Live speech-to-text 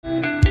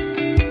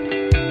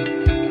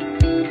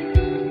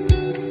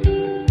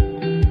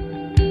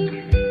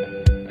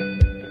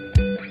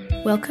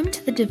Welcome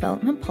to the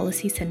Development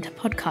Policy Centre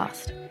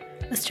podcast.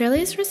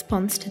 Australia's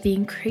response to the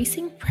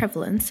increasing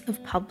prevalence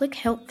of public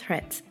health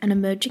threats and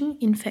emerging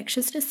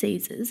infectious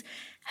diseases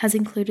has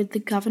included the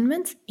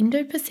government's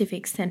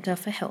Indo-Pacific Centre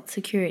for Health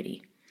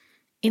Security.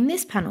 In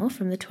this panel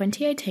from the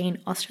 2018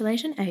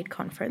 Australasian Aid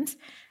Conference,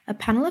 a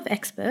panel of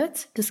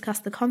experts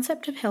discussed the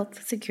concept of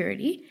health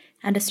security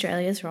and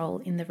Australia's role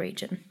in the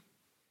region.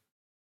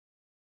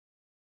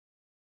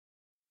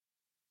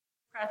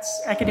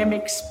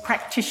 Academics,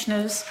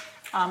 practitioners,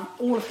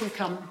 all of who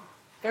come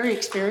very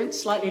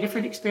experienced, slightly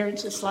different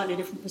experiences, slightly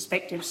different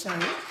perspectives, so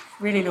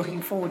really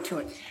looking forward to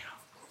it.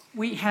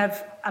 We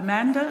have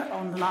Amanda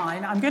on the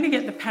line. I'm going to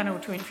get the panel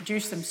to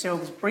introduce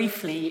themselves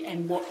briefly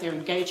and what their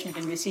engagement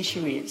in this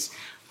issue is.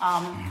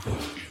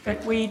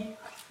 But we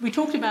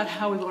talked about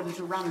how we wanted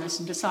to run this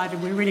and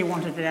decided we really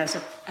wanted it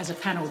as a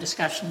panel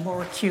discussion,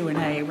 more a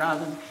Q&A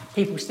rather than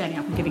people standing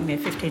up and giving their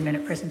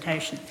 15-minute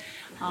presentation.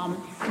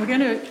 We're going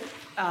to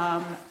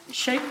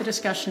shape the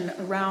discussion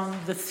around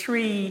the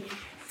three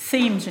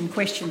themes and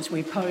questions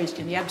we posed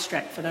in the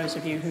abstract for those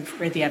of you who've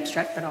read the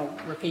abstract, but I'll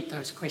repeat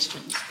those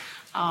questions.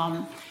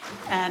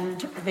 And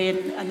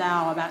then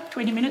allow about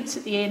 20 minutes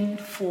at the end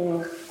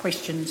for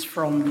questions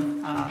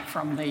from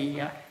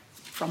the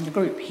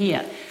group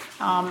here.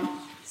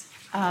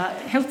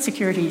 Health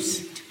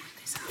securities.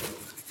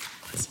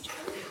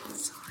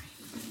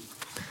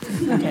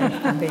 Okay,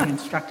 I'm being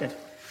instructed.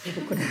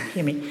 People couldn't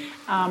hear me.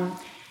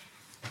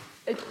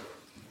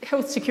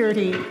 Health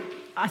security,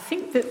 I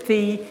think that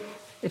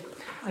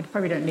I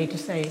probably don't need to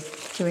say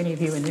to any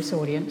of you in this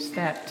audience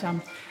that,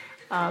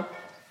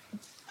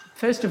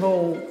 first of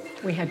all,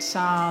 we had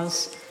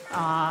SARS,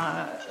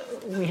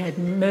 we had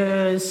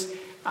MERS,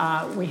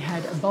 we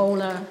had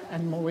Ebola,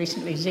 and more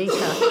recently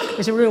Zika.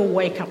 There's a real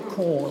wake-up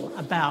call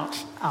about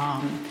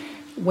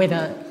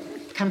whether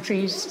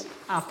countries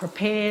are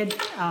prepared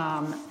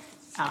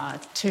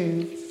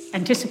to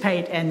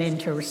anticipate and then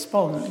to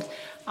respond.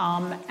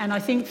 And I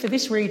think for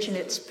this region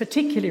it's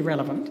particularly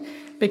relevant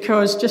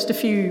because just a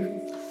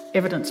few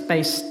evidence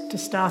base to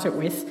start it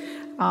with.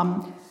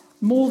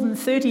 More than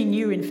 30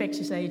 new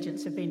infectious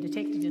agents have been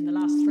detected in the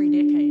last 3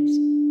 decades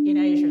in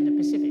Asia and the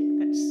Pacific.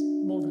 That's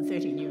more than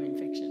 30 new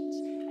infections.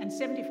 And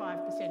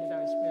 75% of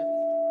those were...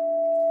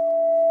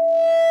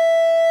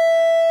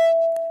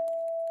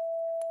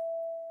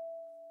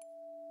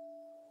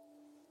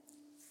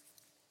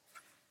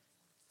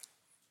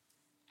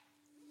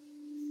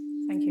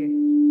 Thank you.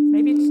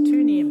 Maybe it's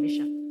too near,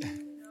 Misha.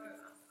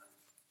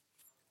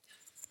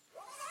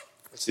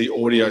 It's the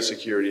audio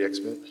security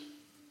expert.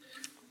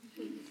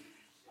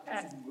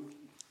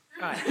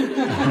 Right.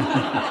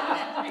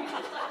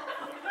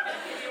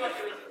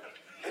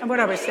 And what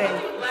I was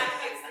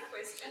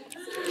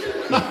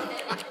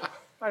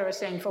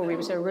saying before we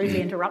were so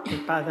rudely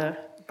interrupted by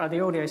the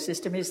audio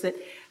system is that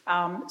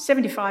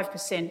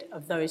 75%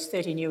 of those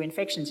 30 new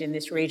infections in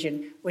this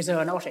region were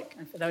zoonotic.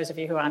 And for those of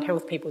you who aren't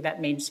health people, that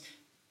means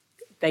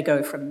they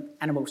go from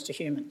animals to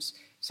humans.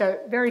 So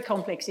very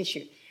complex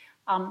issue.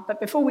 But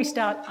before we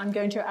start, I'm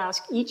going to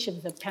ask each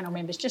of the panel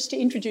members just to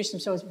introduce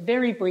themselves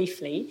very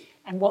briefly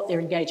and what their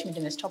engagement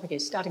in this topic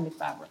is, starting with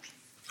Barbara.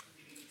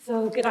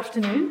 So good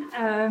afternoon.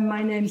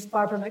 My name's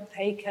Barbara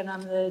McPake and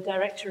I'm the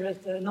director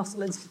of the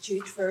Nossal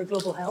Institute for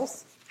Global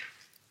Health.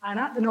 And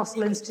at the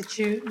Nossal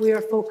Institute, we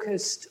are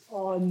focused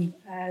on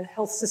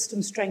health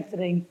system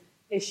strengthening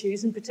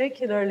issues, and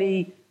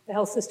particularly the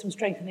health system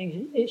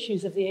strengthening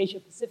issues of the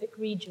Asia-Pacific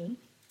region,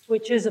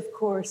 which is, of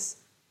course,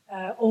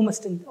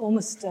 almost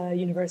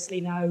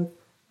universally now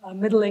a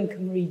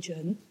middle-income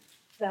region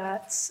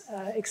that's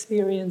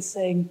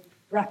experiencing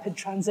rapid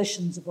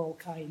transitions of all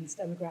kinds,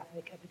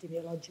 demographic,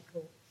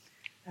 epidemiological,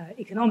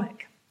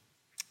 economic.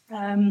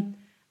 And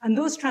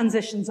those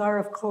transitions are,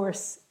 of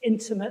course,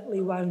 intimately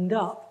wound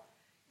up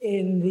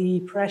in the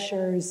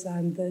pressures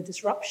and the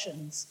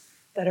disruptions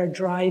that are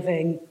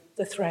driving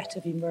the threat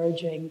of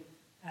emerging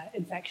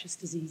infectious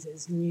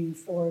diseases, new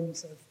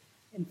forms of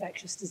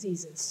infectious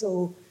diseases.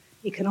 So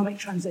economic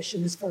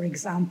transition is, for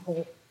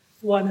example,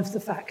 one of the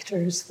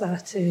factors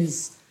that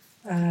is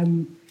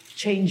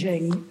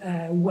changing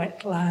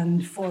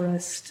wetland,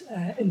 forest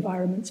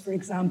environments, for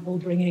example,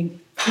 bringing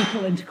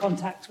people into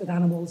contact with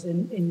animals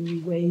in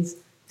new ways,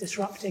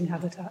 disrupting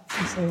habitats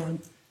and so on.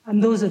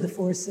 And those are the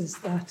forces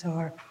that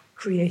are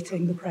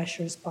creating the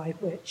pressures by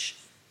which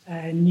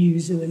new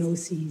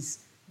zoonoses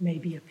may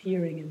be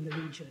appearing in the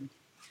region.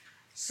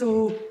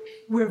 So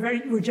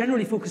we're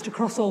generally focused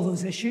across all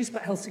those issues,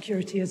 but health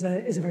security is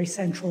a very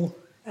central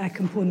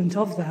component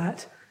of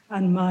that.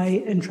 And my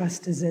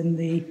interest is in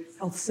the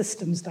health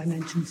systems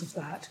dimensions of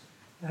that.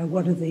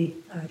 What are the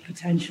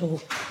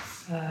potential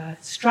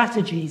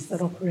strategies that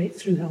operate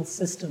through health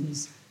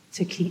systems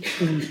to keep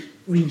the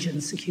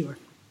region secure?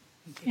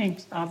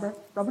 Thanks, Barbara.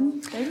 Robin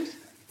Davies?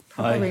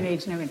 Probably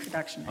needs no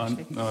introduction,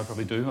 actually. No, I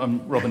probably do.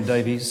 I'm Robin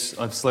Davies.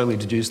 I've slowly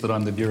deduced that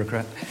I'm the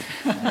bureaucrat.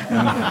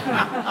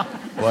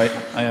 Wait,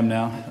 I am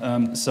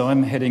now. So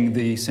I'm heading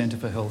the Centre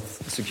for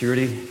Health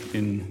Security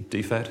in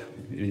DFAT.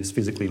 It is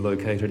physically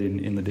located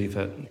in the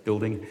DFAT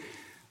building.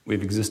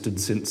 We've existed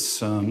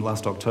since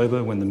last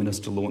October when the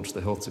Minister launched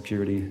the Health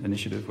Security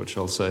Initiative, which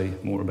I'll say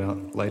more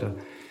about later.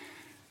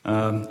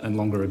 And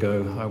longer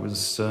ago, I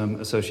was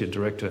Associate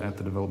Director at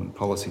the Development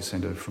Policy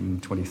Centre from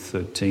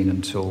 2013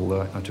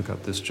 until I took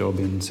up this job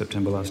in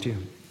September last year.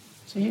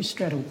 So you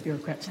straddle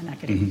bureaucrats and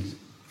academics?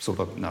 Mm-hmm. Sort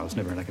of. No, I was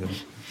never an academic.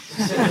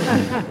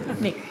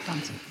 Nick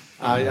Thompson.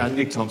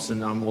 Nick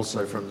Thompson, I'm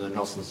also from the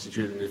Nossal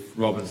Institute, and if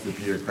Robin's the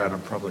bureaucrat,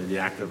 I'm probably the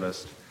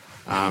activist,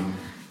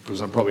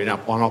 because I'm probably an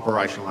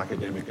operational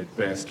academic at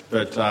best.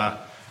 But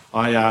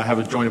I have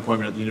a joint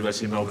appointment at the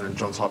University of Melbourne and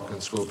Johns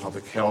Hopkins School of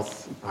Public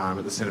Health,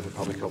 at the Centre for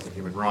Public Health and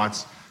Human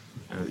Rights.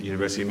 And at the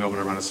University of Melbourne,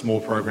 I run a small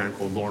program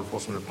called Law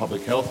Enforcement and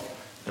Public Health,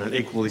 and an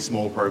equally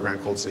small program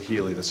called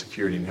SAHELI, the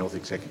Security and Health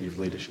Executive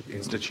Leadership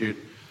Institute.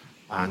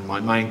 And my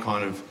main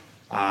kind of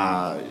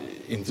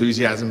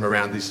enthusiasm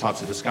around these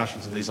types of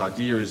discussions and these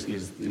ideas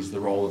is the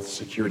role of the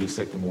security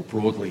sector more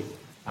broadly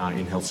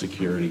in health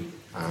security.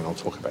 And I'll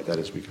talk about that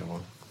as we go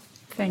on.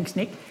 Thanks,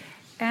 Nick.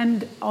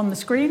 And on the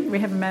screen, we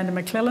have Amanda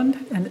McClelland,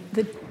 and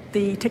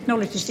the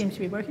technology seems to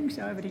be working,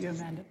 so over to you,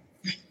 Amanda.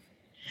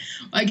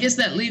 I guess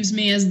that leaves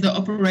me as the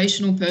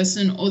operational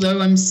person, although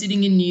I'm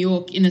sitting in New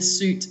York in a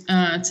suit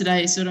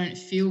today, so I don't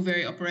feel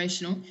very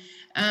operational.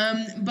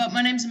 But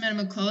my name's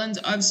Amanda McClelland.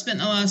 I've spent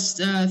the last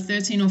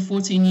 13 or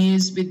 14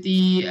 years with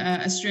the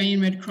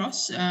Australian Red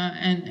Cross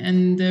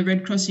and the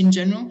Red Cross in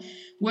general,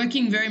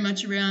 working very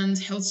much around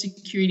health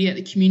security at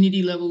the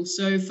community level.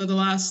 So for the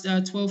last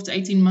 12 to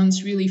 18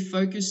 months, really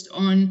focused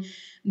on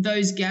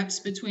those gaps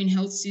between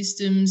health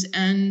systems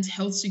and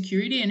health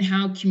security and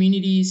how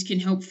communities can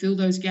help fill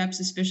those gaps,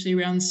 especially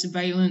around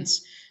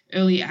surveillance,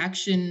 early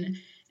action,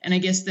 and I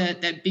guess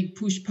that big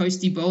push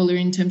post-Ebola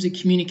in terms of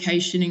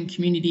communication and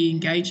community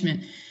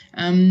engagement.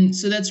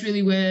 So that's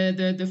really where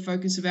the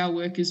focus of our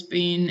work has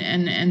been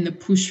and the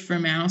push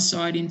from our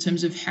side in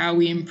terms of how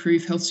we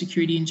improve health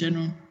security in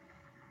general.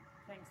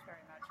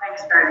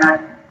 Thanks very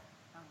much.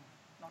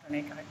 Not an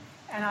echo.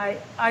 And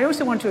I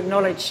also want to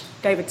acknowledge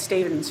David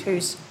Stevens,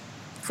 who's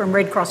from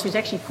Red Cross, who's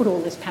actually put all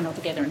this panel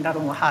together and done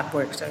all the hard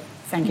work. So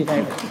thank you,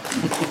 David.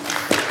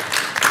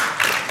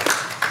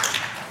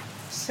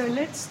 So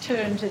let's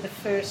turn to the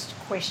first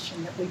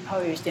question that we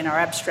posed in our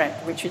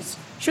abstract, which is,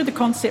 should the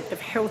concept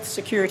of health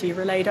security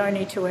relate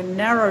only to a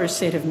narrow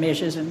set of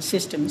measures and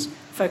systems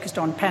focused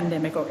on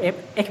pandemic or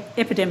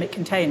epidemic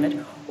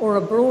containment, or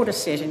a broader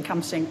set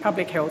encompassing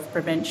public health,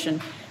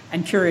 prevention,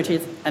 and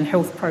curative and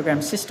health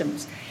program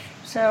systems?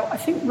 So I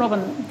think,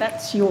 Robin,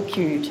 that's your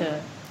cue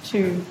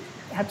to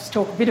perhaps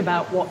talk a bit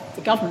about what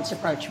the government's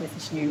approach with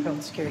this new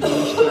health security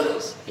initiative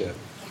is. Yeah.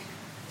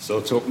 So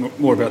I'll talk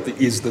more about the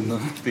is than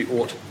the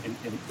ought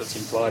that's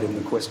implied in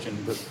the question.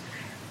 But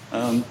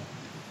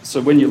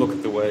so when you look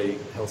at the way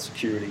health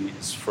security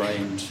is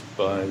framed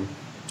by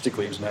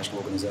particularly international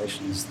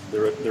organisations,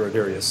 there are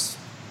various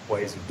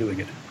ways of doing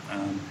it.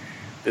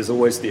 There's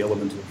always the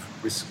element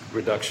of risk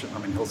reduction. I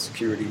mean, health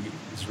security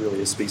is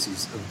really a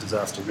species of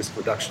disaster risk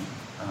reduction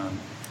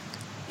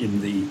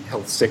in the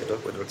health sector,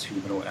 whether it's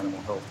human or animal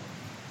health.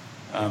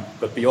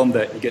 But beyond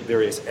that, you get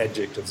various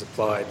adjectives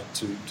applied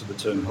to the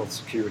term health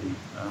security.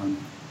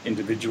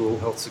 Individual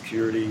health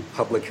security,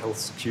 public health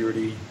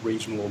security,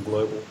 regional or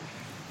global.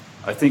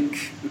 I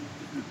think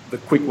the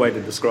quick way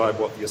to describe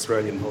what the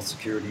Australian Health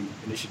Security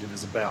Initiative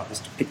is about is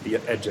to pick the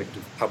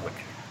adjective public.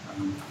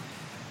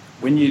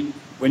 When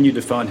you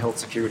define health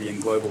security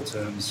in global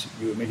terms,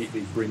 you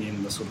immediately bring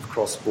in the sort of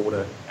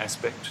cross-border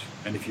aspect.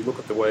 And if you look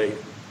at the way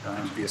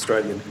the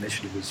Australian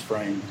initiative is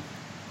framed,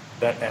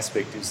 that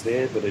aspect is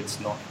there, but it's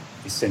not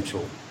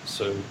essential.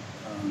 So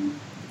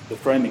the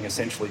framing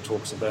essentially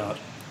talks about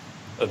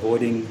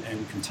avoiding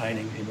and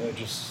containing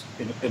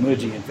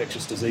emerging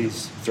infectious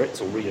disease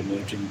threats or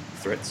re-emerging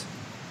threats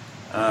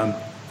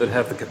that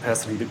have the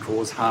capacity to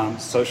cause harm,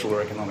 social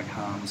or economic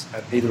harms,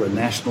 at either a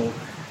national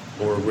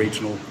or a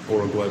regional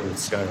or a global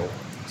scale.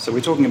 So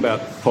we're talking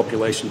about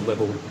population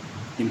level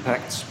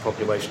impacts,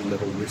 population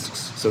level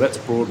risks. So that's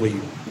broadly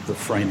the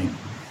framing.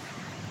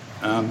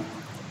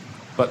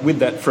 But with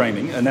that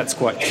framing, and that's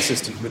quite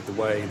consistent with the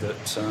way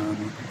that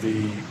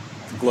the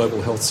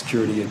global health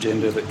security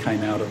agenda that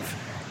came out of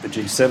the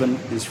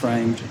G7 is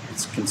framed.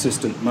 It's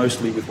consistent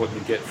mostly with what you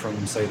get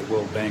from, say, the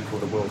World Bank or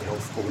the World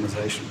Health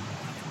Organization.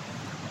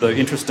 Though,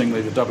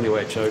 interestingly, the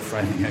WHO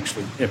framing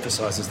actually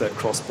emphasises that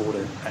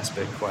cross-border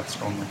aspect quite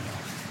strongly.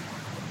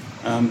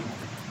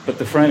 But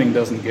the framing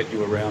doesn't get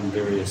you around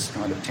various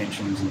kind of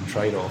tensions and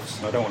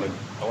trade-offs. I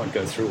won't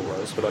go through all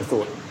those, but I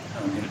thought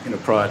in a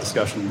prior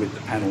discussion with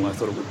the panel, I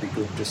thought it would be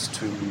good just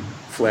to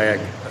flag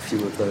a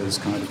few of those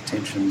kind of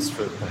tensions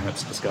for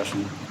perhaps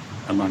discussion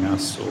among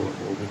us or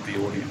with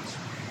the audience.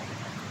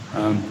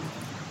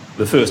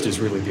 The first is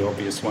really the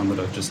obvious one that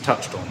I've just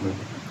touched on.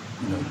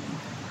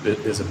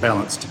 That, there's a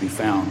balance to be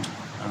found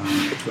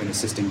between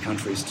assisting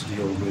countries to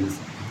deal with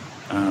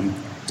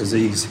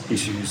disease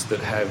issues that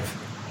have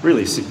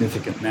really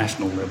significant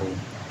national level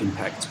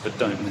impacts, but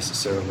don't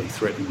necessarily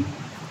threaten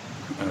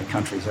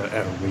countries at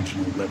a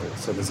regional level.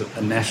 So there's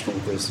a national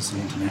versus an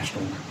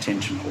international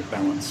tension or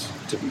balance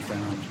to be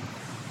found.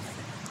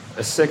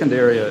 A second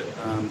area,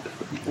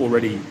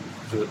 already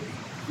the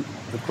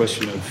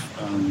question of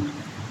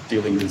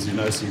dealing with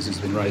zoonoses has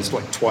been raised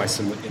like twice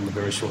in the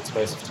very short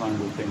space of time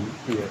we've been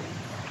here.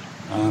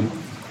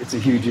 It's a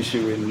huge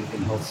issue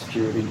in health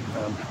security.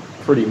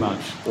 Pretty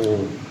much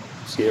all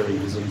scary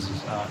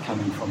diseases are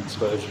coming from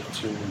exposure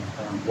to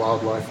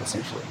wildlife,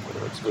 essentially,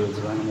 whether it's birds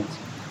or animals.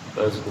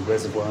 Those are the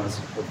reservoirs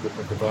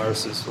of the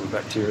viruses or the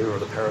bacteria or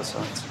the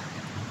parasites.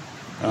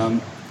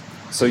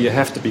 So you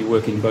have to be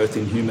working both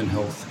in human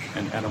health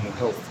and animal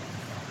health.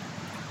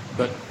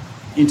 But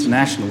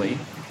internationally,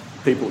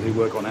 people who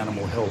work on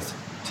animal health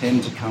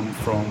tend to come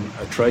from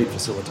a trade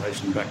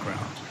facilitation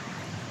background.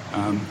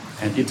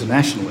 And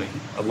internationally,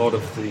 a lot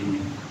of the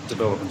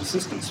development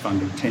assistance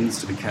funding tends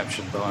to be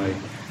captured by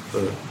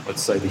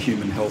let's say, the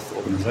human health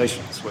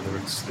organisations, whether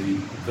it's the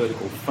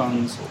vertical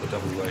funds or the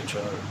WHO,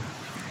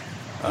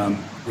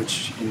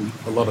 which in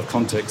a lot of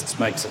contexts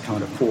makes a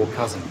kind of poor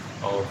cousin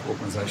of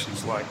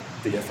organisations like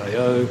the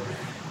FAO,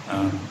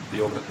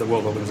 the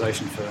World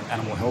Organisation for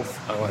Animal Health,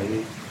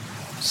 OIE.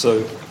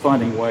 So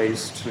finding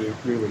ways to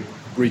really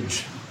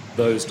bridge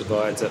those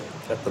divides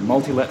at the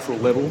multilateral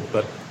level,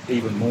 but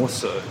even more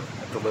so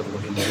at the level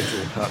of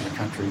individual partner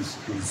countries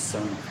is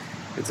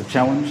it's a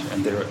challenge,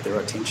 and there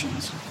are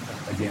tensions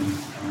again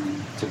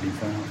to be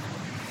found.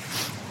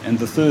 And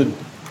the third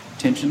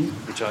tension,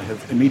 which I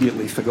have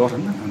immediately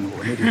forgotten and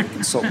will immediately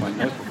consult my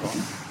notebook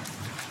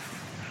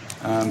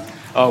on,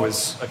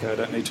 I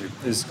don't need to,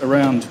 is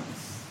around,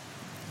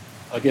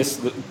 I guess,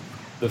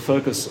 the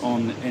focus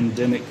on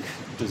endemic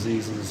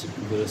diseases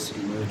versus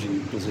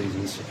emerging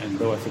diseases, and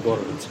though I forgot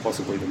it, it's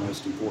possibly the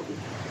most important.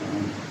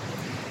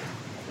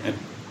 And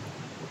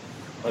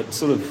I'd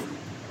sort of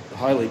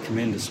highly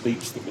commend a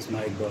speech that was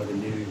made by the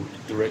new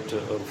director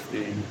of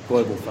the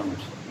Global Fund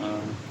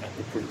at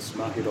the Prince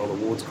Mahidol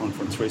Awards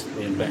Conference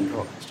recently in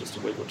Bangkok, it's just a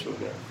week or two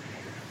ago,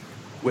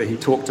 where he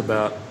talked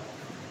about,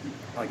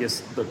 I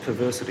guess, the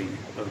perversity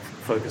of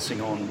focusing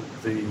on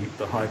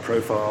the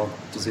high-profile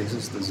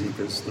diseases, the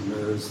Zikas, the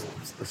MERS,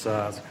 the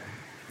SARS,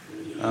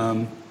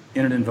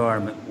 in an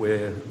environment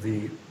where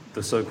the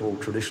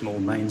so-called traditional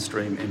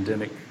mainstream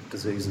endemic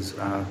diseases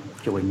are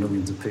killing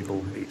millions of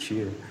people each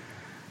year.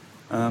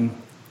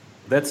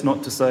 That's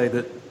not to say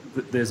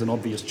that there's an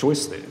obvious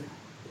choice there.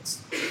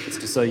 It's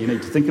to say you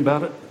need to think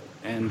about it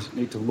and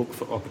need to look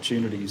for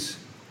opportunities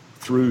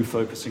through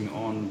focusing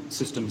on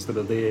systems that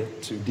are there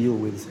to deal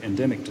with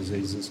endemic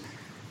diseases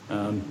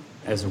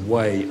as a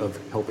way of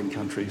helping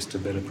countries to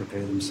better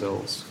prepare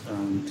themselves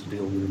to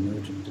deal with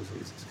emerging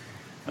diseases.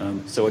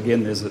 So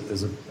again, there's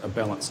a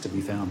balance to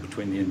be found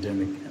between the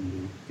endemic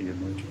and the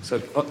emerging.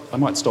 So I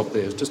might stop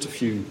there. It's just a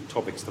few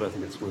topics that I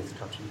think it's worth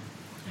touching.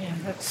 Yeah,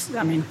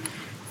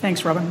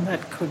 thanks, Robin.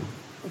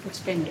 We could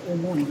spend all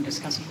morning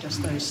discussing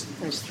just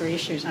those three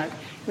issues. Now, it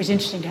was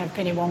interesting to have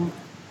Penny Wong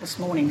this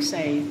morning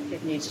say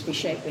it needs to be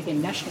shaped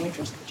within national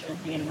interest, which I don't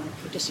think anyone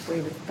would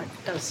disagree with, but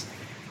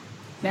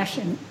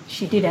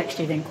she did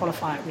actually then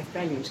qualify it with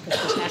values,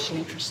 because does national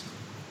interest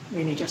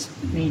really just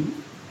mean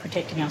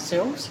protecting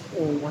ourselves,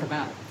 or what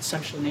about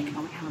social and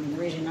economic harm in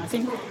the region? And I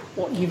think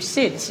what you've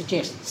said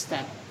suggests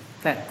that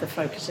the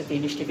focus of the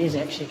initiative is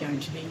actually going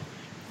to be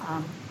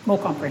more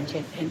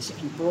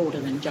comprehensive and broader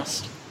than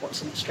just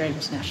what's in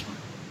Australia's national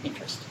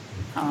interest.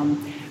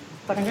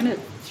 But I'm going to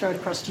throw it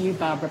across to you,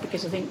 Barbara,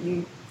 because I think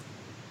you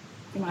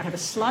might have a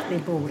slightly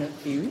broader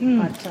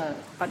view,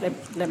 but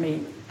let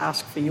me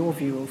ask for your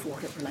view of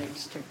what it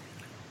relates to.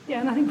 Yeah,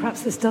 and I think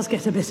perhaps this does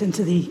get a bit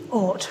into the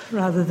ought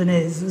rather than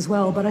is as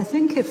well, but I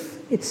think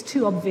if it's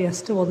too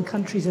obvious to all the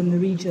countries in the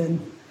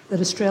region that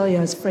Australia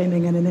is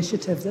framing an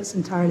initiative that's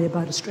entirely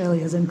about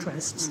Australia's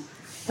interests,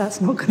 that's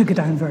not going to go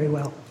down very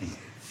well.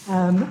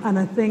 And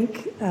I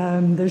think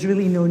there's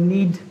really no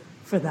need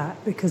for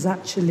that, because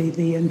actually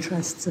the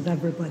interests of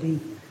everybody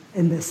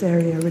in this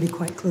area are really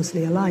quite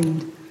closely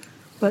aligned.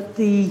 But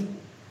the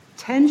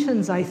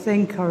tensions, I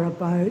think, are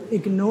about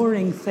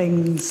ignoring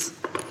things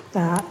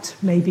that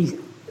maybe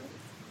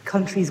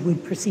countries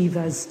would perceive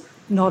as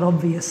not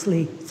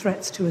obviously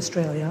threats to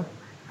Australia,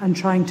 and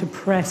trying to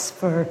press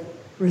for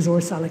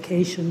resource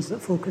allocations that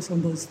focus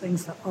on those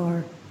things that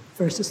are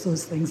versus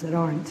those things that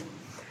aren't.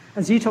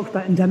 As you talked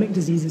about endemic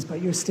diseases,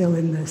 but you're still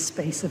in the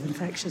space of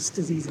infectious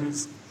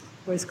diseases,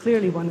 whereas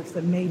clearly one of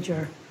the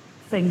major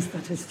things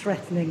that is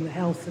threatening the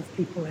health of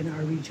people in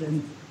our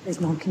region is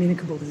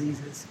non-communicable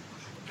diseases.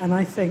 And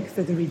I think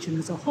for the region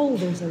as a whole,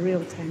 there's a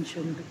real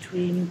tension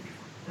between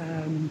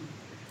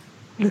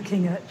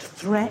looking at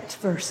threat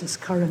versus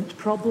current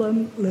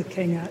problem,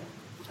 looking at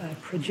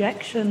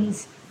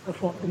projections of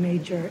what the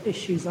major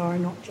issues are,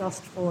 not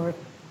just for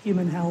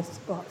human health,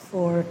 but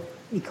for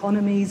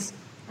economies,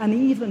 and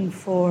even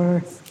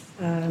for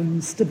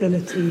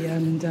stability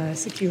and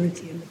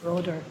security in the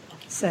broader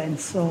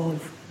sense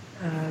of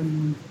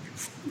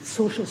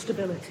social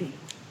stability.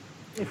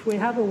 If we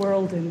have a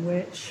world in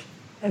which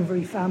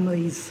every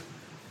family's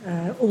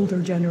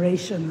older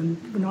generation,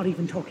 and we're not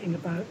even talking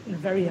about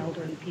very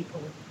elderly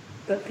people,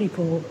 but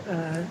people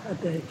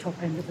at the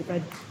top end of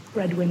the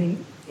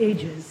breadwinning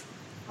ages,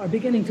 are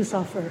beginning to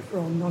suffer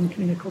from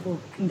non-communicable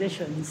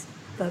conditions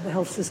that the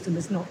health system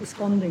is not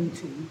responding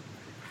to.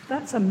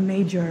 That's a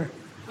major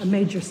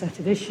set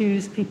of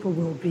issues. People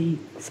will be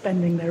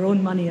spending their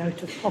own money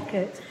out of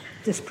pocket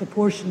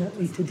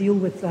disproportionately to deal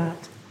with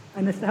that.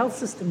 And if the health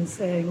system is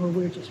saying, well,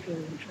 we're just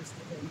really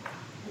interested in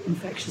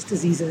infectious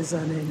diseases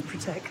and in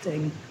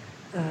protecting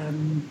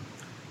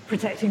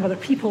other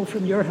people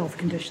from your health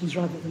conditions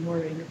rather than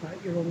worrying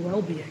about your own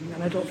well-being,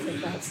 then I don't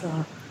think that's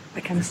a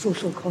kind of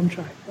social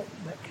contract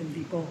that can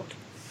be bought.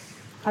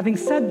 Having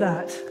said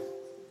that,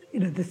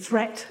 the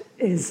threat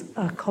is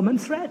a common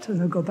threat,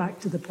 and I'll go back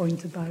to the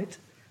point about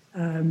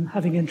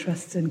having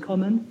interests in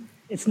common.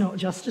 It's not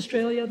just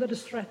Australia that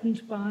is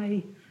threatened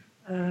by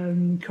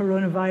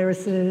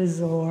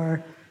coronaviruses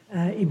or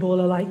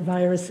Ebola-like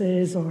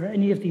viruses or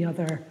any of the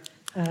other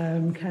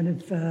kind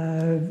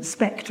of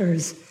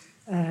spectres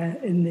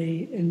in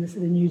the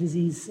sort of new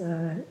disease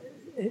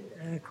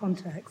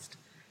context.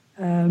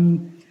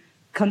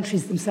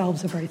 Countries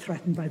themselves are very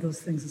threatened by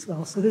those things as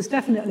well. So there's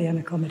definitely an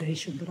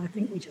accommodation, but I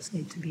think we just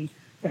need to be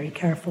very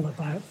careful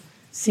about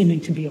seeming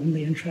to be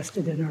only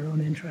interested in our own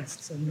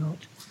interests and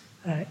not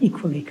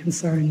equally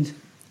concerned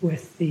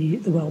with the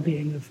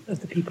well-being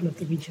of the people of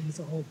the region as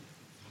a whole.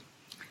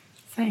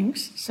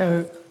 Thanks.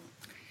 So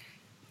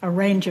a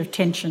range of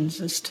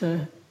tensions as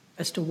to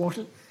what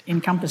it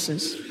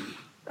encompasses.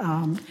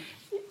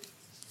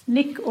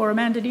 Nick or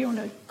Amanda, do you want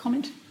to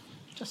comment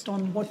just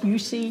on what you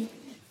see?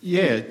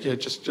 Yeah,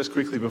 just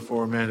quickly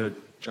before Amanda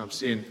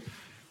jumps in.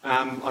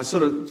 I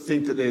sort of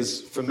think that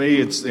for me,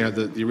 it's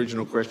the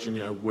original question,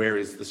 where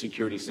is the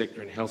security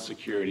sector in health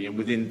security? And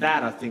within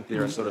that, I think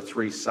there are sort of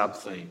three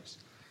sub-themes.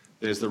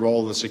 There's the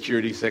role of the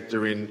security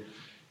sector in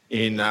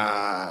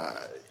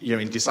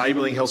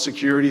disabling health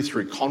security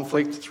through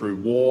conflict, through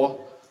war,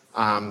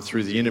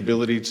 through the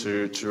inability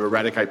to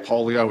eradicate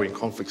polio in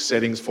conflict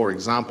settings, for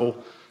example.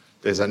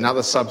 There's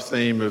another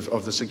sub-theme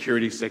of the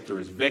security sector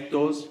as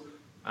vectors.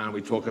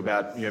 We talk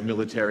about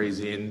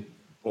militaries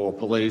or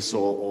police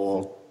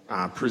or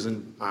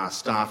prison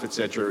staff,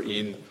 etc.,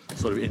 in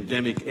sort of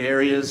endemic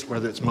areas,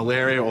 whether it's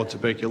malaria or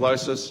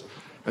tuberculosis.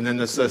 And then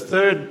there's the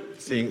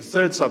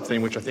third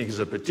sub-theme, which I think is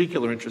of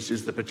particular interest,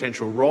 is the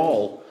potential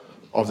role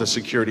of the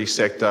security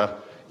sector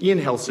in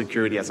health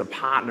security as a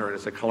partner and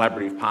as a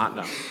collaborative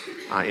partner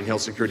in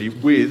health security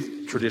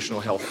with traditional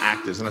health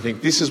actors. And I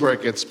think this is where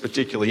it gets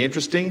particularly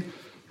interesting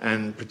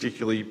and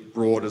particularly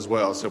broad as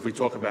well. So if we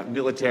talk about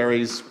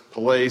militaries,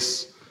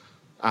 police,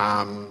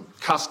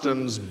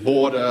 customs,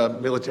 border,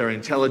 military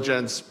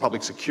intelligence,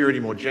 public security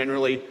more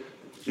generally,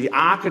 the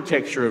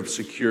architecture of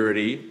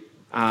security,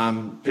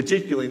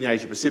 particularly in the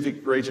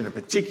Asia-Pacific region and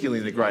particularly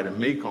in the Greater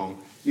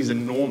Mekong, is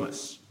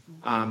enormous.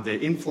 Their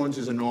influence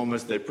is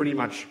enormous. They're pretty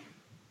much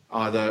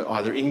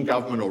either in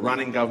government or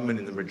running government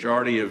in the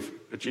majority of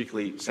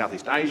particularly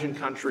Southeast Asian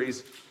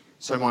countries.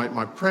 So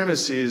my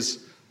premise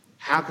is,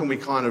 how can we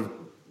kind of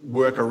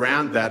work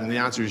around that? And the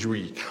answer is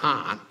really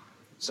can't.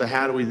 So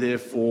how do we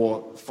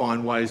therefore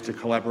find ways to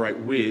collaborate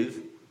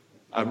with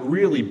a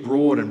really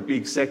broad and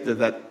big sector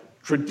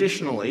that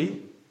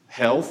traditionally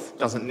health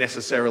doesn't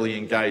necessarily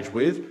engage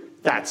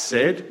with? That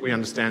said, we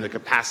understand the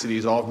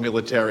capacities of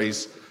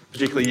militaries,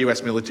 particularly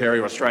US military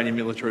or Australian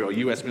military or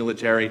US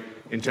military,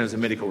 in terms of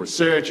medical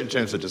research, in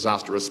terms of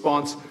disaster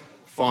response.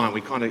 Fine,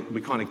 we kind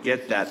of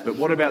get that. But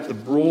what about the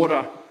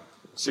broader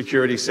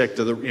security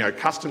sector, the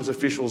customs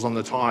officials on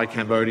the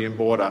Thai-Cambodian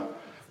border,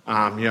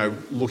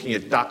 looking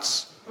at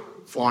ducks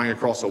flying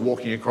across or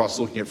walking across,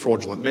 looking at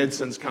fraudulent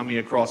medicines coming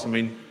across? I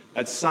mean,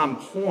 at some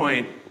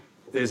point,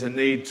 there's a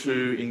need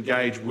to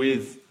engage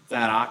with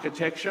that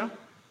architecture,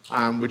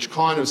 which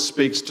kind of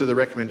speaks to the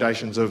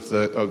recommendations of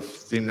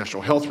the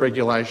International Health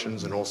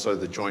Regulations and also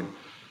the joint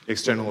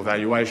external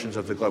evaluations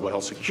of the Global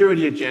Health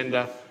Security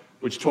Agenda,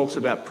 which talks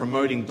about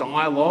promoting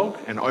dialogue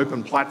and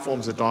open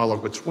platforms of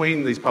dialogue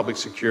between these public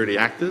security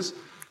actors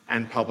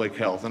and public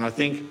health. And I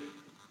think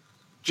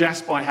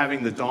just by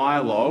having the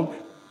dialogue,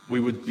 we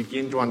would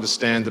begin to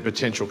understand the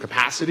potential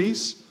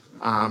capacities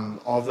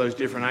of those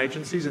different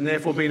agencies and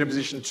therefore be in a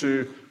position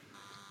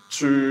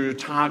to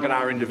target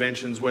our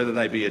interventions, whether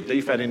they be a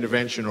DFAT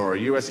intervention or a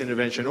US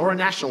intervention or a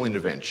national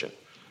intervention.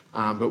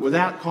 But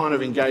without kind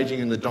of engaging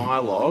in the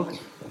dialogue,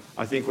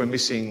 I think we're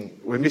missing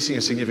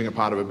a significant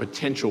part of a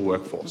potential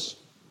workforce.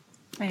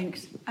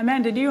 Thanks.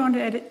 Amanda, do you want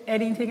to add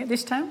anything at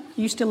this time?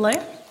 Are you still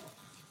there?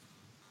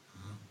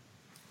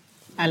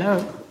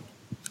 Hello?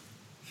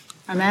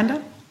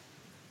 Amanda?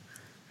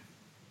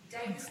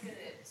 David's going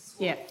to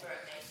swap Yeah. for it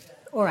later.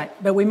 All right,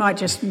 but we might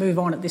just move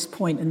on at this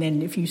point and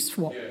then if you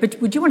swap. Yeah. But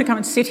would you want to come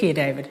and sit here,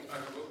 David? I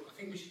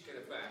think we should get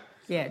it back.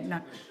 Yeah,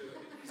 no.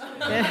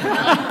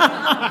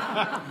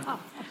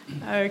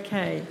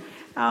 Okay.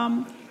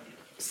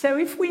 So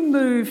if we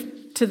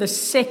move to the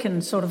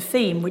second sort of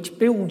theme, which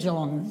builds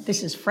on,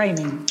 this is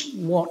framing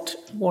what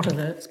are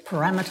the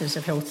parameters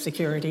of health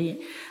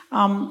security.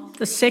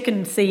 The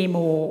second theme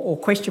or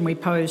question we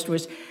posed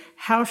was,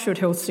 how should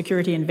health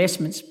security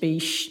investments be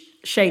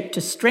shaped to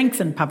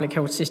strengthen public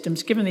health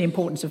systems, given the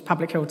importance of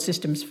public health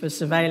systems for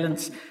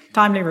surveillance,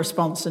 timely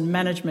response and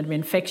management of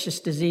infectious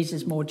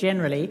diseases more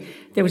generally.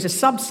 There was a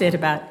subset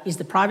about, is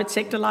the private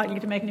sector likely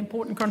to make an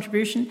important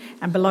contribution?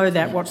 And below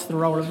that, what's the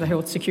role of the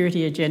health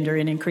security agenda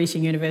in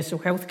increasing universal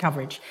health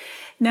coverage?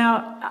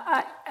 Now,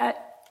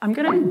 I'm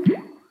going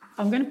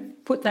to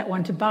put that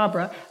one to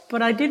Barbara,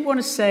 but I did want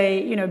to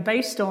say,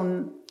 based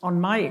on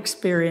my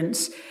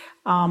experience,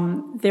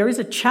 there is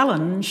a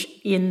challenge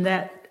in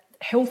that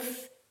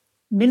health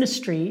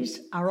ministries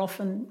are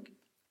often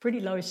pretty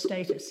low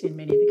status in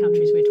many of the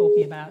countries we're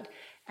talking about,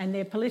 and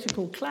their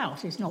political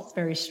clout is not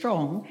very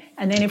strong.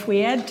 And then if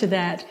we add to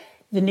that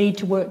the need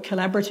to work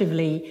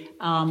collaboratively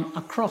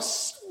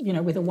across,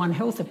 with a One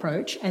Health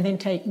approach, and then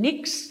take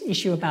Nick's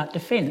issue about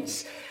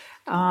defence,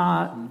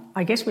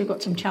 I guess we've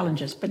got some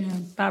challenges. But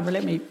Barbara,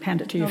 let me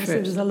hand it to you first.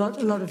 There's a lot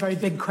of very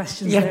big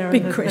questions there.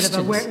 Big questions.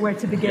 A bit of a where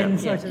to begin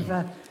sort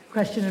of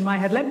question in my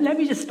head. Let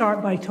me just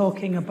start by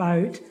talking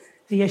about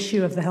the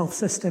issue of the health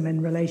system in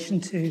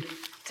relation to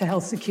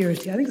health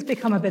security. I think it's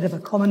become a bit of a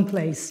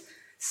commonplace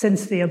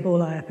since the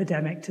Ebola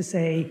epidemic to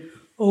say,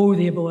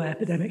 the Ebola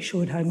epidemic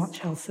showed how much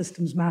health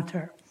systems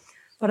matter.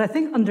 But I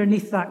think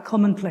underneath that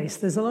commonplace,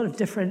 there's a lot of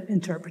different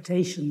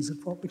interpretations of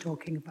what we're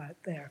talking about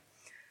there.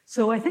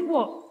 So I think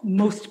what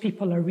most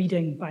people are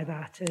reading by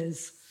that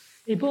is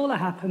Ebola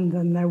happened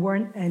and there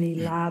weren't any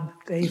lab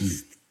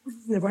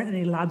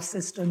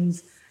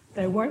systems,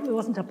 there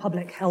wasn't a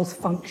public health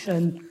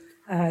function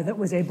that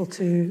was able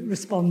to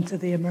respond to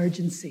the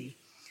emergency.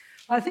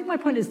 I think my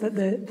point is that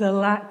the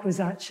lack was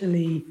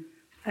actually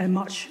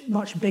much,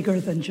 much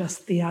bigger than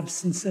just the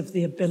absence of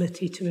the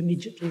ability to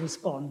immediately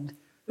respond,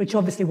 which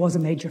obviously was a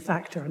major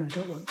factor, and I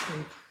don't want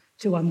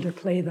to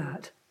underplay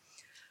that.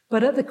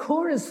 But at the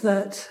core is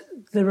that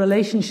the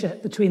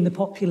relationship between the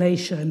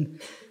population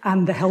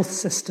and the health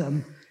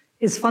system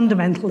is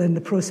fundamental in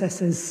the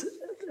processes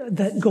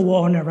that go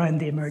on around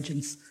the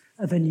emergence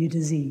of a new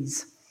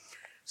disease.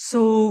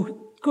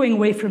 So going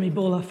away from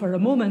Ebola for a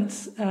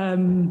moment,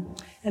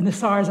 in the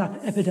SARS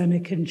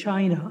epidemic in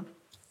China,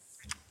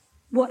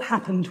 what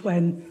happened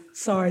when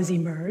SARS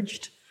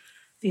emerged?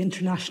 The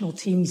international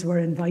teams were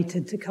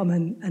invited to come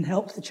and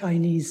help the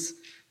Chinese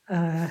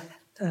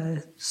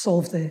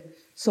solve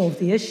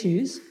the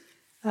issues.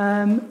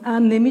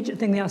 And the immediate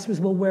thing they asked was,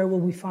 where will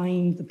we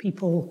find the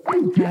people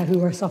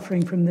who are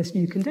suffering from this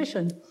new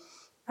condition?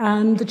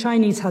 And the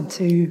Chinese had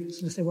to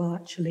sort of say,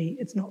 actually,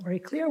 it's not very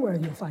clear where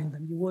you'll find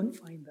them. You won't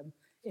find them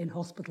in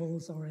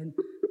hospitals or in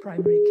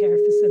primary care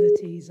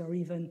facilities or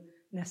even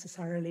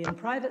necessarily in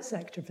private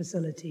sector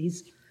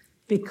facilities,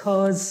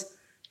 because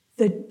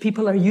the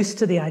people are used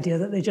to the idea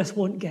that they just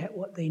won't get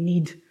what they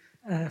need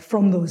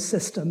from those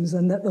systems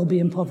and that they'll be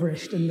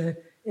impoverished in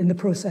the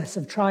process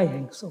of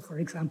trying. So, for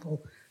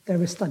example, there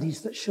were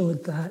studies that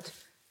showed that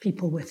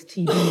people with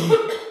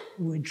TB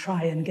would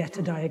try and get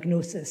a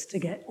diagnosis to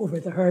get over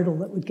the hurdle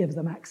that would give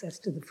them access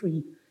to the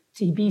free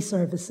TB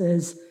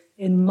services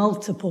in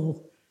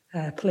multiple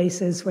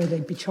places where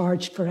they'd be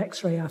charged for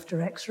X-ray after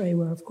X-ray,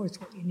 where, of course,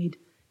 what you need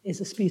is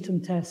a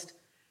sputum test.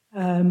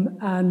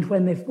 And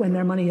when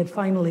their money had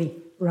finally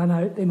run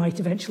out, they might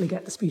eventually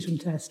get the sputum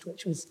test,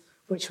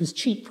 which was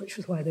cheap, which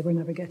was why they were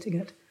never getting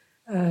it,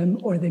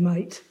 or they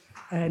might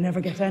never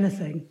get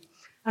anything.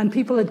 And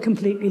people had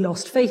completely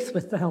lost faith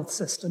with the health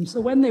system.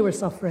 So when they were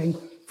suffering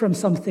from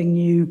something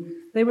new,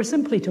 they were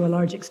simply, to a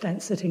large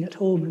extent, sitting at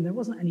home, and there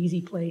wasn't an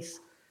easy place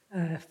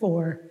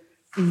for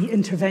the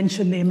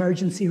intervention, the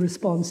emergency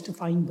response to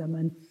find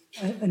them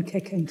and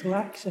kick into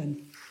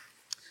action.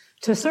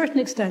 To a certain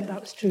extent, that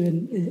was true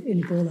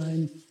in Ebola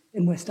and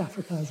in West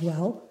Africa as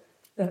well,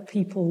 that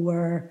people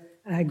were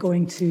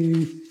going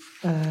to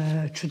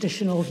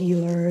traditional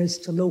healers,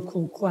 to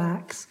local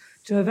quacks,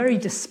 to a very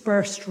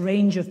dispersed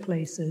range of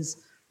places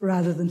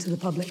rather than to the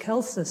public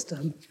health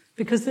system,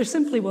 because there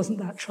simply wasn't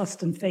that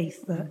trust and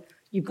faith that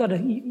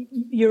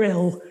you're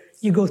ill,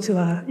 you go to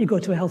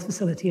a health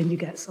facility and you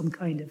get some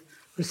kind of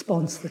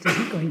response that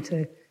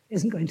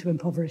isn't going to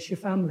impoverish your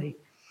family.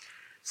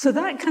 So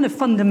that kind of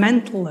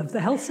fundamental of the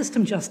health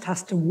system just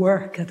has to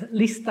work at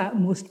least that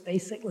most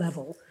basic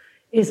level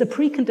is a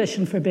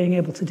precondition for being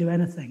able to do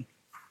anything.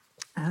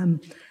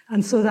 And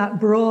so that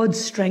broad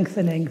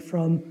strengthening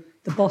from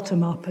the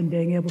bottom up and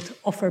being able to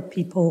offer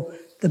people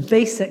the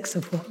basics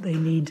of what they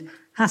need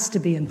has to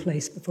be in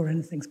place before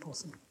anything's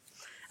possible.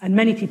 And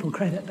many people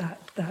credit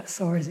that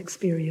SARS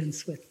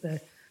experience with the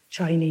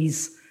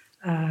Chinese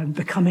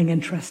becoming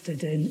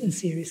interested in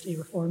seriously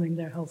reforming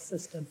their health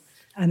system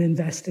and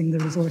investing the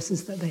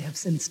resources that they have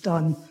since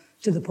done,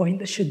 to the point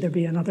that should there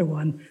be another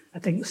one, I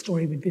think the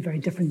story would be very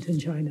different in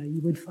China.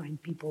 You would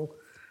find people,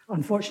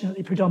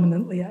 unfortunately,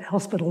 predominantly at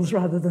hospitals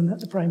rather than at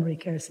the primary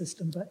care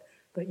system,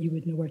 but you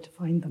would know where to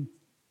find them.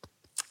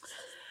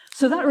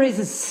 So that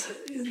relates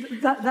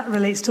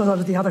to a lot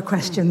of the other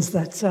questions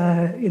that,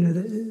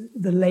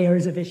 the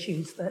layers of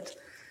issues that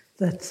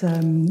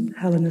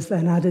Helen has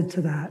then added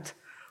to that.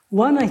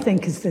 One, I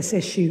think, is this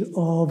issue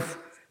of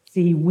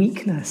the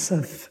weakness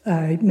of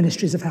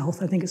ministries of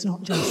health. I think it's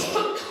not just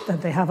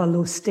that they have a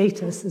low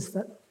status, is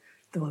that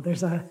though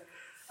there's a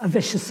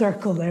vicious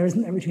circle there,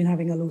 isn't there, between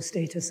having a low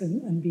status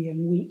and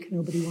being weak.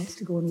 Nobody wants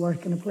to go and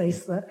work in a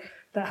place that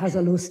has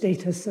a low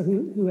status, so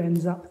who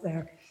ends up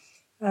there?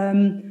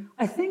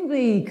 I think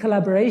the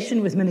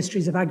collaboration with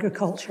ministries of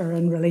agriculture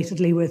and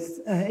relatedly with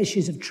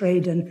issues of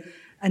trade and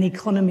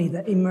economy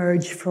that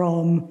emerge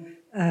from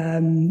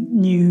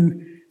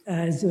new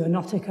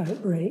zoonotic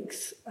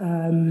outbreaks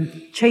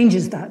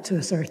changes that to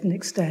a certain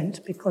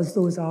extent, because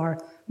those are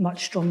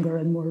much stronger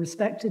and more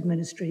respected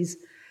ministries.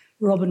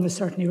 Robin was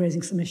certainly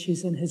raising some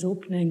issues in his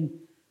opening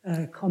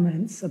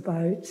comments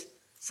about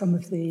some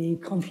of the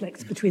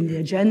conflicts between the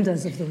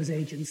agendas of those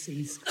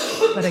agencies.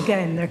 But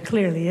again, there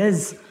clearly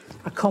is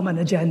a common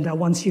agenda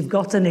once you've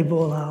got an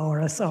Ebola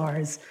or a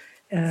SARS,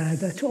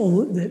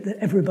 that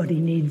everybody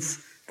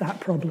needs that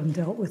problem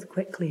dealt with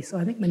quickly. So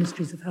I think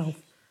ministries of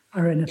health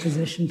are in a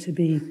position to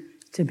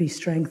be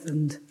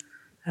strengthened.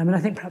 And I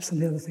think perhaps some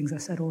of the other things I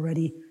said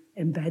already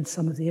embed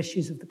some of the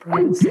issues of the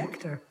private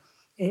sector.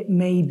 It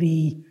may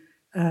be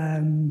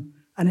an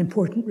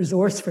important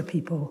resource for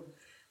people,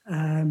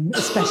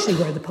 especially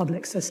where the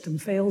public system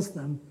fails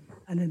them.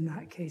 And in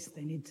that case,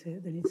 there needs to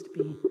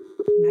be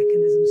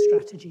mechanisms,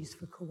 strategies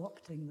for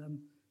co-opting them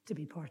to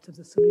be part of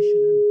the solution.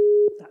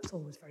 And that's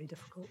always very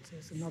difficult. So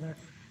it's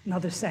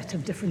another set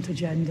of different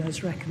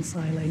agendas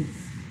reconciling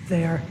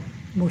their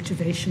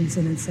motivations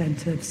and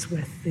incentives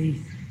with the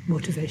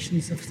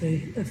motivations of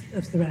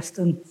the rest.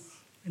 And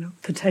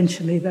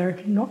potentially they're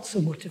not so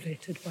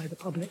motivated by the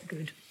public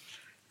good.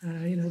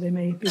 They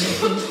may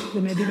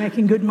be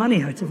making good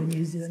money out of a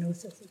new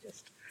zoonosis. I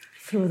just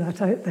throw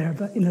that out there.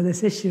 But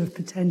this issue of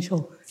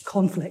potential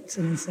conflicts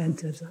and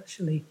incentives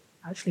actually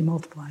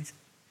multiplies.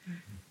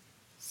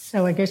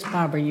 So I guess,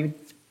 Barbara,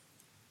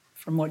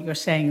 from what you're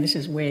saying, this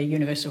is where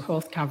universal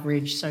health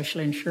coverage,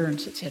 social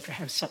insurance, etc.,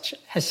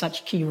 has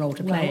such a key role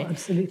to play. Well,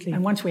 absolutely.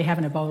 And once we have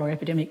an Ebola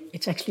epidemic,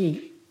 it's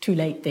actually too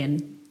late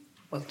then.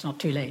 Well, it's not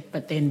too late,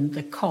 but then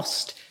the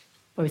cost,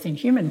 both in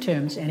human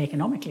terms and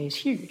economically, is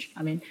huge.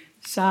 I mean,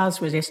 SARS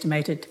was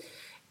estimated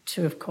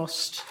to have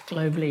cost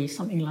globally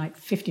something like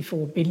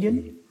 54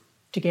 billion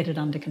to get it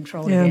under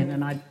control again.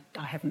 And I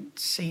haven't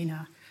seen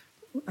a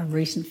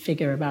recent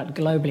figure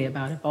globally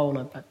about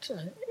Ebola, but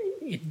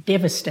it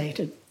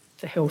devastated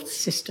the health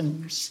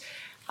systems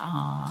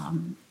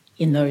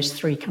in those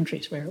three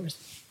countries where it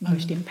was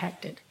most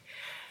impacted.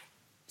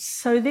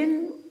 So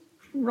then,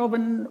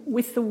 Robin,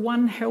 with the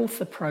One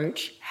Health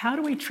approach, how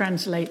do we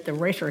translate the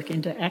rhetoric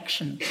into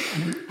action?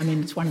 I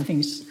mean, it's one of the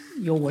things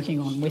you're working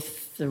on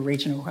with the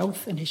Regional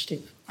Health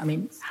Initiative. I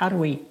mean, how do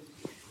we...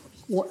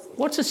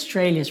 What's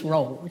Australia's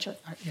role, which I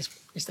guess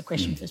is the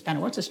question for this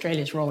panel, what's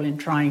Australia's role in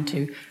trying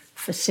to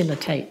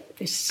facilitate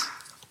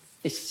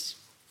this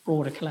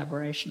broader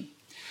collaboration?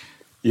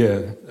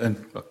 Yeah,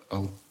 and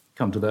I'll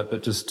come to that,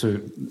 but just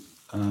to...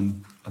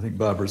 I think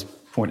Barbara's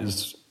point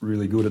is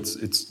really good.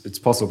 It's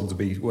possible to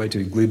be way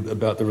too glib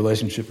about the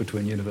relationship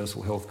between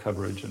universal health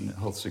coverage and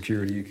health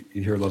security.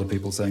 You hear a lot of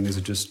people saying these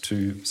are just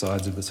two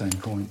sides of the same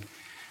coin,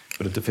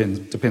 but it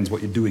depends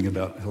what you're doing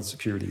about health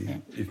security.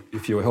 Yeah.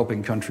 If you're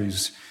helping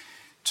countries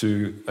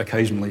to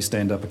occasionally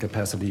stand up a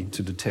capacity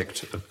to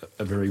detect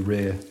a very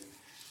rare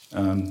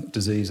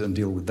disease and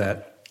deal with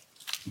that,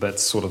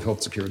 that's sort of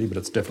health security, but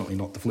it's definitely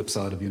not the flip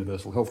side of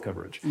universal health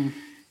coverage.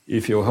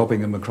 If you're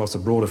helping them across a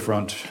broader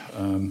front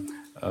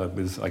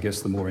with, I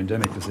guess, the more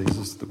endemic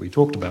diseases that we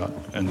talked about,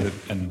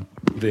 and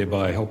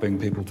thereby helping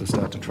people to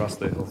start to trust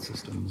their health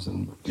systems,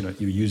 and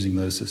you're using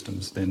those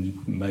systems,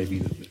 then maybe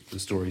the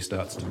story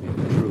starts to be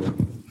truer.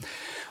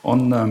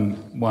 On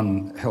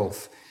One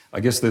Health, I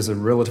guess there's a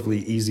relatively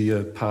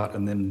easier part,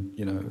 and then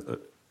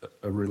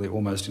a really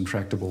almost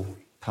intractable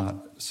part.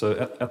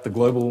 So at the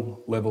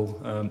global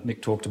level,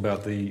 Nick talked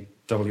about the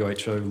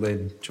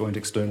WHO-led joint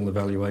external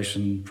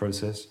evaluation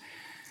process,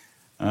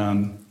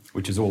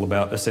 which is all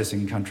about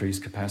assessing countries'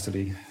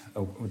 capacity,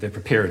 their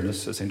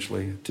preparedness,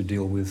 essentially, to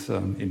deal with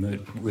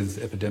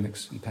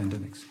epidemics and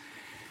pandemics.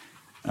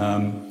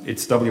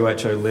 It's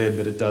WHO-led,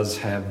 but it does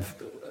have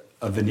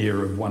a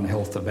veneer of One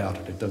Health about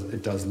it.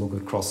 It does look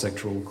at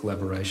cross-sectoral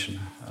collaboration.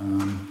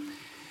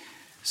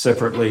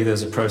 Separately,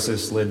 there's a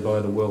process led by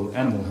the World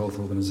Animal Health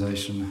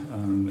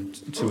Organization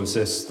to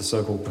assess the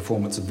so-called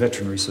performance of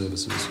veterinary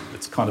services.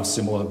 It's kind of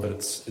similar, but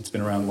it's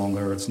been around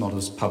longer. It's not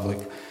as public.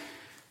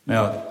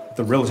 Now,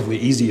 the relatively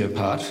easier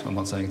part, I'm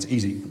not saying it's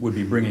easy, would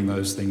be bringing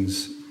those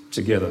things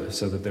together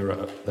so that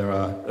there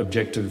are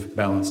objective,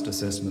 balanced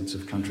assessments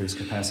of countries'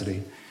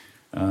 capacity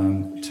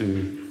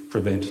to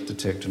prevent,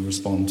 detect and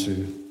respond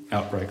to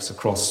outbreaks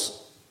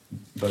across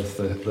both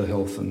the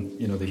health and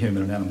the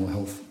human and animal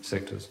health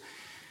sectors.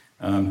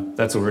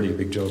 That's already a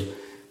big job.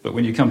 But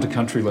when you come to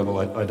country level,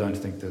 I don't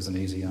think there's an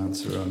easy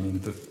answer. I mean,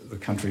 the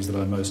countries that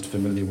I'm most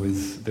familiar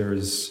with, there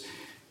is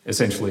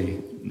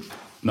essentially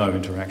no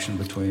interaction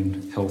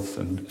between health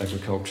and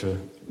agriculture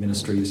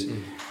ministries,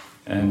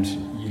 and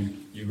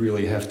you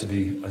really have to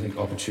be, I think,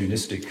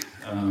 opportunistic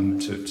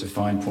to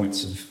find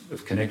points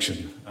of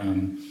connection.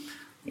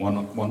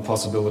 One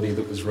possibility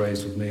that was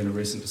raised with me in a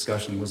recent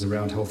discussion was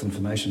around health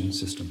information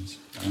systems.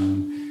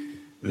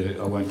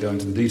 I won't go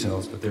into the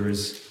details, but there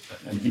is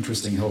an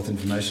interesting health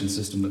information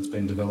system that's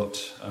been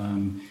developed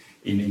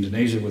in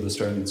Indonesia with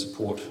Australian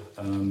support,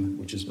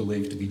 which is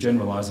believed to be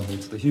generalisable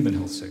to the human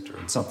health sector.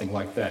 And something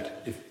like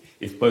that,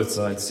 if both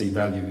sides see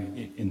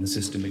value in the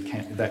system,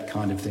 that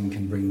kind of thing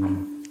can bring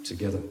them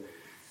together.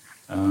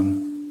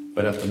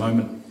 But at the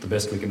moment, the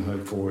best we can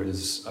hope for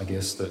is, I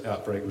guess, the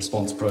outbreak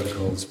response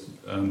protocols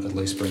at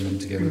least bring them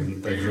together,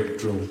 and they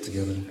drill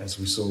together, as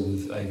we saw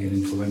with avian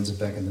influenza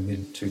back in the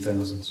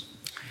mid-2000s.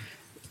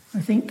 I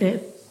think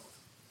that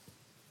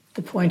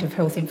the point of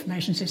health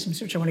information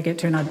systems, which I want to get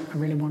to, and I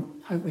really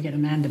hope we get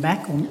Amanda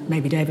back, or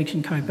maybe David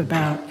can cope,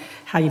 about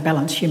how you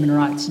balance human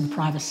rights and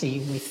privacy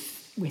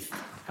with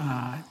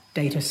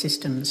data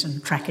systems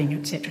and tracking,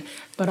 etc.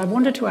 But I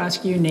wanted to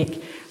ask you,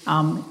 Nick,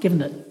 given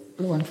that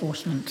law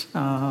enforcement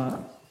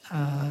and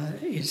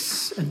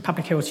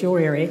public health is your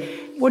area,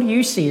 what do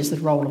you see as the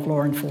role of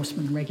law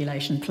enforcement and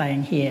regulation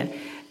playing here?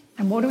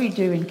 And what do we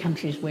do in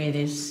countries where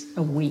there's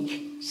a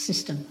weak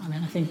system? I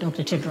mean, I think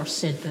Dr. Tedros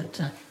said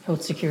that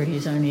health security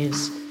is only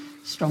as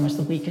strong as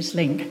the weakest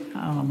link,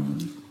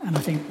 and I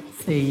think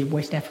the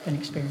West African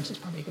experience is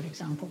probably a good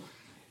example.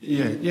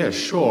 Yeah,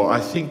 sure. I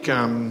think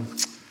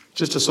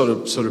just to sort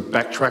of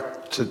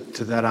backtrack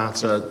to that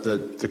answer,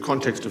 the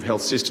context of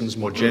health systems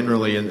more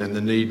generally and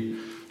the need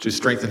to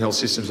strengthen health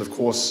systems, of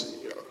course,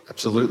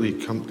 absolutely,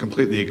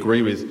 completely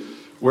agree with.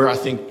 Where I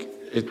think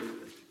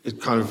it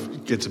kind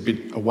of gets a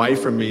bit away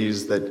from me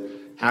is that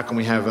how can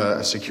we have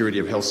a security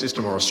of health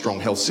system or a strong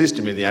health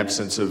system in the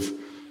absence of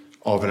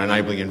an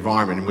enabling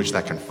environment in which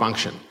that can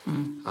function?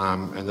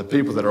 And the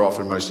people that are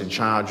often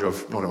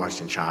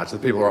the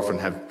people who often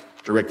have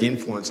direct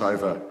influence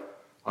over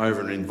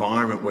an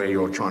environment where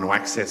you're trying to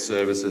access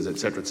services,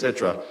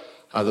 etc.,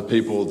 are the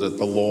people,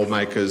 the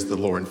lawmakers, the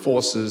law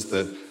enforcers,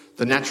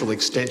 the natural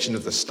extension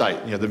of the state.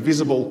 You know,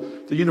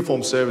 the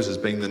uniformed services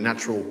being the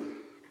natural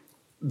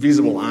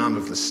visible arm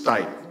of the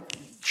state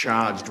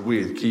charged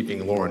with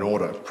keeping law and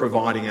order,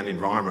 providing an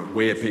environment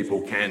where people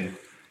can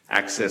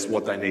access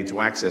what they need to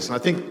access. And I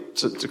think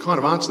to kind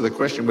of answer the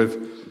question,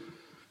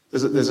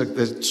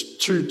 there's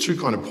two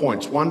kind of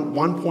points.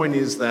 One point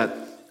is that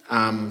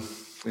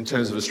in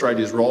terms of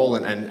Australia's role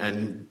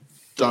and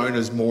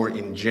donors more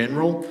in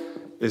general,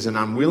 there's an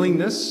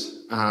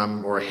unwillingness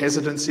or a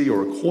hesitancy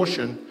or a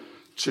caution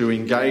to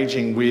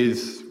engaging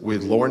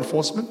with law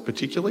enforcement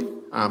particularly,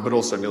 but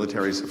also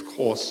militaries, of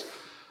course,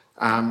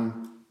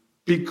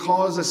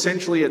 because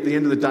essentially at the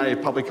end of the day,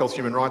 public health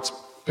human rights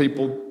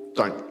people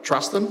don't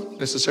trust them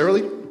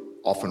necessarily,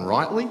 often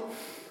rightly.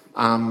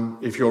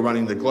 If you're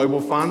running the Global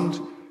Fund,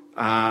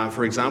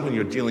 for example, and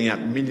you're dealing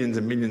out millions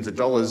and millions of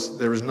dollars,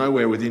 there is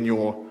nowhere within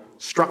your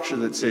structure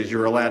that says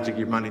you're allowed to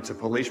give money to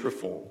police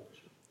reform.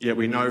 Yet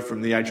we know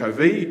from the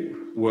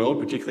HIV world,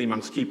 particularly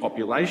amongst key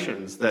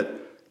populations, that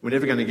we're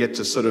never going to get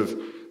to sort of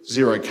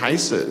zero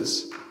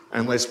cases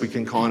unless we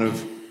can kind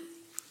of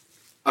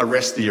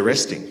arrest the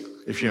arresting,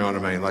 if you know what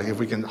I mean. Like if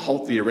we can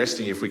halt the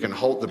arresting, if we can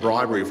halt the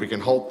bribery, if we can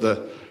halt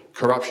the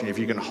corruption, if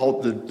you can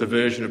halt the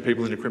diversion of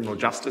people into criminal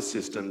justice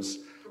systems,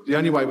 the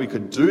only way we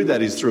could do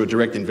that is through a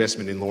direct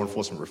investment in law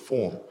enforcement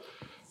reform.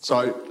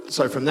 So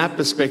from that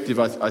perspective,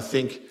 I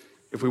think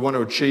if we want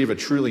to achieve a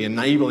truly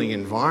enabling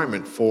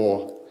environment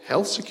for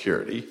health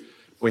security,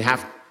 we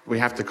have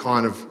to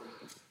kind of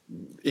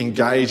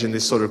engage in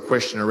this sort of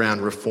question around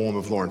reform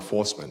of law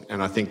enforcement.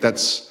 And I think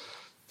it's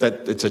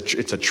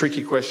a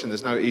tricky question.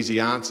 There's no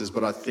easy answers,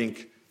 but I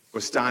think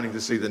we're starting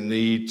to see the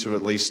need to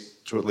at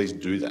least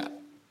do that.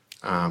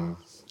 I'm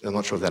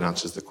not sure if that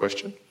answers the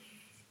question.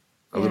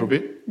 A little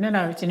bit?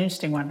 No, it's an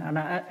interesting one. And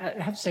I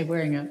have to say,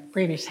 wearing a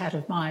previous hat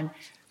of mine,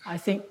 I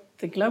think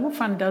the Global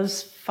Fund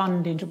was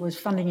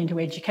funding into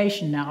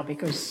education now,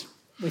 because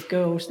with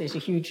girls there's a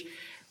huge,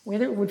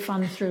 whether it would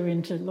fund through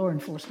into law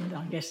enforcement,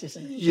 I guess is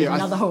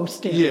another whole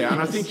step. Yeah, and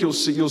I think you'll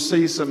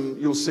see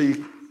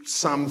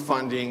some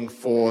funding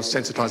for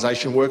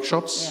sensitisation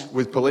workshops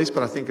with police,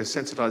 but I think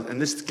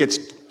and this gets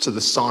to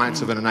the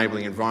science of an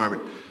enabling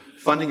environment.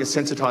 Funding a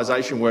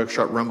sensitisation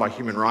workshop run by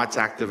human rights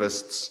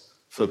activists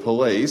for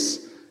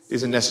police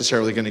isn't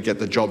necessarily going to get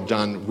the job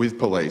done with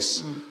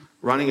police.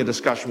 Running a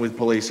discussion with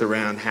police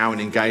around how an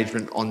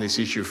engagement on this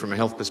issue from a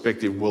health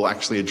perspective will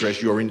actually address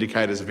your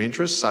indicators of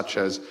interest, such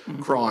as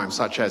crime,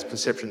 such as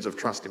perceptions of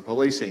trust in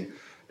policing,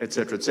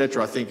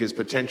 etc., I think is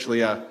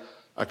potentially a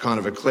kind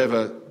of a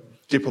clever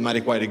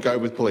diplomatic way to go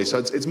with police. So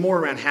it's more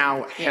around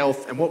how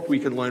health and what we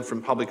can learn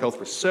from public health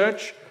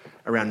research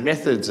around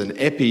methods and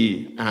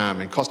epi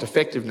and cost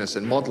effectiveness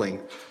and modelling,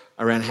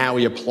 around how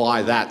we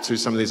apply that to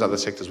some of these other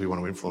sectors we want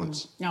to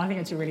influence. No, I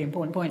think it's a really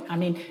important point. I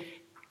mean,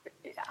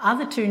 are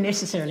the two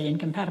necessarily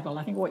incompatible?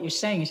 I think what you're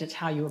saying is it's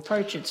how you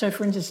approach it. So,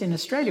 for instance, in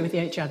Australia with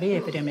the HIV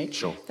epidemic,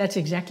 that's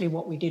exactly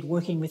what we did,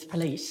 working with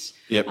police.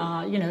 Yep.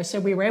 So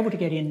we were able to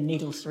get in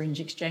needle syringe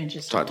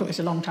exchanges. Totally. It took us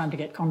a long time to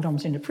get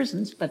condoms into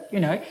prisons, but,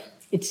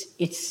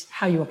 it's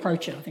how you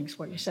approach it, I think is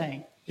what you're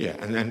saying. Yeah,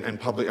 and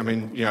public, I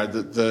mean,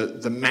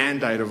 the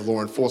mandate of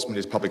law enforcement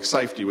is public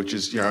safety, which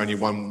is, only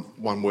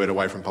one word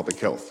away from public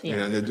health.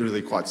 Yeah. They're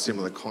really quite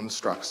similar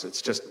constructs.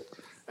 It's just,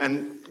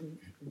 and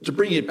to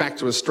bring it back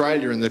to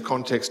Australia in the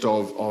context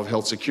of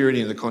health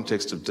security, in the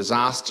context of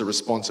disaster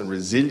response and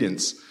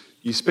resilience,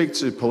 you speak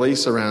to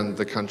police around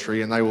the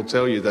country and they will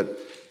tell you that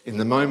in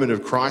the moment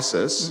of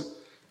crisis,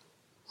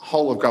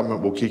 whole of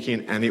government will kick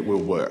in and it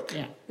will work.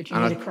 Yeah, but you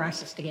need a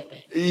crisis to get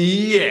there.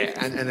 Yeah,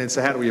 and then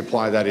so how do we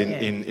apply that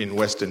in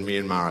Western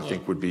Myanmar, I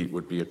think would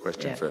be a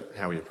question for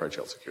how we approach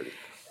health security.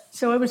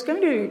 So I was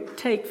going to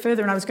take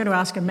further and I was going to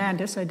ask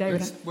Amanda, so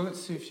David... Well,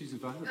 let's see if she's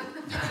available.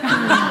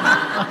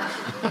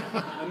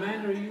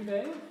 Amanda, are you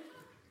there?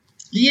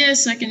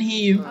 Yes, I can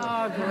hear you.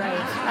 Oh,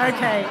 great.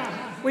 Okay.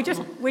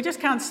 We just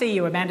can't see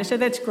you, Amanda, so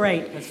that's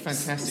great. That's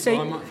fantastic. So,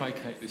 I might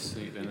vacate this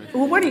seat then.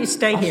 Well, why don't you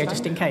stay here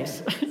just in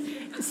case?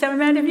 So,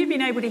 Amanda, have you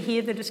been able to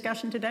hear the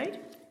discussion to date?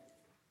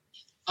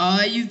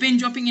 You've been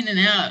dropping in and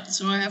out,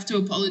 so I have to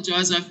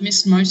apologise. I've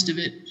missed most of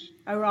it.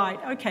 Oh, right.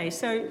 Okay.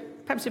 So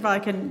perhaps if I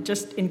can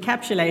just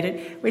encapsulate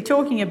it, we're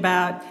talking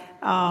about,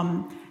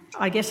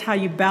 I guess, how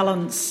you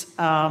balance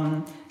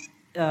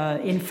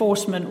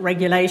enforcement,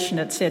 regulation,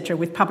 etc.,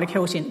 with public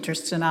health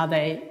interests, and are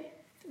they...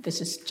 This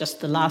is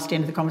just the last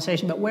end of the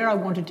conversation, but where I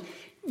wanted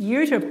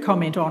you to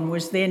comment on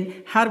was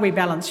then how do we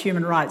balance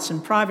human rights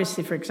and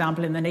privacy, for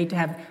example, and the need to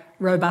have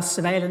robust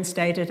surveillance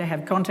data, to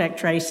have contact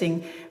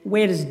tracing.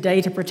 Where does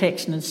data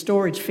protection and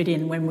storage fit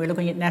in when we're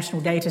looking at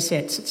national data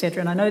sets, etc.?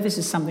 And I know this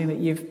is something that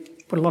you've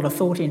put a lot of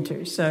thought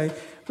into. So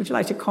would you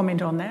like to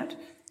comment on that?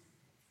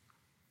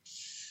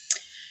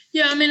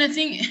 Yeah, I mean, I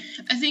think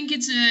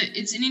it's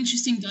an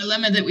interesting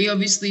dilemma that we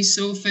obviously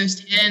saw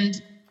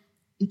firsthand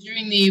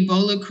during the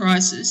Ebola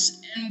crisis.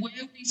 And where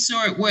we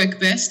saw it work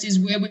best is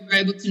where we were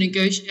able to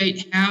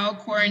negotiate how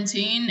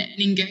quarantine and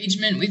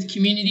engagement with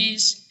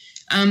communities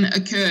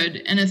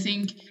occurred. And I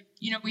think,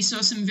 we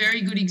saw some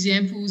very good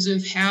examples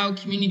of how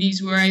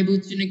communities were able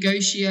to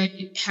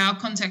negotiate how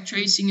contact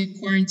tracing and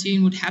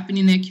quarantine would happen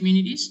in their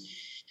communities.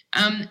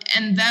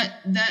 And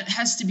that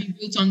has to be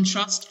built on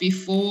trust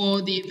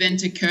before the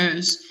event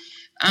occurs.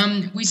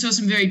 We saw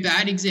some very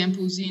bad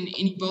examples in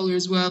Ebola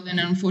as well,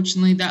 and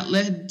unfortunately that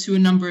led to a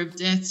number of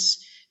deaths.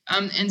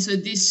 And so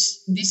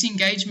this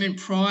engagement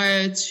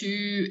prior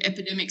to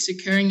epidemics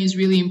occurring is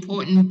really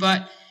important,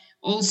 but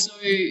also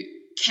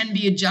can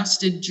be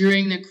adjusted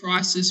during the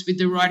crisis with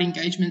the right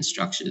engagement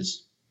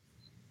structures.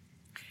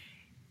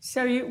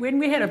 So when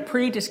we had a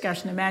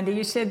pre-discussion, Amanda,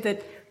 you said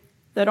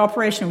that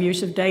operational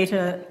use of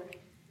data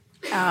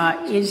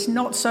is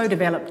not so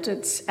developed.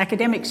 It's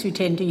academics who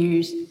tend to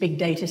use big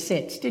data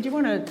sets. Did you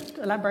want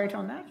to elaborate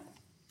on that?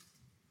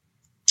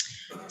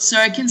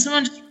 Sorry, can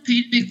someone just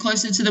repeat a bit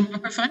closer to the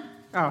microphone?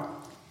 Oh,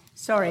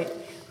 sorry.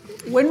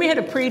 When we had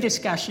a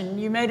pre-discussion,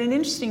 you made an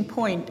interesting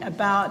point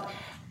about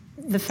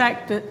the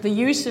fact that the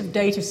use of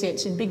data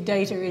sets and big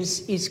data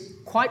is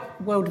quite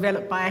well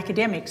developed by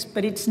academics,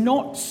 but it's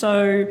not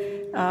so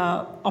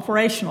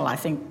operational, I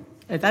think.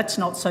 That's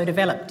not so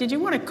developed. Did you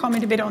want to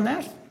comment a bit on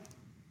that?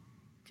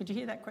 Did you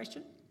hear that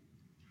question?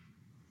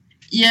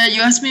 Yeah,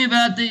 you asked me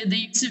about the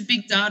use of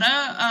big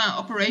data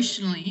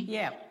operationally.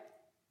 Yeah.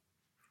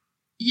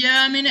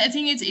 Yeah, I mean, I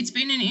think it's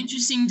been an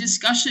interesting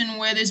discussion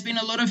where there's been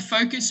a lot of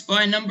focus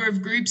by a number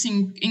of groups,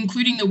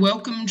 including the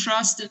Wellcome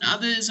Trust and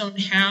others, on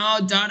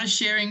how data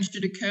sharing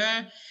should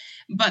occur.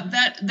 But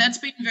that's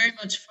been very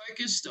much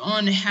focused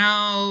on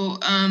how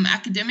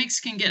academics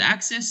can get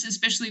access,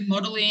 especially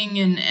modelling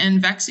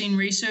and vaccine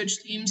research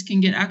teams can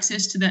get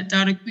access to that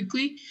data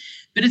quickly.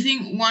 But I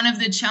think one of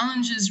the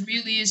challenges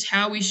really is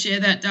how we share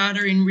that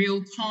data in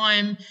real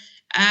time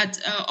at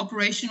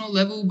operational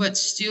level, but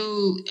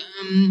still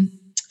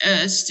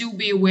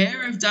be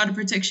aware of data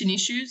protection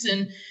issues.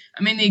 And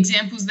I mean, the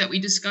examples that we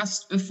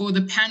discussed before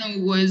the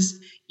panel was,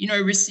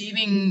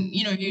 receiving,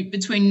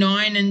 between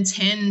 9 and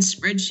 10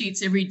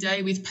 spreadsheets every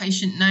day with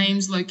patient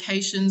names,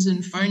 locations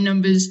and phone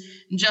numbers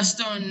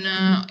just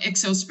on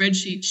Excel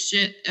spreadsheets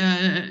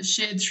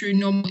shared through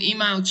normal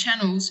email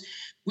channels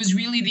was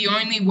really the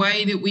only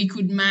way that we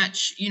could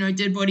match,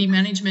 dead body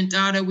management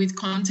data with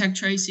contact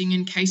tracing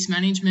and case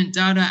management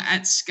data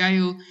at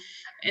scale.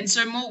 And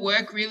so more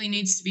work really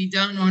needs to be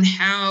done on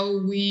how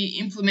we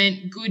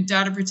implement good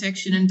data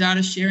protection and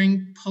data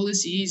sharing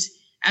policies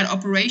at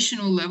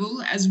operational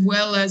level, as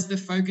well as the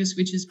focus,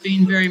 which has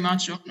been very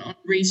much on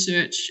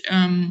research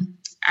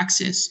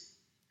access.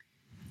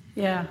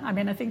 Yeah, I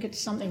mean, I think it's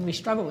something we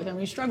struggle with, and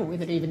we struggle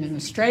with it even in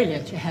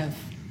Australia, to have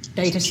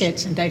data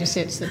sets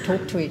that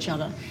talk to each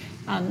other.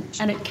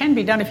 And it can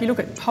be done. If you look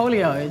at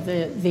polio,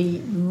 the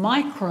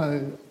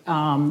micro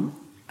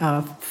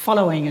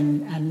following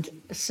and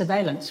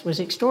surveillance was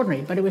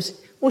extraordinary, but it was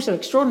also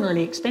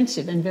extraordinarily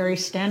expensive and very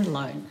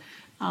standalone.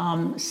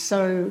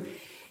 So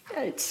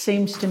it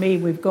seems to me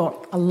we've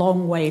got a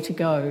long way to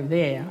go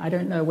there. I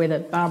don't know whether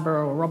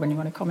Barbara or Robin, you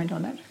want to comment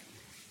on that?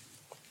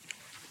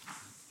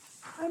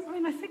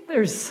 I think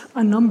there's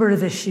a number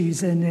of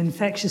issues in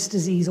infectious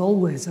disease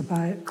always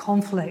about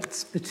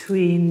conflicts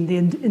between the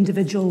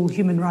individual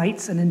human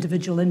rights and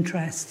individual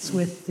interests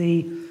with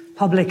the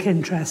public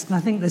interest. And I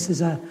think this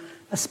is a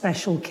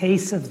special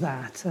case of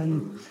that.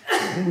 And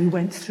we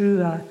went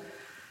through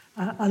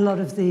a lot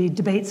of the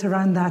debates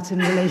around that in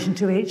relation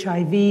to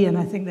HIV, and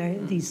I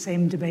think these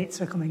same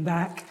debates are coming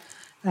back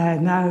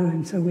now.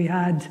 And so we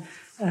had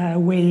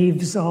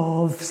waves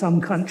of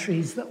some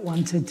countries that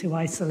wanted to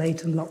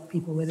isolate and lock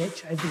people with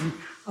HIV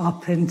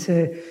up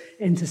into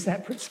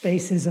separate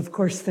spaces. Of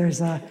course,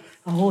 there's a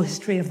whole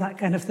history of that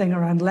kind of thing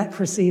around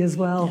leprosy as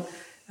well.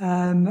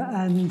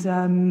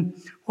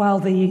 While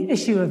the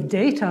issue of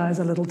data is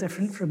a little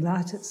different from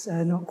that, it's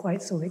not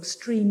quite so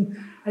extreme,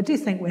 I do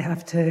think we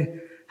have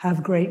to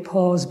have great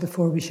pause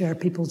before we share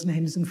people's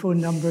names and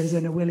phone numbers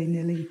in a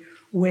willy-nilly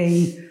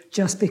way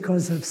just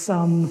because of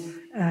some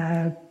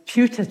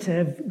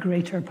putative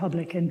greater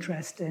public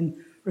interest in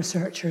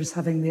researchers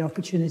having the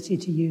opportunity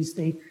to use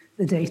the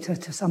data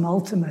to some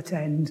ultimate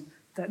end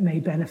that may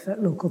benefit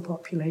local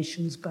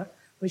populations, but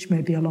which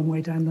may be a long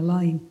way down the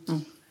line.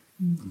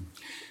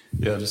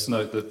 Yeah, just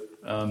note that,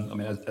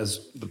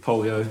 as the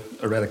polio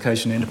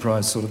eradication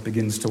enterprise sort of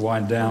begins to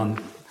wind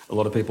down, a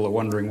lot of people are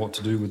wondering what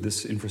to do with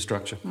this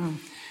infrastructure.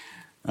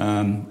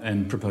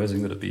 And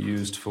proposing that it be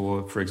used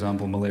for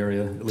example,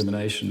 malaria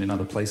elimination in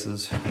other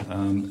places.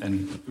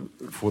 And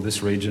for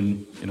this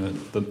region,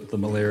 the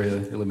malaria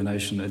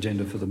elimination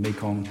agenda for the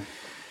Mekong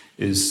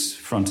is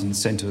front and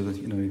centre.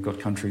 You've got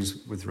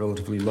countries with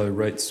relatively low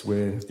rates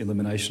where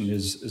elimination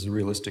is a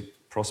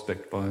realistic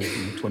prospect by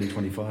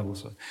 2025 or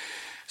so.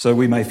 So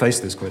we may face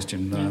this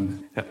question,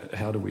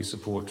 how do we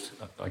support,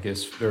 I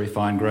guess, very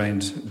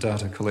fine-grained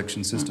data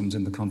collection systems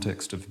in the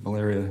context of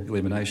malaria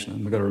elimination?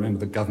 And we've got to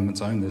remember that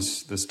governments own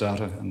this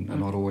data and are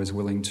not always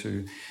willing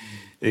to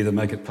either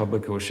make it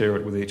public or share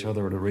it with each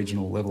other at a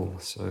regional level.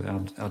 So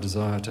our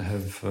desire to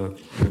have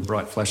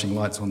bright flashing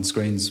lights on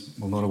screens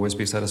will not always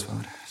be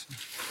satisfied.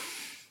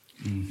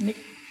 Nick,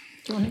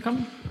 do you want to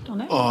comment on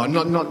that? Oh,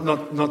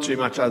 not too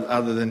much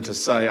other than to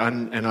say,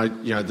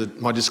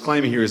 my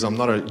disclaimer here is I'm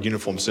not a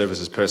uniformed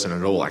services person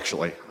at all.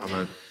 Actually,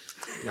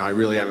 I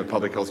really am a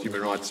public health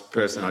human rights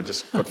person. I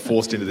just got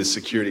forced into this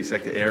security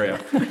sector area.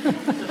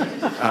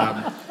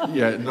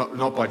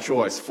 Not by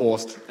choice,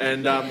 forced.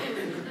 And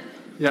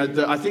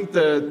I think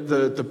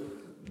the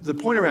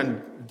point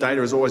around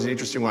data is always an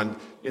interesting one.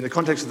 In the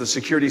context of the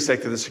security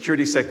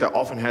sector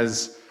often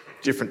has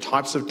different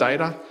types of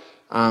data.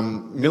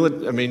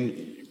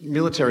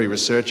 Military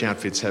research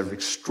outfits have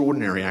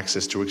extraordinary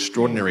access to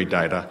extraordinary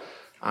data.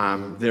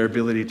 Their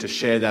ability to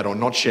share that or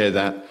not share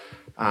that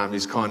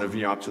is kind of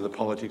up to the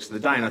politics of the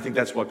day, and I think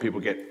that's why people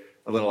get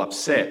a little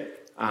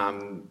upset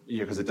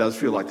because it does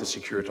feel like the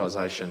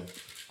securitisation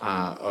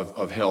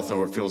of health,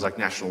 or it feels like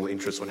national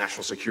interest or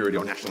national security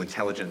or national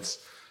intelligence.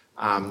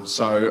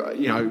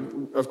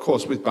 Of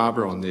course, with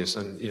Barbara on this,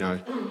 and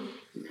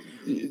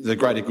the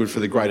greater good for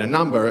the greater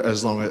number,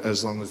 as long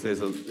as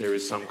there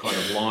is some kind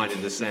of line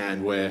in the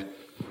sand where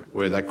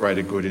that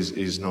greater good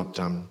is not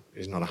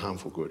a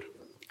harmful good.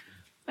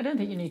 I don't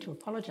think you need to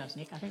apologise,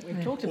 Nick. I think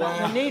we've talked about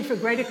the need for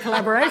greater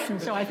collaboration.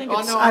 So I think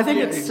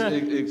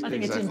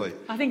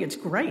it's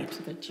great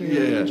that you.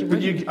 Yeah,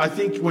 but I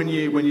think when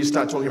you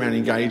start talking about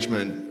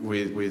engagement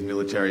with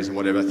militaries and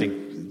whatever, I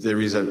think there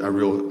is a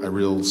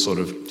real sort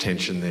of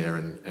tension there,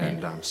 and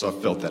so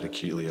I've felt that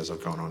acutely as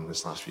I've gone on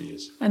this last few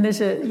years. And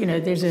there's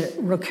a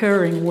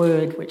recurring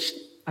word which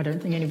I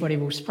don't think anybody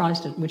will be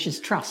surprised at, which is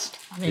trust.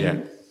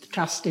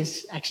 Trust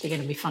is actually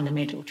going to be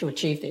fundamental to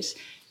achieve this.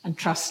 And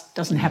trust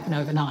doesn't happen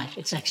overnight.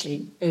 It's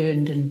actually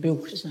earned and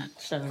built, isn't it?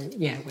 So,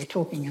 we're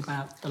talking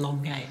about the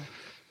long game.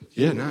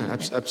 Yeah, no,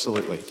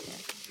 absolutely.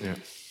 Yeah.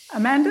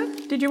 Amanda,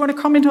 did you want to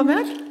comment on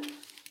that?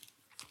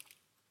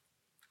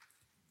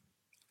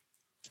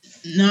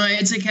 No,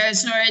 it's okay.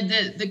 Sorry,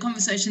 the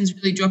conversation's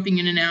really dropping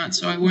in and out,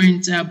 so I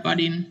won't butt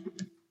in.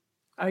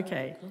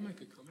 Okay. Can I make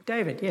a comment?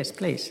 David, yes,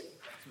 please.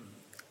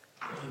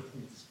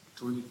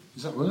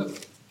 Does that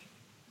work?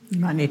 You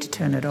might need to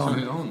turn it on.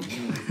 Turn it on.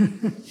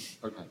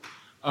 Yeah. Okay.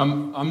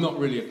 I'm not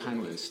really a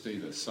panellist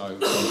either, so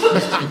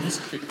I'll do this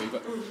quickly.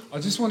 But I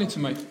just wanted to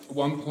make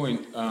one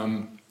point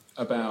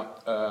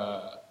about,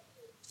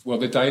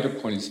 the data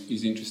point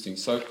is interesting.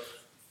 So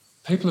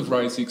people have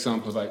raised the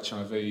example of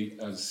HIV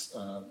as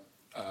a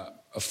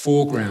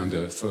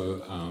foregrounder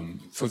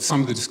for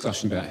some of the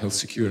discussion about health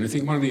security. And I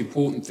think one of the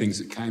important things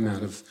that came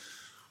out of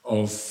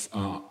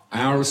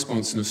our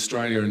response in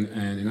Australia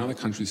and in other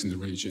countries in the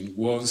region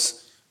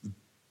was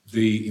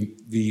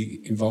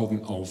the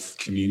involvement of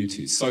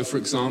communities. So, for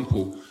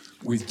example,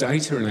 with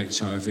data and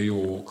HIV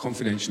or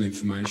confidential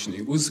information,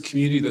 it was the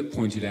community that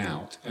pointed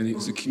out, and it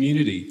was a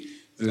community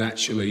that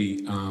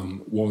actually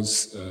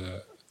was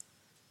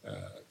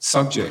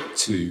subject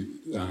to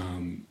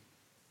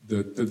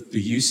the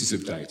uses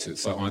of data,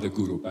 so either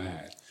good or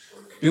bad.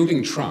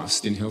 Building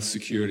trust in health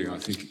security, I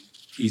think,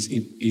 is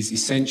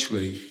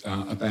essentially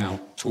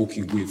about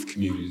talking with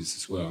communities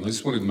as well. And I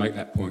just wanted to make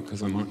that point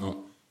because I might not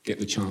get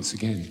the chance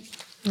again.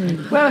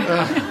 Well,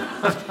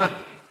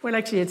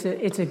 actually,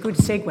 it's a good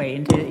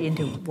segue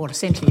into what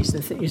essentially is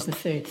the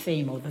third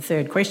theme or the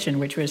third question,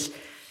 which was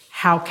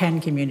how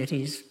can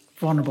communities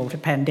vulnerable to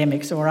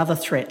pandemics or other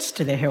threats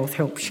to their health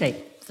help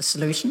shape the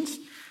solutions,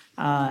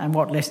 and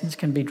what lessons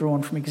can be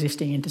drawn from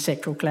existing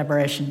intersectoral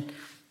collaboration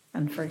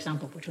and, for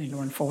example, between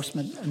law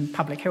enforcement and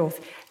public health.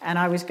 And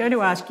I was going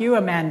to ask you,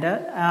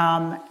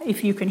 Amanda,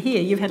 if you can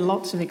hear, you've had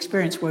lots of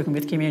experience working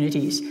with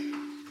communities.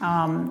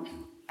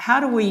 How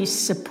do we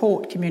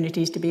support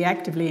communities to be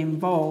actively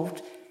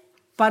involved,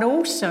 but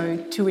also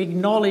to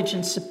acknowledge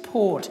and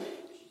support,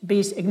 be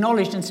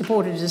acknowledged and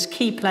supported as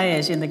key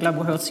players in the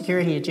global health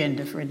security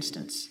agenda, for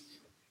instance?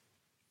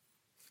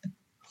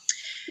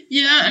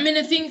 Yeah, I mean,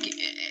 I think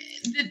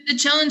the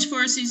challenge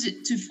for us is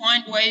to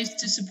find ways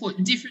to support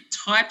different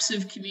types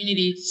of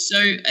communities. So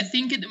I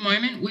think at the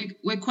moment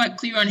we're quite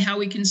clear on how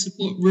we can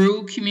support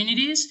rural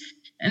communities,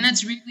 and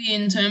that's really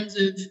in terms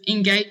of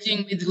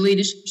engaging with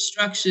leadership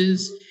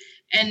structures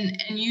and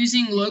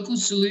using local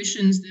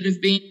solutions that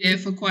have been there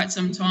for quite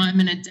some time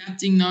and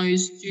adapting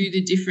those to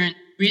the different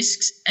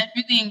risks and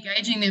really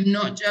engaging them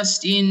not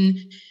just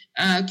in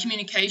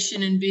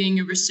communication and being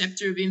a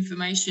receptor of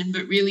information,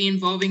 but really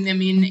involving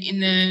them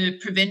in the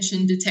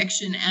prevention,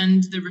 detection,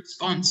 and the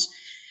response.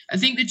 I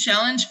think the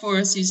challenge for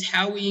us is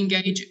how we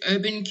engage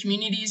urban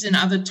communities and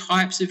other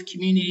types of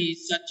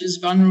communities, such as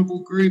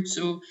vulnerable groups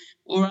or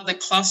other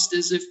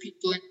clusters of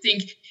people. I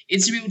think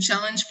it's a real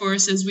challenge for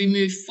us as we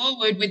move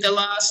forward with the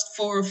last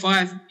 4 or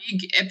 5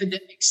 big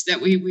epidemics that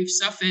we've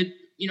suffered,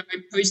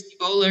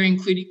 post-Ebola,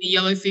 including the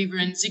yellow fever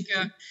and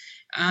Zika.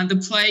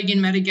 The plague in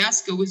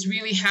Madagascar was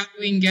really how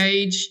to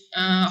engage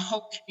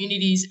whole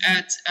communities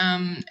at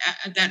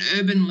that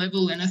urban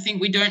level, and I think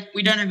we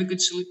don't have a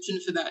good solution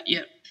for that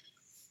yet.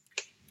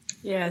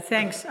 Yeah,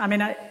 thanks. I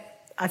mean,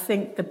 I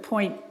think the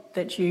point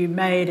that you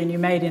made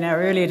in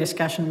our earlier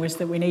discussion was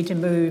that we need to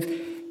move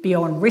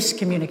beyond risk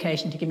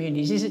communication to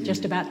communities. Is it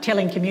just about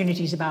telling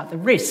communities about the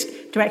risk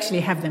to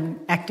actually have them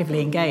actively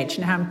engaged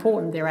and how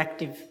important their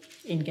active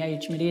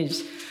engagement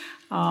is?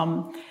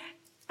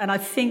 And I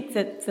think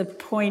that the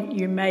point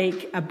you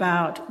make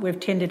about we've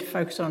tended to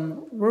focus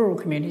on rural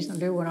communities, and I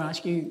do want to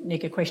ask you,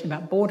 Nick, a question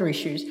about border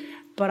issues,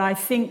 but I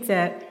think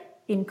that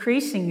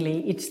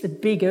increasingly it's the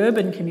big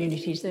urban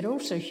communities that are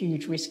also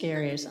huge risk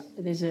areas.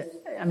 There's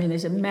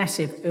a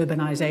massive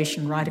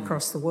urbanisation right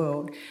across the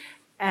world.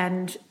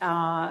 And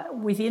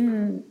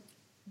within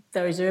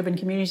those urban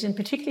communities, and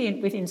particularly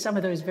within some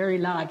of those very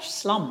large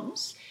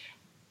slums,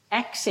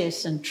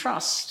 access and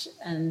trust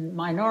and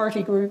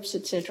minority groups,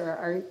 etc.,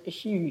 are a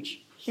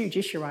huge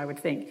issue, I would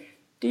think.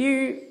 Do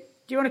you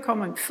want to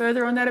comment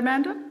further on that,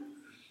 Amanda?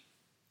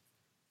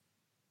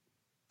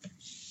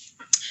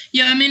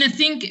 Yeah, I mean, I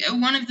think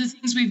one of the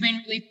things we've been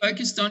really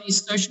focused on is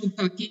social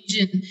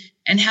cohesion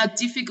and how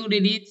difficult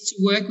it is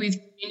to work with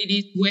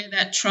communities where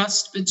that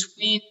trust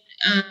between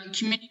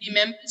community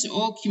members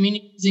or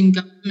communities and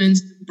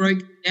governments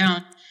broken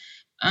down.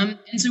 And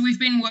so we've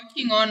been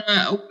working on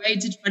a way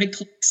to try to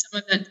collect some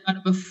of that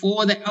data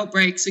before the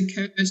outbreaks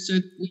occur so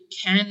that we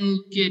can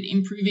look at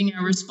improving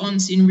our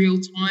response in real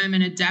time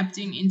and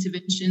adapting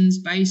interventions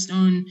based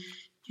on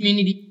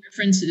community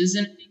preferences.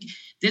 And I think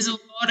there's a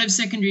lot of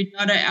secondary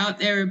data out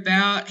there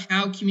about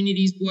how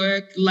communities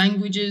work,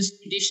 languages,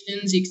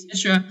 traditions,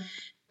 etc.,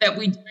 that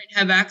we don't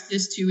have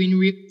access to in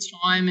real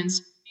time. And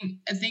so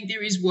I think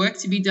there is work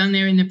to be done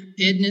there in the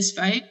preparedness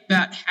phase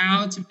about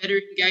how to better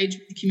engage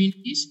with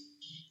communities.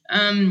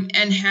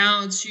 And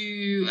how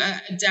to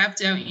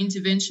adapt our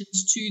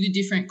interventions to the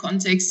different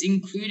contexts,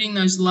 including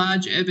those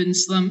large urban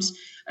slums.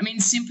 I mean,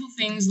 simple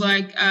things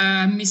like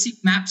Missing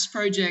Maps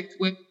project,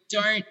 where we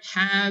don't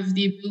have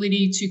the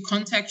ability to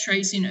contact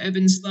trace in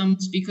urban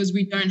slums because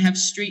we don't have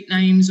street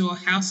names or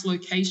house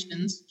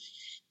locations.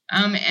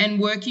 And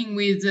working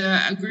with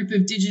a group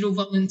of digital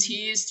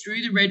volunteers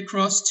through the Red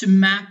Cross to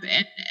map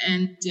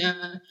and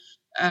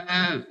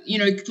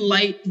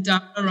collate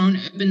data on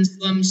urban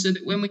slums so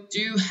that when we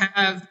do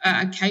have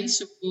a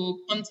case or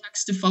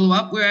contacts to follow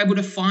up, we're able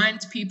to find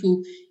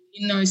people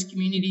in those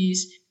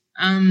communities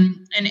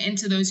and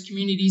enter those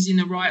communities in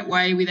the right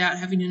way without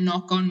having to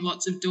knock on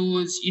lots of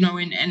doors,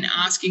 and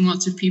asking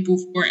lots of people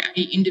for an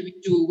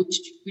individual,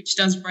 which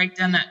does break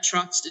down that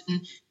trust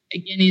and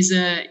again is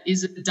a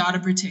data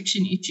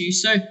protection issue.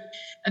 So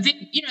I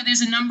think,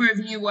 there's a number of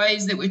new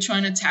ways that we're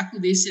trying to tackle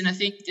this, and I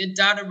think the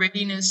data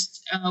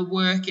readiness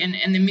work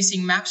and the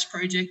Missing Maps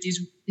project is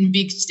a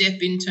big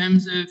step in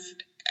terms of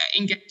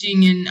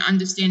engaging and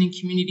understanding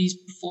communities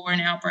before an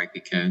outbreak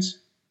occurs.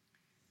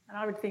 And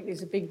I would think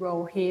there's a big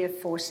role here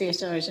for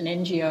CSOs and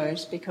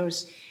NGOs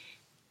because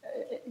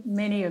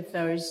many of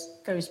those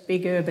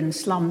big urban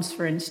slums,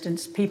 for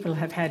instance, people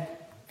have had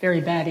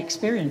very bad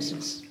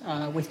experiences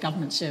with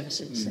government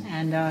services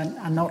and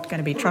are not going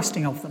to be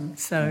trusting of them.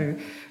 So,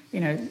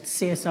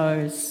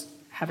 CSOs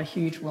have a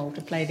huge role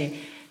to play there.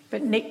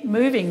 But Nick,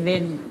 moving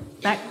then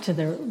back to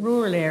the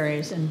rural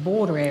areas and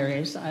border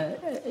areas,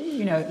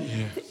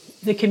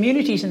 the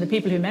communities and the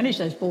people who manage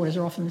those borders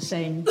are often the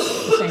same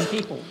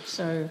people.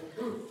 So.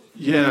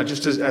 Yeah,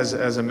 just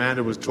as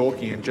Amanda was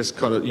talking and just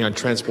kind of,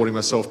 transporting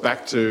myself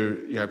back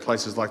to,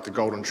 places like the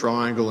Golden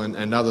Triangle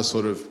and other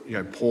sort of,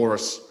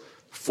 porous,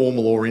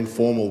 formal or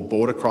informal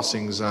border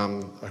crossings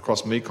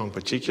across Mekong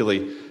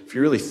particularly. If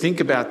you really think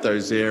about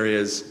those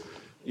areas,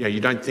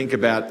 you don't think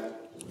about,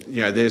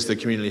 there's the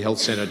community health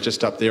centre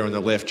just up there on the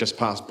left, just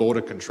past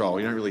border control.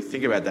 You don't really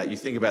think about that. You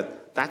think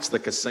about that's the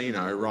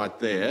casino right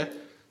there.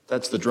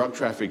 That's the drug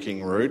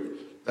trafficking route.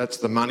 That's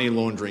the money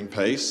laundering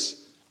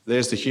piece.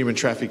 There's the human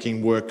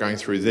trafficking work going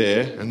through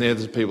there. And they're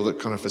the people that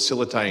kind of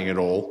facilitating it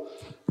all.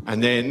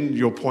 And then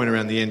your point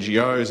around the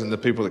NGOs and the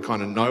people that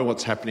kind of know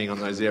what's happening on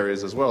those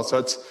areas as well.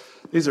 So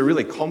these are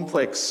really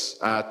complex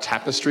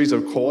tapestries,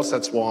 of course.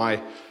 That's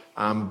why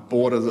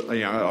borders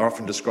are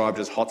often described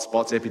as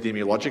hotspots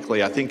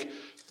epidemiologically. I think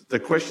the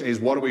question is,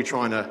 what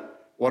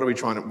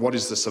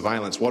is the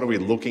surveillance? What are we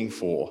looking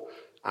for?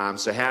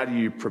 So how do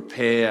you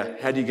prepare?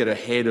 How do you get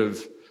ahead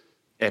of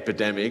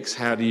epidemics?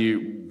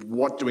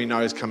 What do we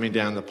know is coming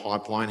down the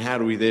pipeline? How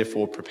do we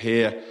therefore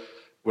prepare,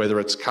 whether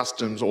it's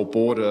customs or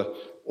border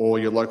or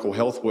your local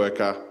health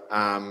worker,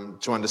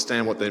 to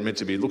understand what they're meant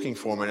to be looking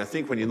for? I mean, I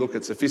think when you look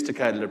at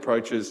sophisticated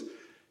approaches,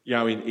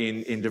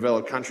 in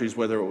developed countries,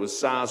 whether it was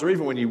SARS or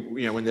even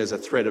when there's a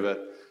threat of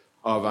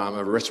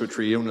a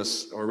respiratory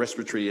illness or a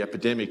respiratory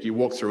epidemic, you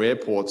walk through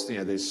airports,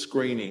 there's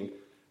screening,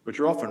 which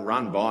are often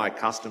run by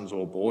customs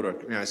or border.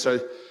 So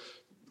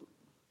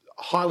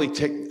highly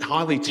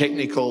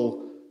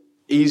technical,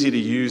 easy to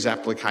use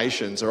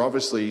applications are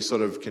obviously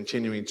sort of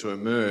continuing to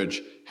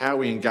emerge. How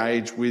we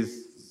engage with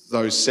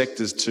those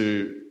sectors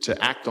to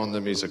act on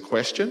them is a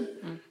question.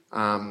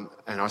 And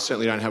I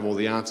certainly don't have all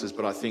the answers,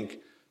 but I think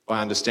by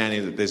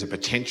understanding that there's a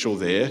potential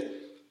there,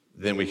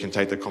 then we can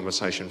take the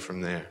conversation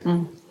from there.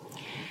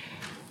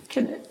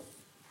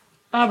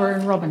 Barbara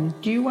and Robin,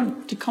 do you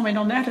want to comment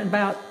on that,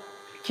 about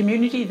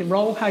community, the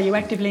role, how you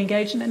actively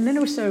engage in it? And then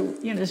also,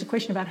 there's a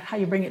question about how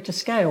you bring it to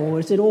scale, or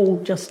is it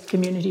all just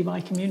community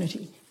by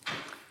community?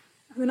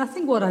 I mean, I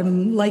think what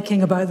I'm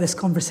liking about this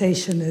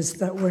conversation is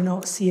that we're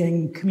not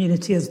seeing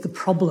community as the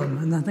problem.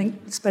 And I think,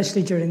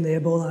 especially during the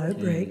Ebola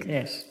outbreak,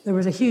 there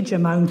was a huge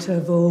amount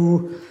of,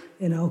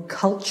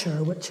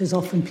 culture, which is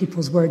often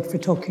people's word for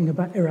talking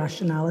about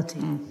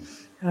irrationality,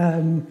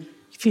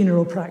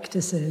 funeral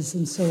practices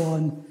and so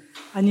on.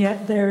 And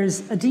yet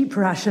there's a deep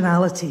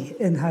rationality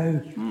in how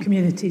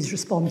communities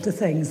respond to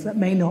things that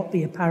may not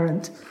be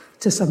apparent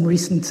to some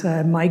recent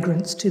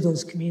migrants to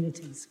those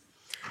communities.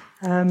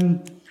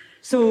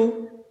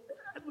 So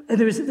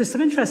there's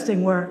some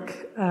interesting work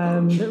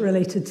that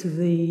related to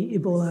the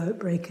Ebola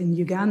outbreak in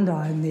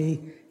Uganda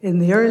in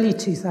the early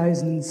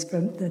 2000s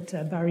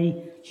that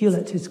Barry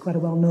Hewlett, who's quite a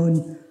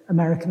well-known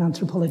American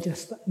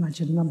anthropologist, I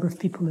imagine a number of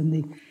people in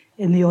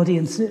the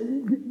audience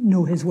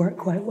know his work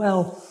quite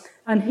well.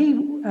 And he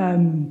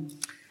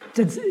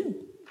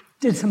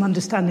did some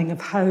understanding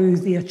of how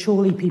the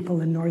Acholi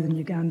people in northern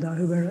Uganda,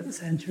 who were at the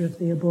centre of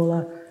the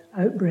Ebola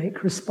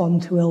outbreak,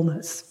 respond to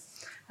illness.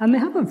 And they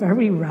have a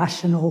very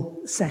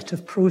rational set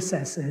of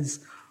processes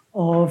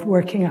of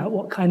working out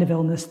what kind of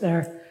illness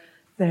they're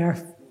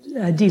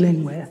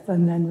dealing with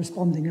and then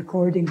responding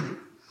accordingly.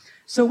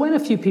 So when a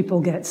few people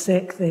get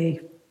sick,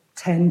 they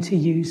tend to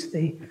use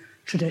the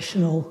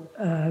traditional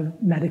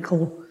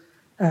medical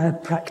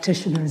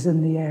practitioners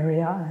in the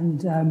area,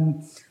 and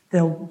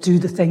they'll do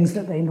the things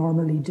that they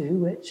normally do,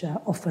 which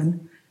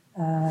often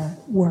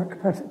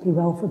work perfectly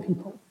well for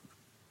people.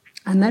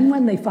 And then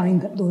when they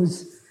find that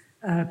those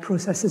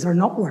processes are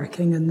not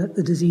working and that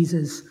the disease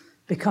is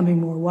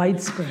becoming more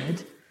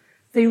widespread,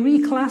 they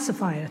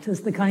reclassify it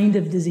as the kind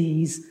of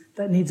disease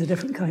that needs a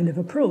different kind of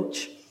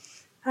approach.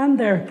 And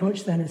their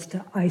approach then is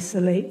to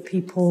isolate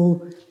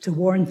people, to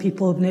warn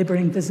people of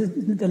neighbouring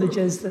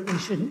villages that they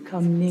shouldn't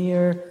come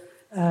near,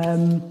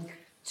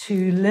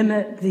 to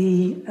limit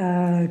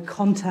the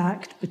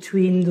contact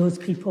between those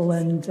people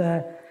and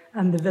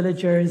the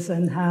villagers,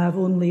 and have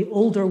only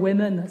older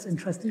women. That's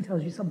interesting,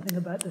 tells you something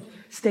about the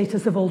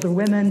status of older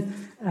women,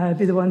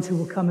 be the ones who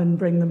will come and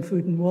bring them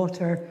food and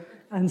water,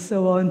 and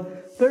so on.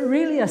 But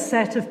really a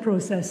set of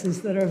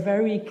processes that are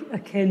very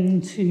akin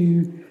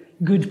to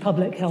good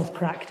public health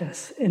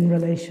practice in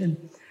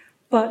relation.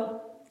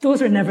 But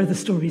those are never the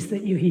stories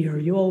that you hear.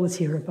 You always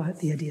hear about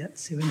the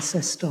idiots who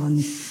insist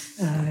on,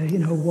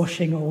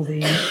 washing all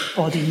the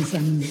bodies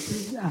and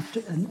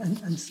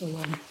so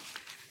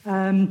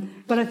on.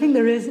 But I think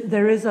there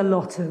is a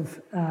lot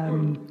of,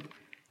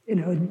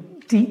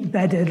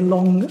 deep-bedded,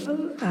 long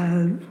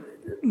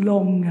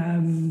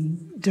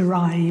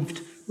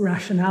derived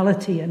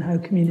rationality in how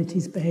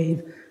communities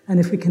behave. And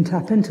if we can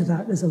tap into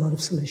that, there's a lot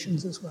of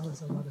solutions as well as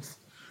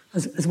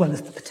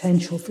the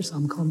potential for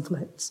some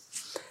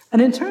conflicts.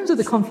 And in terms of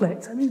the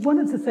conflict, I mean, one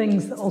of the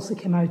things that also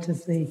came out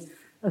of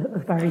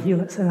Barry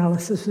Hewlett's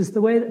analysis was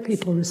the way that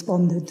people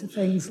responded to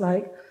things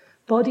like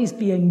bodies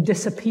being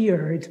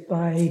disappeared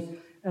by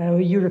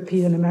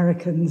European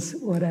Americans,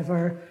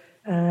 whatever,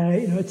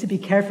 to be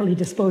carefully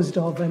disposed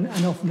of and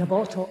often have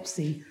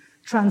autopsy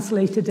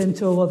translated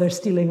into, oh, well, they're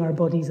stealing our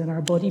bodies and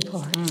our body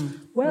parts.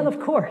 Well, of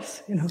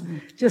course,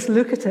 just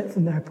look at it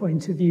from their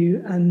point of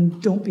view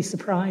and don't be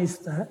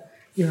surprised that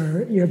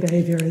your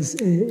behaviour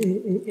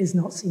is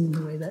not seen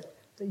the way that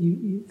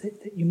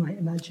you might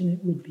imagine it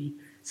would be.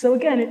 So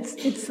again,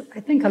 it's I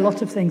think a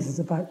lot of things is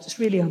about just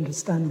really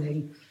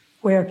understanding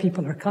where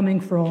people are coming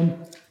from,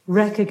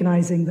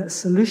 recognizing that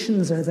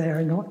solutions are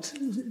there, not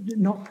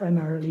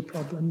primarily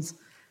problems,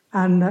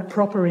 and that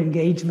proper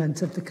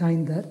engagement of the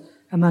kind that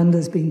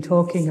Amanda's been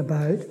talking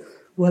about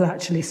will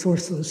actually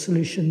source those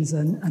solutions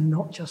and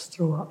not just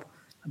throw up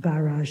a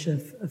barrage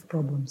of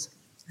problems.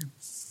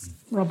 So,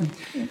 Robin.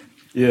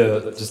 Yeah,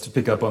 just to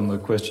pick up on the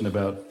question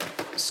about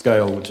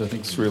scale, which I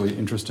think is really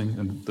interesting,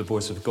 and the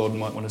voice of God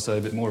might want to say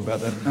a bit more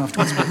about that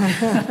afterwards.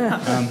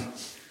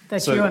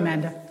 That's you,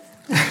 Amanda.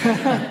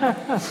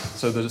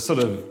 So the sort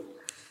of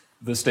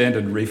the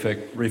standard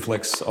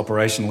reflex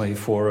operationally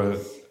for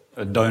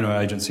a donor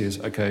agency is,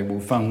 okay, we'll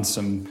fund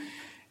some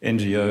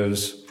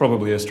NGOs,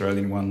 probably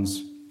Australian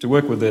ones, to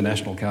work with their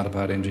national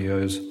counterpart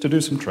NGOs to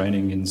do some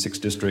training in 6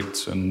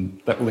 districts, and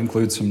that will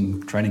include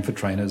some training for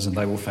trainers, and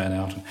they will fan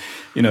out.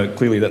 You know,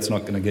 clearly that's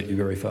not going to get you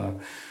very far.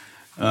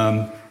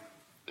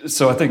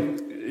 So I think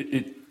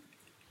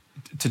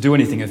to do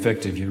anything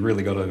effective, you've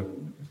really got to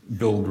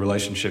build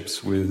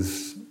relationships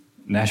with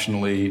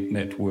nationally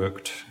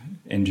networked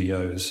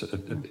NGOs.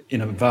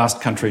 In a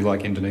vast country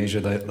like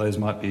Indonesia, those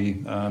might be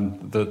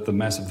the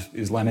massive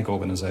Islamic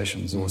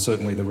organisations, or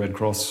certainly the Red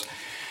Cross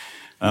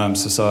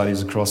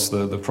societies across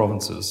the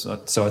provinces.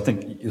 So I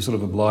think you're sort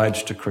of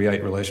obliged to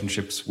create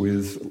relationships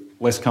with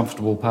less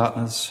comfortable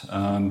partners,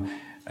 and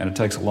it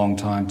takes a long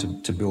time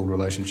to build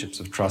relationships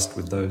of trust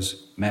with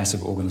those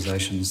massive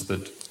organisations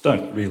that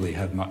don't really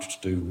have much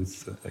to do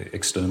with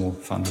external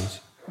funders.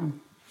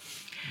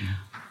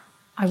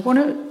 I want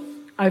to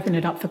open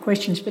it up for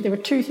questions, but there are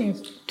two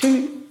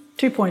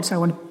points I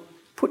want to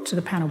put to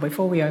the panel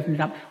before we open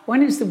it up.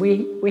 One is that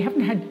we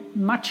haven't had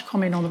much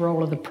comment on the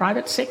role of the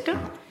private sector,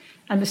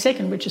 and the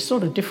second, which is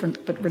sort of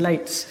different but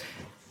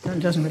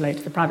doesn't relate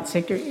to the private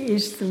sector,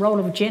 is the role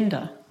of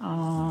gender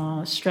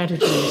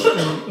strategies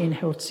in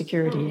health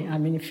security. I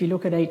mean, if you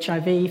look at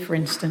HIV, for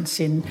instance,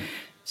 in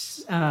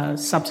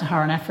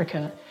sub-Saharan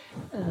Africa,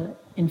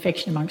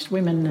 infection amongst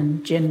women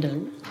and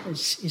gender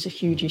is a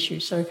huge issue.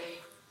 So do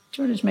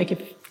you want to just make a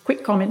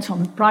quick comments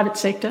on private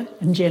sector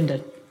and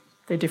gender?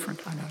 They're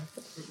different, I know.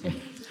 Yeah.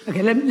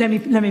 Okay, let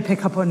me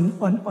pick up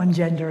on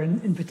gender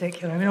in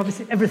particular. I mean,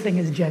 obviously everything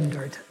is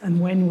gendered, and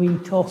when we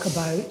talk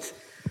about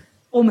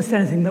almost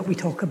anything that we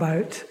talk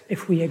about,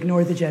 if we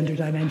ignore the gender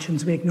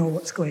dimensions, we ignore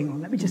what's going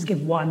on. Let me just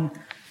give one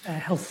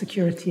health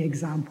security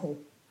example.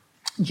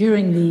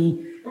 During the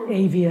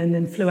avian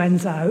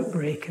influenza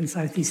outbreak in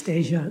Southeast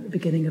Asia at the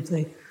beginning of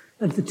the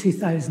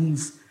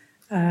 2000s,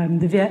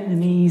 the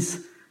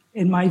Vietnamese,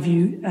 in my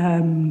view,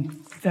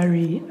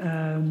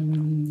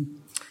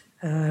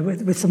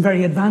 with some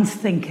very advanced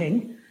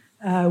thinking,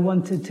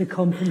 wanted to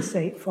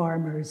compensate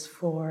farmers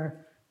for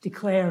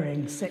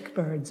declaring sick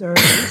birds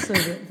early so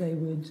that they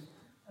would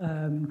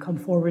come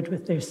forward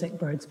with their sick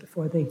birds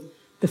before they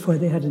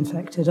had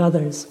infected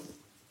others.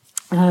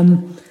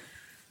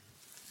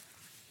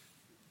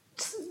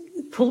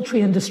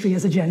 Poultry industry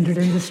is a gendered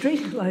industry,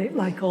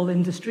 like all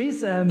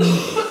industries.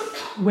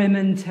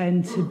 Women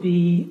tend to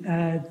be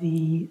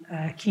the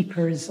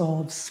keepers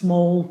of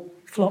small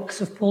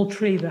flocks of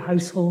poultry, the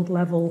household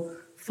level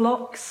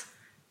flocks.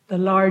 The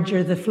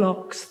larger the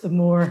flocks, the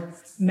more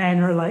men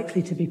are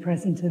likely to be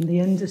present in the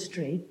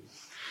industry.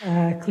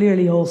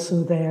 Clearly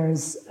also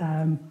there's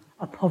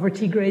a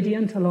poverty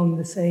gradient along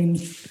the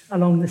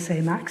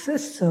same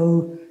axis.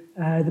 So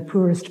the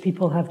poorest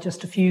people have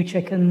just a few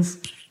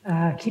chickens,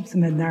 keep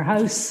them in their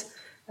house.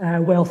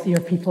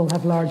 Wealthier people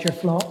have larger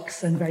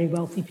flocks, and very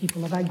wealthy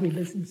people have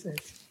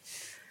agribusinesses.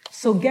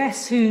 So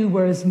guess who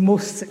was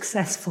most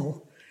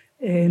successful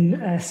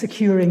in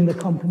securing the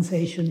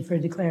compensation for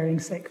declaring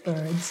sick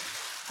birds,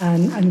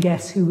 and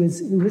guess who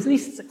was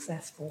least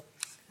successful?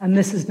 And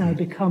this has now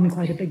become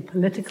quite a big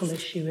political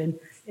issue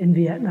in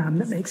Vietnam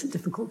that makes it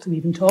difficult to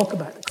even talk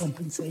about the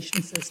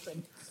compensation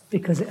system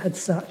because it had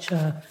such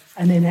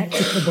an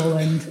inequitable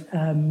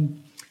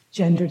and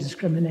gender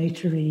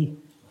discriminatory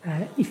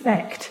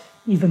effect,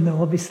 even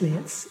though obviously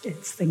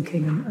its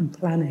thinking and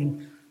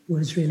planning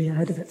was really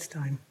ahead of its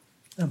time.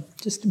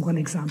 Just one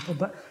example,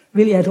 but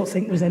really I don't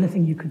think there's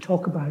anything you could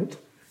talk about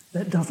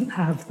that doesn't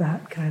have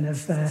that kind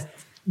of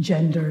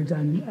gendered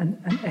and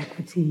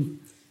equity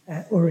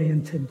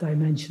oriented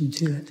dimension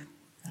to it.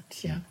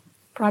 Yeah.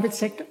 Private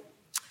sector?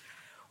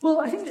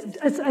 Well, I think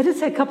I did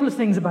say a couple of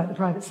things about the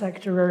private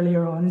sector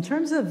earlier on. In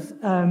terms of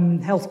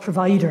health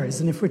providers,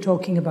 and if we're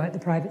talking about the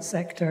private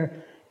sector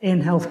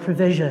in health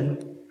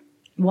provision,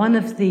 one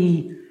of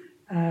the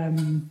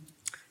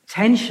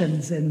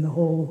tensions in the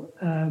whole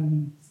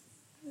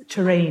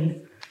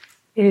terrain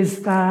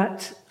is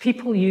that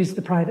people use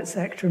the private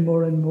sector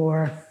more and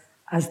more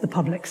as the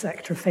public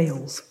sector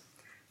fails,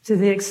 to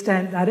the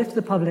extent that if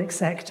the public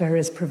sector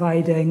is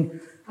providing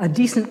a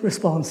decent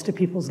response to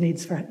people's need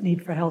for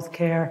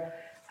healthcare,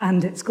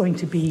 and it's going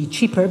to be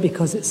cheaper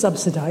because it's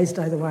subsidised,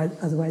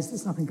 otherwise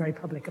there's nothing very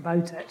public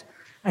about it.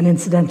 And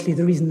incidentally,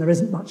 the reason there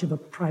isn't much of a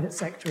private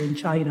sector in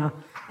China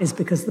is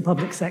because the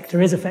public sector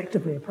is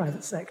effectively a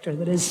private sector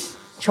that is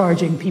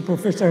charging people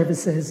for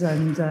services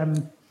and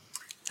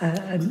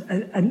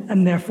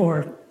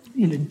therefore,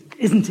 you know,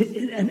 isn't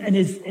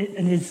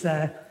is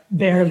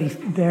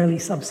barely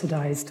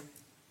subsidised,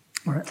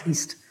 or at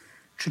least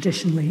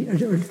traditionally,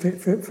 or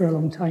for a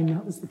long time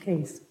that was the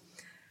case.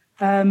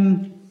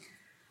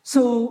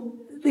 So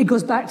it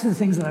goes back to the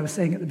things that I was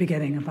saying at the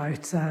beginning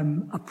about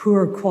a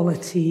poor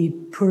quality,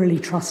 poorly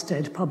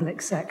trusted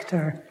public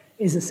sector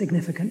is a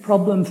significant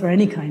problem for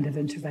any kind of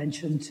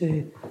intervention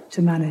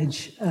to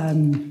manage a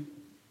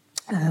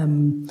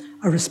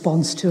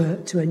response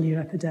to a new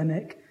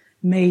epidemic.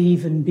 May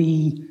even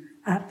be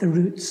at the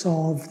roots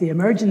of the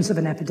emergence of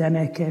an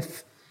epidemic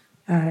if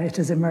it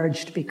has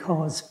emerged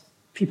because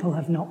people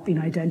have not been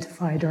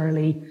identified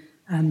early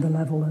and the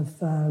level of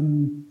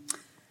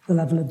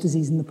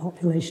disease in the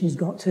population has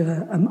got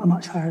to a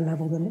much higher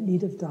level than it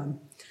need have done.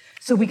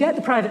 So we get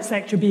the private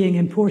sector being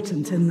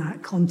important in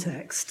that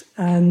context,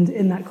 and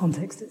in that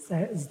context it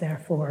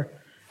therefore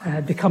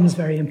becomes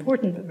very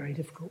important but very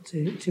difficult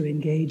to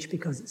engage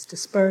because it's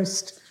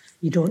dispersed.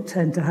 You don't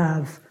tend to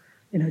have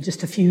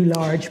just a few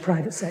large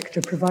private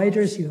sector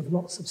providers. You have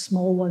lots of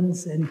small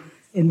ones in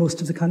most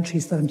of the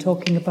countries that I'm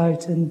talking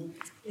about in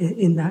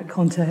that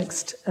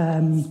context.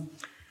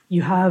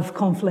 You have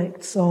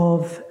conflicts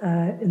of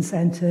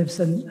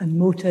incentives and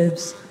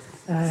motives.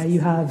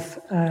 You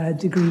have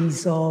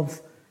degrees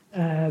of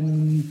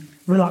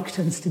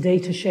reluctance to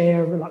data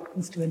share,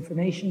 reluctance to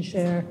information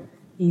share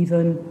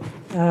even.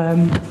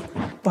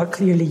 But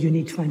clearly you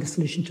need to find a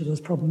solution to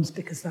those problems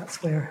because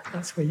that's where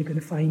you're going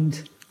to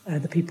find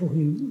the people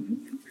who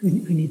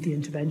need the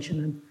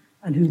intervention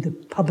and who the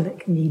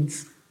public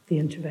needs the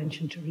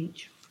intervention to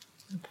reach.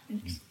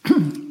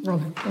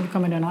 Rob, can you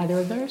comment on either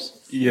of those?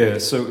 Yeah,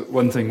 so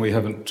one thing we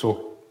haven't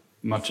talked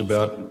much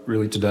about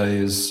really today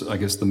is, I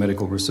guess, the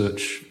medical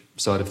research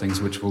side of things,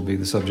 which will be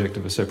the subject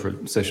of a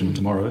separate session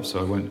tomorrow, so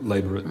I won't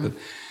labour it. But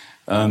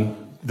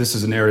this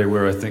is an area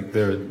where I think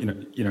there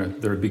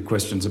are big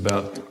questions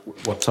about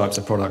what types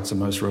of products are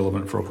most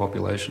relevant for a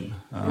population.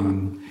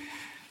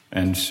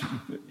 And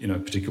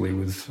particularly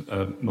with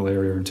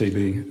malaria and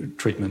TB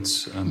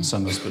treatments,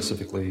 some are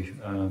specifically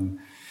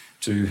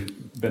to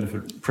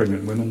benefit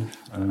pregnant women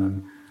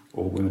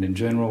or women in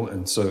general,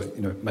 and so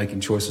making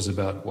choices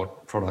about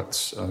what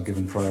products are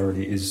given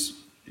priority is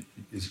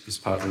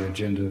partly a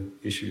gender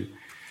issue.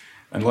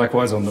 And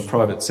likewise on the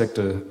private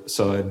sector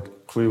side,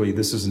 clearly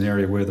this is an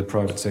area where the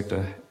private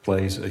sector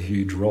plays a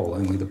huge role.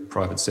 Only the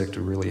private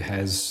sector really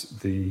has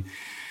the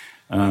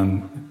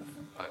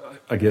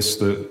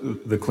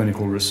the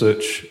clinical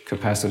research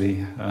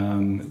capacity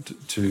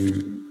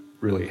to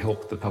really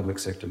help the public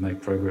sector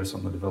make progress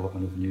on the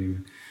development of new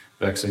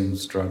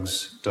vaccines,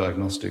 drugs,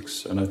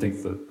 diagnostics. And I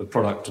think the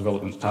product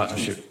development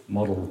partnership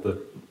model that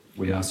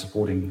we are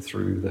supporting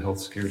through the Health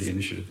Security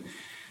Initiative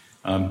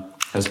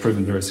has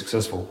proven very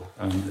successful.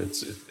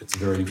 It's a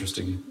very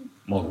interesting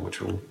model, which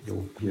you'll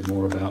hear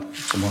more about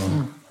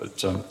tomorrow. But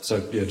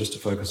just to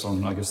focus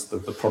on, I guess,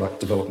 the product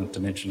development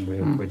dimension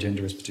where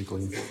gender is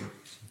particularly important.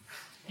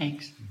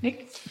 Thanks.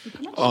 Nick?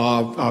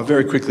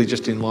 Very quickly,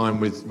 just in line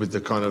with the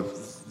kind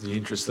of the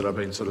interest that I've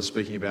been sort of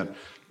speaking about,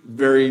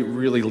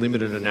 really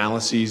limited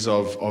analyses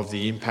of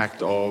the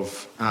impact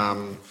of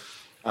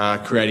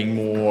creating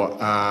more,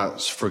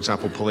 for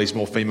example,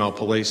 more female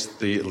police.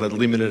 The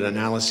limited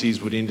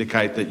analyses would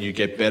indicate that you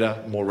get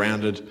better, more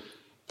rounded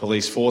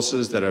police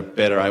forces that are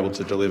better able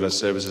to deliver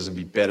services and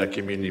be better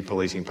community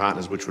policing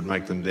partners, which would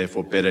make them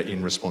therefore better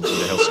in response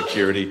to health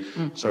security.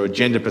 So a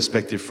gender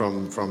perspective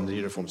from the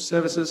uniformed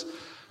services.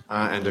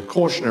 And a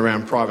caution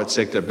around private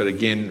sector, but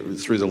again,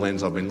 through the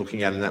lens I've been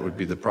looking at, and that would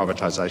be the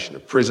privatisation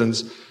of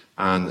prisons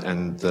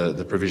and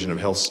the provision of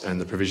health and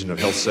the provision of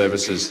health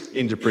services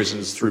into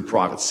prisons through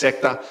private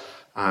sector.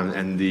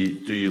 Do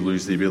you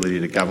lose the ability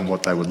to govern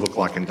what they would look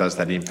like, and does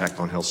that impact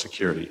on health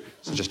security?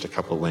 So just a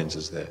couple of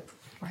lenses there.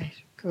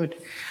 Great, good.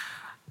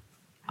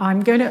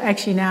 I'm going to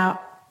actually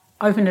now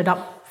open it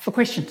up for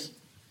questions,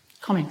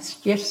 comments.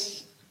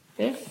 Yes,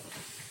 there.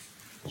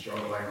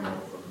 John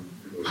Langmore from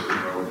University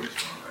of Melbourne.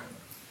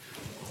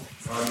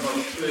 I'm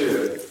not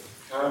clear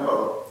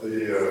how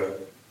the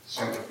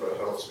Centre for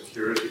Health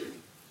Security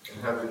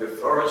can have the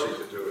authority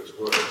to do its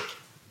work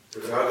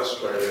without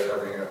Australia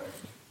having a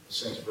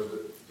Centre for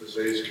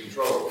Disease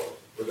Control,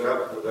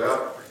 without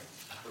the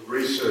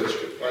research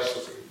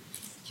capacity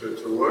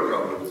to work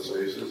on the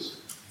diseases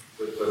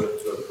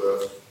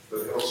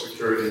that health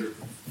security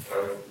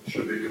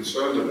should be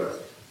concerned about.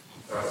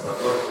 I'd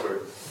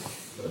like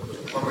the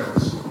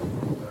comments of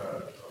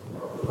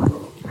the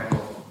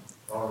panel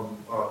on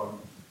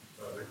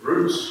the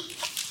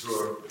groups who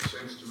are, it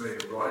seems to me,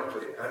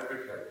 rightly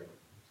advocating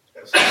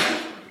a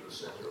solution to the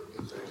Centre of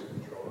Disease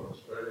Control in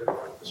Australia,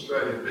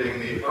 Australia being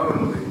the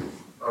only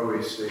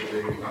OECD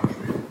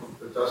country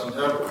that doesn't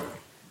have one.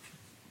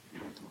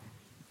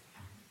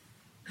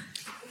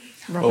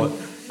 Well,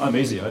 I'm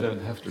easy. I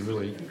don't have to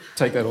really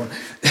take that on.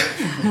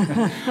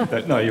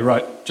 No, you're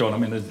right, John. I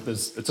mean,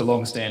 it's a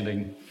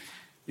long-standing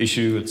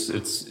issue.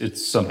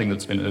 It's something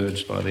that's been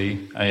urged by the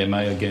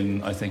AMA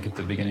again, I think, at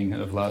the beginning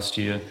of last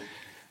year.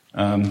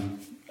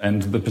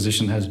 And the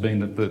position has been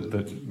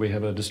that we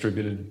have a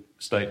distributed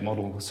state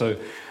model. So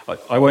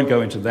I won't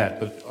go into that,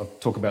 but I'll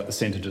talk about the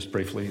centre just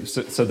briefly.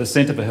 So the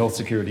Centre for Health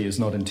Security is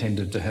not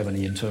intended to have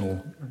any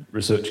internal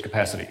research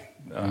capacity.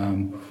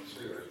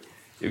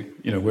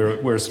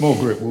 We're a small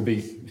group. We'll be,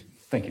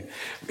 thank you.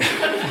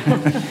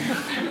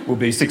 We'll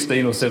be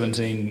 16 or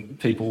 17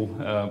 people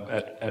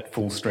at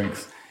full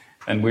strength,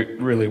 and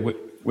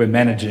we're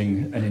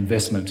managing an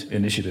investment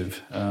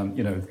initiative.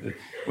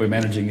 We're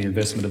managing the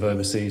investment of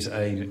overseas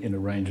aid in a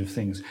range of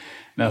things.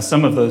 Now,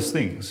 some of those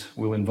things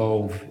will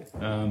involve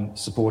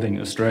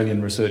supporting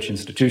Australian research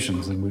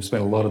institutions, and we've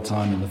spent a lot of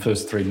time in the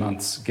first 3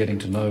 months getting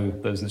to know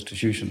those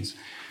institutions.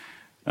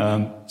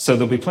 So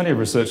there'll be plenty of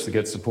research that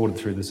gets supported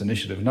through this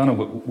initiative. None of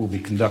it will be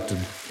conducted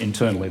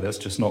internally. That's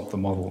just not the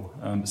model.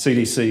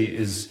 CDC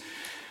is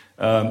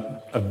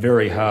a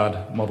very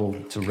hard model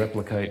to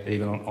replicate,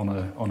 even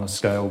on a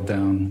scaled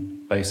down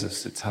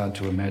basis. It's hard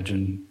to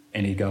imagine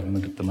any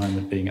government at the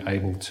moment being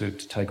able to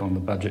take on the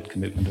budget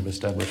commitment of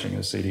establishing a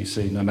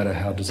CDC, no matter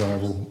how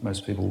desirable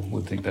most people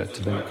would think that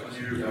to be. How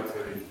can you have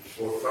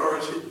the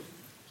authority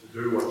to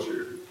do what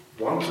you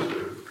want to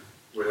do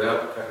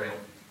without having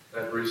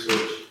that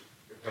research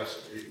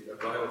capacity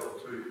available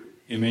to you?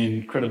 You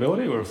mean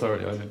credibility or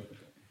authority?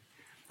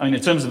 I mean,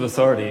 in terms of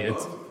authority,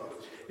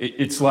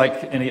 it's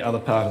like any other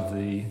part of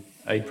the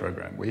aid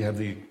program. We have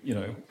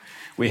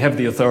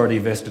the authority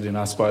vested in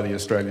us by the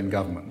Australian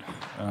government,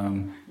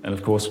 and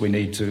of course we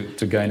need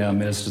to gain our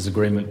minister's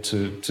agreement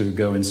to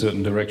go in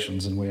certain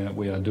directions, and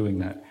we are doing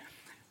that.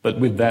 But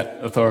with that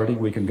authority,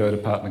 we can go to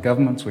partner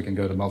governments, we can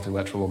go to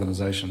multilateral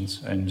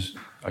organisations, and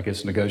I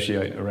guess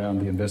negotiate around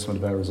the investment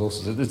of our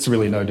resources. It's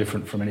really no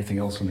different from anything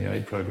else in the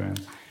aid program.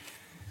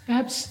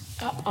 Perhaps,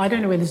 I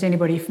don't know whether there's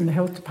anybody from the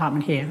health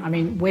department here. I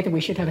mean, whether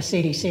we should have a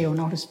CDC or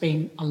not has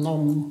been a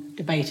long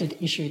debated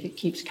issue that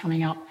keeps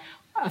coming up.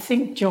 I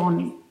think,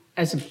 John,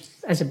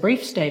 as a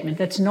brief statement,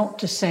 that's not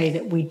to say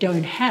that we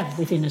don't have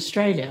within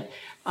Australia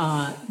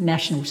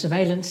national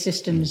surveillance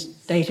systems,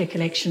 data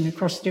collection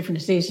across different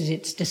diseases.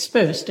 It's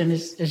dispersed, and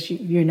as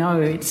you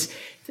know, it's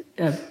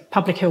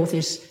public health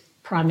is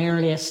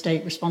primarily a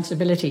state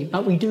responsibility,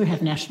 but we do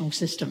have national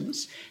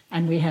systems,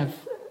 and we have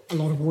a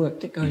lot of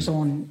work that goes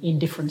on in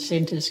different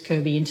centres,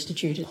 Kirby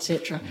Institute,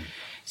 etc.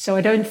 So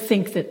I don't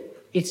think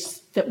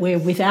that we're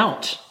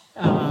without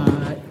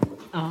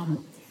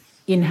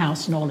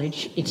in-house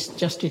knowledge.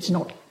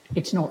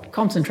 It's not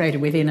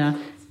concentrated within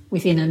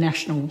a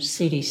national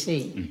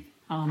CDC.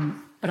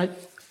 But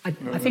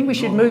I think we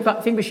should move up.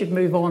 I think we should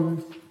move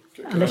on.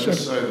 Can I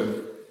just say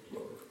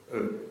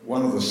that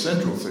one of the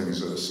central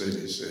things that a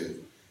CDC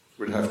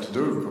would have to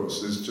do, of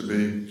course, is to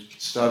be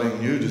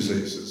studying new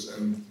diseases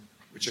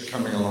which are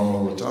coming along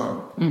all the time.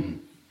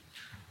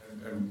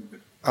 And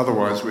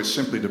otherwise, we're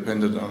simply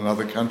dependent on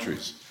other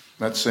countries.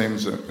 That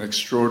seems an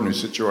extraordinary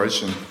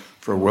situation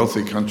for a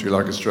wealthy country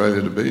like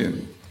Australia to be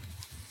in.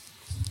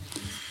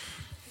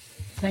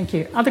 Thank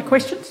you. Other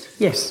questions?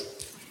 Yes.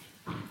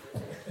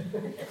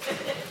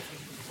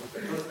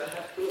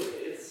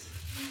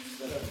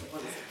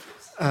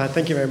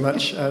 Thank you very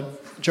much.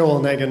 Joel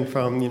Negan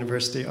from the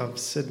University of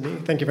Sydney.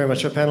 Thank you very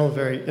much for the panel.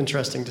 Very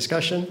interesting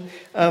discussion.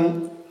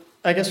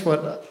 I guess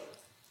what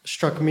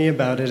struck me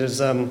about it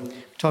is we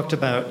talked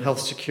about health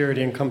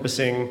security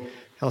encompassing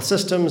health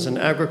systems and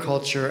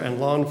agriculture and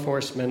law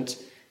enforcement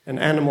and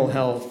animal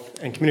health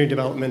and community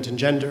development and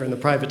gender in the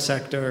private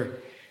sector.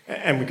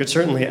 And we could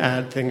certainly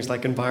add things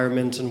like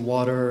environment and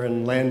water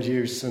and land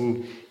use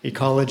and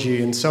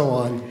ecology and so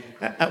on.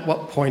 At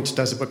what point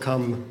does it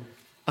become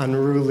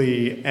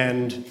unruly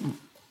and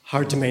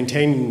hard to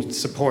maintain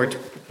support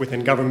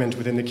within government,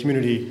 within the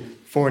community,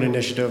 for an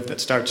initiative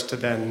that starts to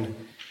then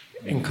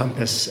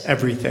encompass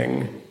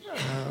everything?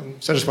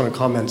 So I just want to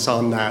comment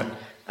on that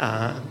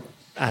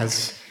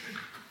as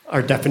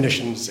our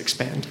definitions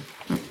expand.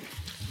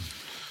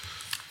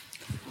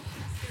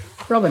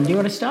 Robin, do you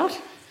want to start?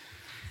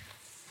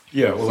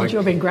 Yeah, well, since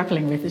you've been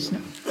grappling with this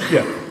now.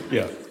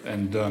 Yeah.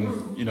 And,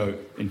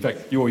 in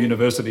fact, your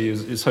university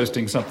is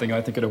hosting something,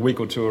 I think, in a week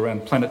or two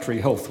around planetary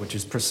health, which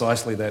is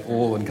precisely that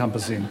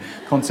all-encompassing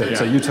concept. Yeah.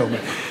 So you tell me.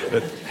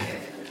 But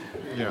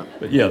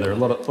there are a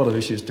lot of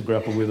issues to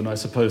grapple with, and I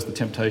suppose the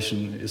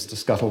temptation is to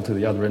scuttle to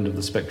the other end of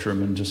the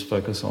spectrum and just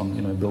focus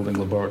on, building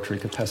laboratory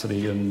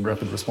capacity and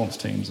rapid response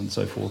teams and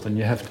so forth. And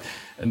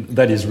and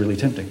that is really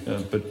tempting.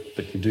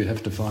 But you do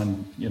have to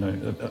find,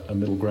 a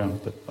middle ground.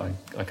 But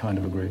I kind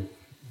of agree.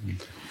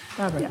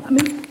 Barbara. Yeah,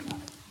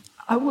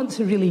 I want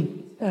to really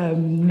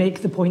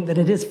make the point that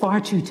it is far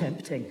too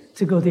tempting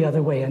to go the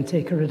other way and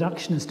take a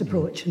reductionist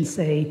approach and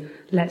say,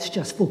 let's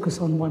just focus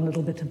on one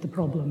little bit of the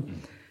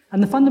problem.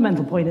 And the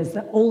fundamental point is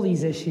that all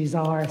these issues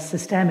are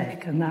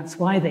systemic, and that's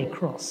why they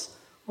cross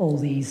all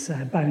these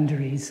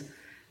boundaries.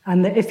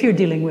 And that if you're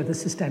dealing with a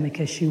systemic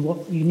issue,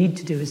 what you need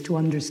to do is to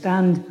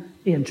understand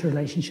the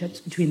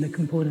interrelationships between the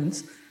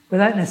components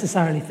without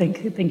necessarily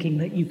thinking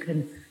that you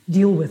can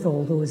deal with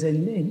all those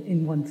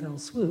in one fell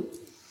swoop.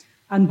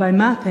 And by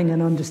mapping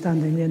and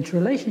understanding the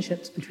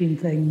interrelationships between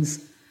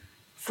things,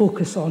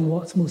 focus on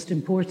what's most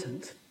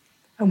important.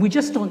 And we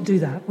just don't do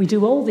that. We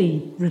do all the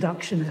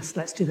reductionist,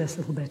 let's do this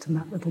little bit and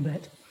that little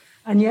bit.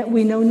 And yet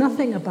we know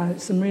nothing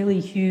about some really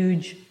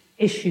huge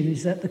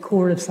issues at the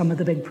core of some of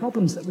the big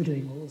problems that we're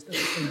doing all those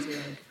different things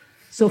around.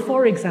 So,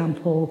 for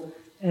example,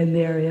 in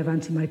the area of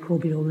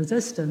antimicrobial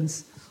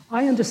resistance,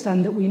 I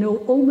understand that we know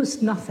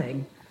almost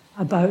nothing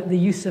about the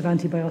use of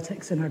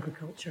antibiotics in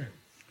agriculture.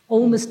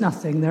 Almost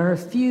nothing. There are a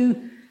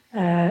few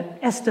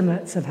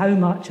estimates of how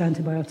much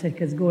antibiotic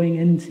is going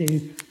into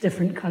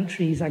different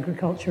countries'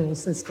 agricultural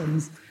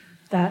systems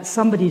that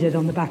somebody did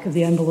on the back of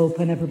the envelope,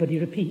 and everybody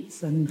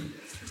repeats and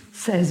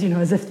says,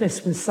 as if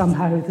this was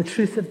somehow the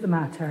truth of the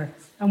matter.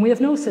 And we have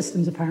no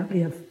systems,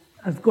 apparently,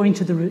 of going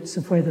to the roots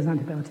of where those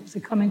antibiotics are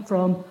coming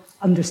from,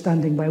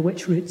 understanding by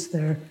which routes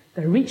they're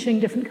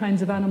reaching different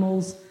kinds of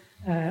animals,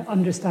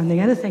 understanding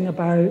anything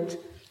about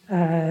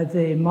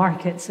the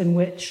markets in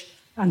which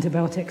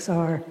antibiotics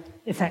are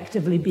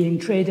effectively being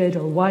traded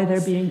or why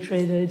they're being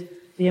traded,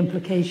 the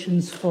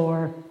implications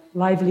for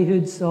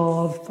livelihoods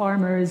of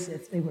farmers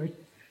if they were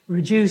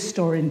reduced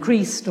or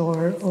increased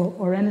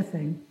or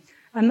anything.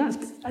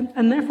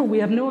 And therefore we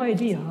have no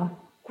idea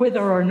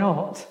whether or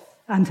not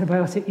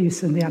antibiotic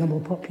use in the animal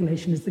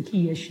population is the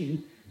key issue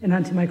in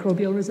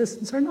antimicrobial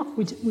resistance or not.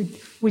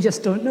 We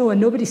just don't know,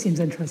 and nobody seems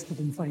interested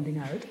in finding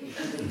out.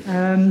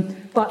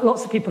 But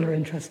lots of people are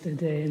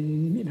interested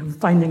in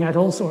finding out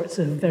all sorts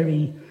of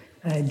very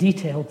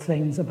detailed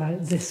things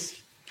about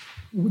this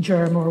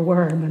germ or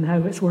worm and how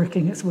it's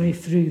working its way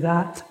through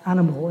that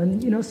animal.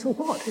 And so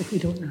what if we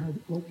don't know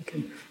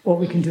what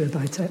we can do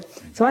about it?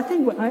 So I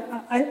think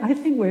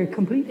we're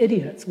complete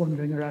idiots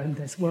wandering around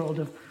this world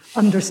of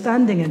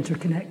understanding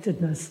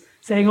interconnectedness,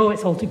 saying, oh,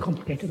 it's all too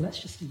complicated, let's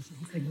just do this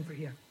little thing over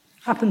here.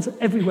 Happens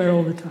everywhere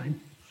all the time.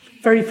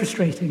 Very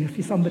frustrating if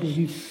you're somebody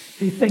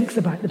who thinks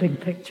about the big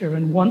picture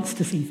and wants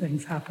to see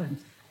things happen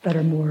that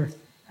are more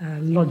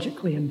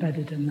logically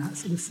embedded in that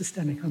sort of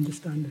systemic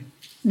understanding.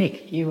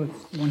 Nick, you were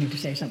wanting to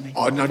say something.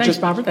 Oh, no, Thanks,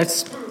 Barbara.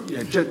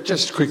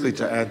 Just quickly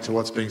to add to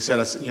what's being said,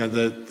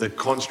 the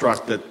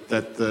construct that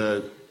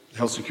the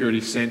Health Security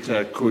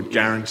Centre could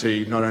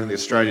guarantee not only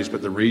Australia's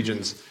but the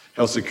region's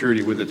health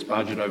security with its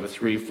budget over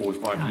 3, 4,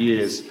 5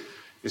 years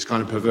is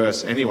kind of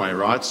perverse anyway,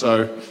 right?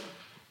 So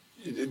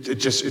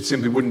it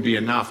simply wouldn't be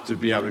enough to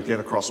be able to get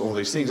across all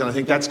these things. And I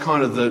think that's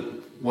kind of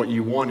what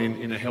you want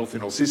in a health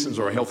in all systems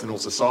or a health in all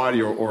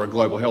society or a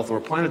global health or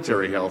a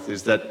planetary health,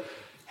 is that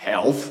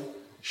health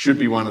should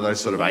be one of those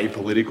sort of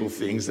apolitical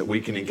things that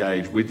we can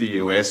engage with the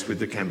US, with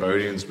the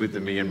Cambodians, with the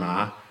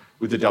Myanmar,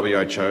 with the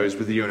WHOs,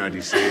 with the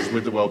UNODCs,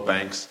 with the World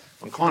Banks,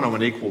 on kind of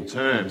on equal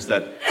terms,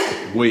 that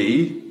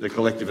we, the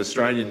collective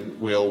Australian,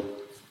 will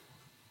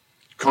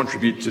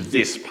contribute to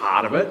this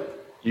part of it,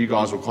 you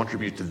guys will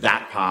contribute to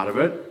that part of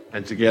it,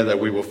 and together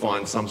we will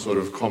find some sort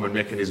of common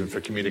mechanism for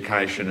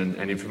communication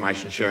and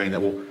information sharing that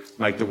will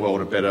make the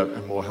world a better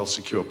and more health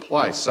secure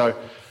place. So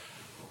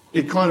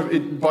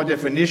by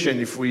definition,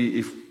 if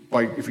we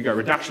go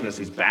reductionist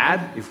is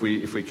bad, if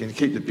we can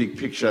keep the big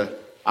picture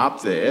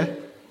up there,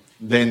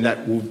 then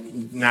that will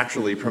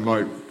naturally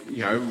promote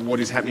what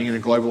is happening in a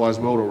globalised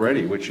world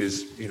already, which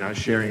is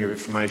sharing of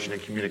information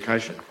and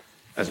communication,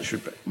 as it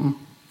should be.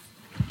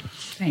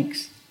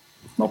 Thanks.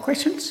 More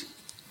questions?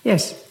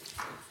 Yes.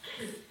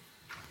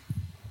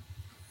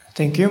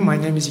 Thank you. My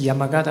name is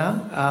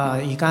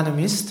Yamagata,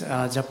 economist,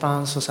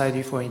 Japan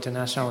Society for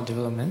International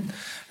Development.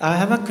 I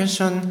have a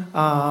question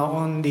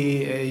on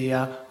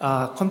the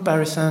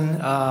comparison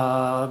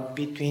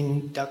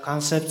between the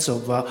concepts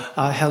of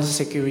health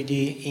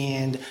security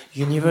and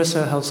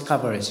universal health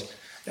coverage.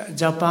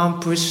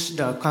 Japan pushed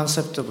the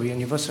concept of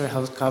universal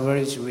health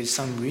coverage with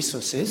some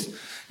resources,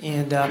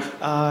 and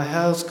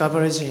health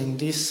coverage in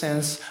this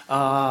sense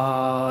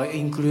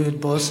include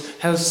both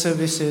health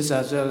services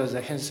as well as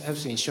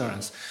health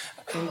insurance.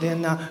 And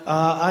then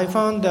I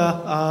found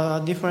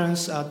the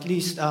difference, at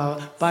least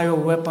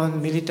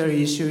bioweapon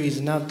military issue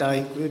is not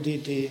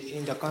included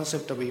in the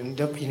concept of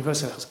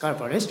universal health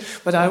coverage.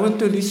 But I want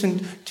to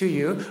listen to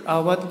you.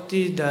 What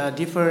is the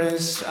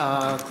difference,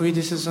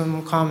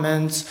 criticism,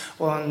 comments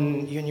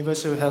on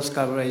universal health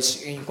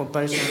coverage in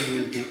comparison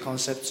with the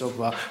concepts of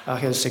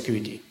health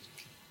security?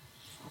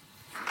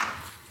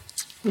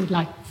 Who would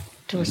like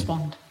to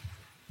respond?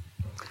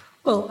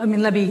 Well, I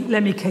mean,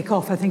 let me kick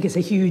off. I think it's a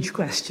huge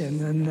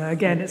question. And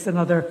again, it's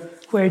another,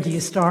 where do you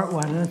start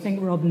one? And I think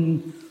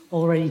Robin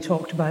already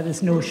talked about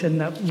this notion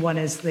that one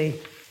is the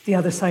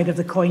other side of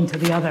the coin to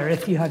the other.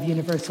 If you have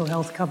universal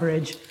health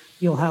coverage,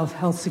 you'll have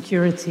health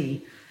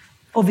security.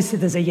 Obviously,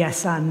 there's a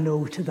yes and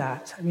no to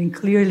that. I mean,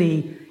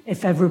 clearly,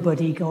 if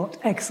everybody got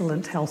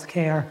excellent health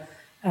care,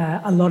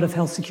 a lot of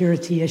health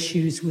security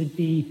issues would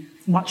be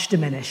much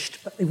diminished,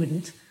 but they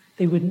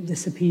wouldn't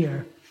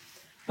disappear.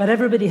 But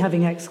everybody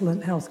having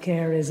excellent health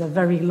care is a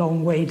very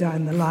long way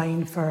down the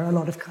line for a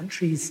lot of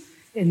countries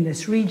in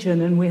this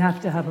region, and we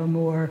have to have a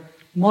more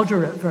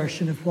moderate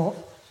version of what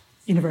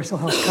universal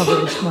health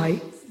coverage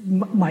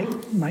might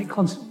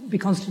be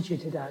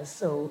constituted as.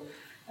 So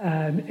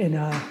in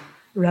a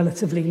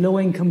relatively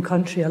low-income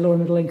country, a lower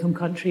middle-income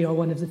country, or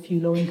one of the few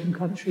low-income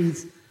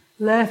countries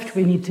left,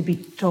 we need to be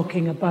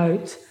talking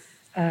about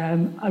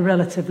a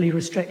relatively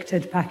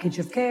restricted package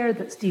of care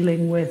that's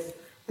dealing with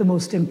the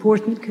most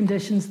important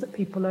conditions that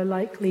people are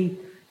likely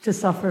to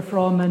suffer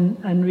from,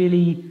 and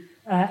really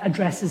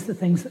addresses the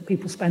things that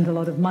people spend a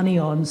lot of money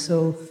on,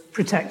 so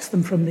protects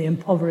them from the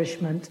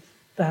impoverishment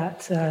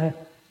that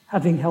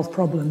having health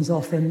problems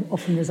often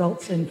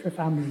results in for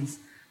families.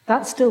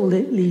 That still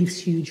leaves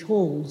huge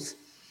holes.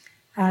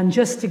 And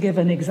just to give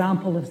an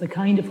example of the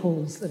kind of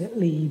holes that it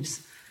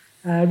leaves,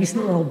 a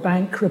recent World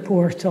Bank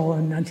report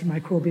on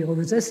antimicrobial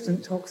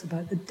resistance talks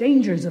about the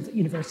dangers of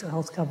universal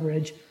health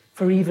coverage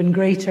for even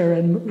greater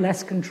and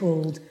less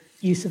controlled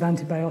use of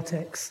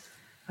antibiotics.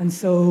 And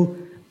so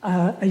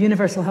a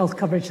universal health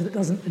coverage that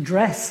doesn't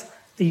address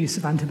the use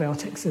of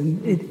antibiotics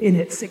in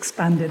its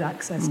expanded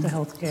access to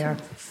healthcare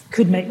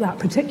could make that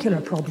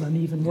particular problem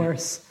even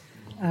worse.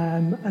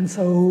 And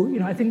so,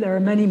 I think there are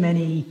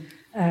many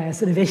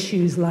sort of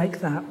issues like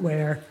that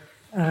where,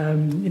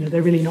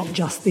 they're really not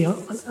just the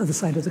other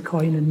side of the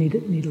coin and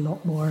need a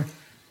lot more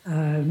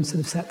sort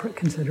of separate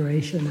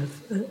consideration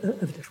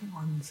of different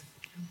ones.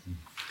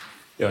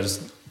 Yeah, I'll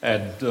just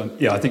add,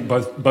 I think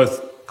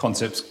both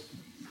concepts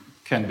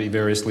can be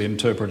variously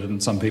interpreted,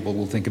 and some people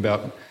will think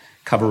about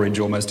coverage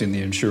almost in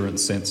the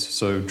insurance sense.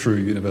 So true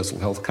universal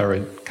health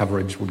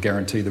coverage would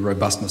guarantee the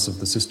robustness of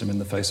the system in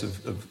the face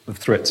of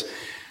threats.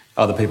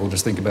 Other people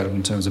just think about it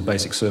in terms of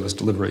basic service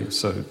delivery.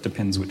 So it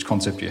depends which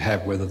concept you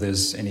have, whether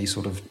there's any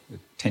sort of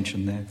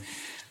tension there.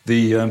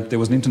 There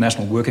was an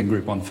international working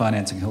group on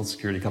financing health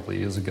security a couple of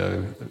years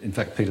ago. In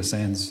fact, Peter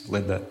Sands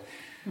led that.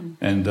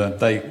 And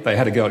they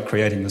had a go at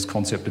creating this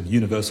concept of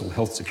universal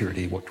health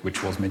security,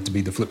 which was meant to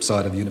be the flip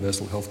side of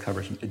universal health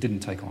coverage. It didn't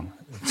take on.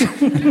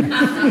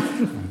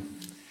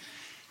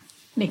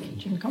 Nick,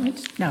 do you have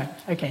comments? No.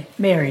 Okay.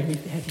 Mary, you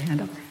have your hand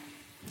up.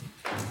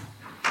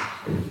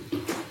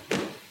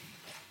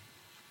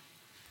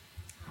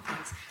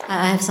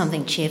 I have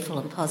something cheerful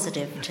and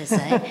positive to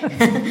say.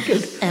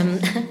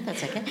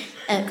 That's okay.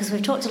 Because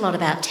we've talked a lot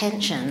about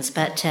tensions,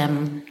 but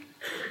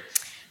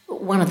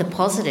one of the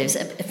positives,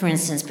 for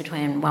instance,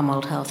 between One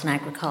World Health and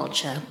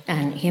agriculture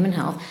and human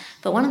health,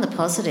 but one of the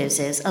positives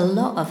is a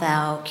lot of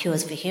our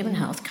cures for human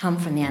health come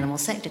from the animal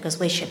sector because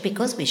we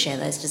share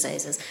those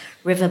diseases.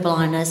 River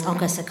blindness,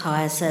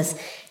 onchocerciasis,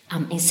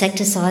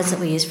 insecticides that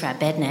we use for our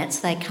bed nets,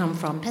 they come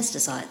from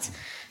pesticides.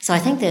 So I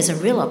think there's a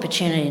real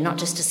opportunity not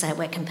just to say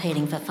we're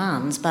competing for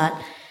funds, but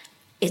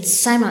it's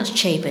so much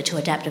cheaper to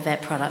adapt a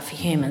vet product for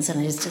humans than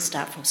it is to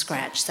start from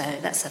scratch. So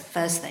that's the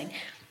first thing.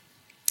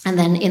 And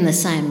then in the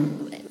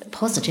same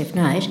positive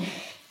note,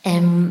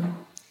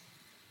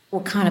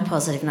 kind of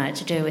positive note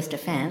to do with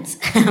defence,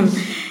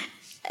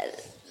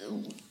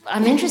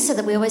 I'm interested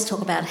that we always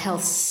talk about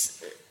health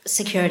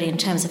security in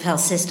terms of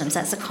health systems.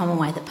 That's a common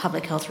way that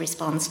public health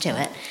responds to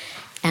it.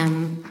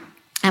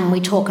 And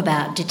we talk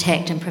about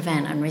detect and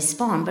prevent and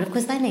respond, but of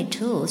course they need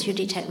tools. You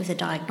detect with a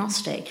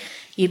diagnostic.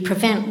 You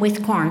prevent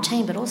with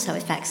quarantine, but also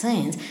with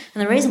vaccines.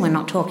 And the reason we're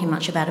not talking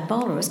much about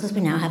Ebola is because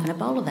we now have an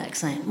Ebola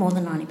vaccine, more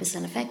than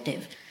 90%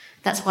 effective.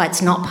 That's why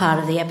it's not part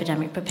of the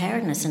Epidemic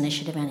Preparedness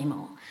Initiative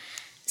anymore.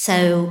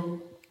 So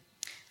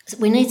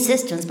we need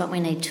systems, but we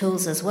need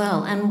tools as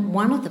well. And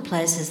one of the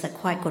places that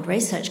quite good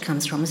research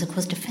comes from is, of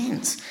course,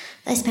 defence.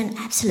 They spend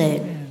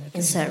absolute,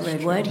 insert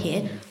rude word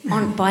here,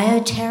 on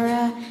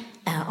bioterror,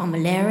 on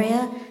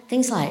malaria,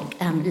 things like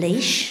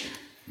leash,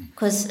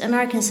 because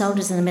American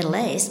soldiers in the Middle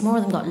East, more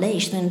of them got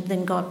leash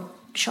than got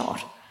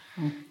shot.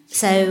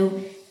 So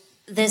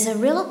there's a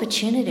real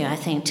opportunity, I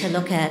think, to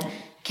look at,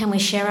 can we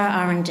share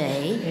our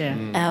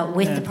R&D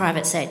with the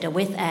private sector,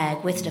 with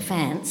ag, with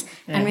defence,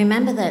 and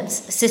remember that the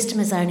system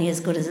is only as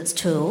good as its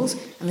tools,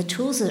 and the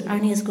tools are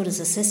only as good as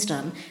the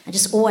system, and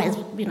just always,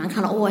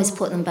 kind of always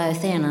put them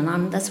both in,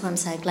 and that's why I'm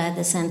so glad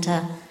the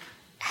centre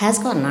has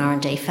got an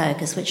R&D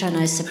focus, which I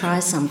know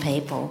surprised some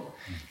people,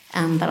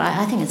 but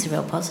I think it's a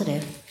real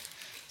positive.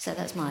 So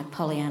that's my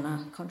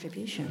Pollyanna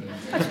contribution.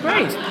 That's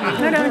great.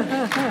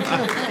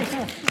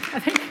 I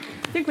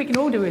think we can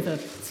all do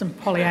with some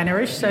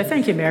Pollyanna-ish, so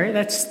thank you, Mary.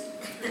 That's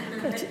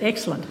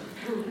excellent.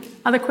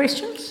 Other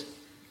questions?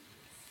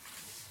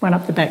 One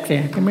up the back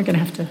there, and we're going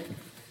to have to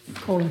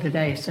call it a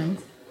day soon.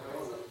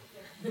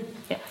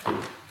 Yeah.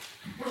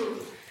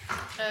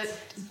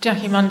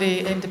 Jackie Mundy,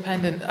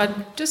 Independent.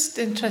 I'm just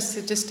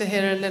interested to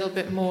hear a little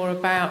bit more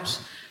about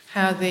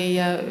how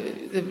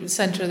the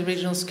Centre of the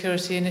Regional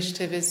Security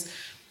Initiative is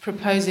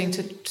proposing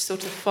to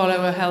sort of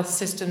follow a health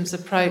systems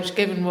approach,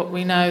 given what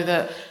we know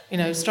that,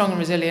 strong and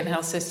resilient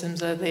health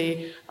systems are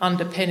the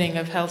underpinning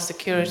of health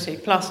security,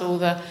 plus all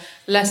the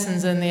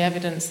lessons and the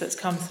evidence that's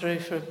come through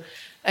from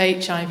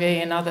HIV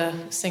and other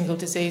single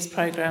disease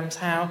programs,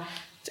 how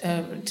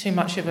too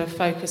much of a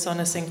focus on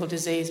a single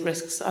disease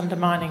risks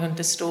undermining and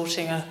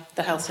distorting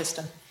the health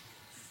system.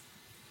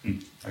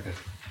 Okay.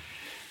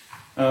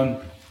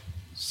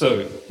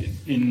 So,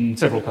 in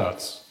several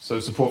parts. So,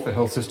 support for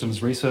health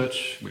systems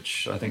research,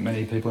 which I think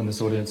many people in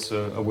this audience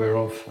are aware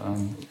of.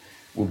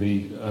 will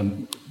be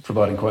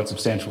providing quite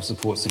substantial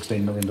support,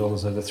 $16 million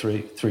over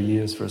three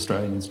years for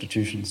Australian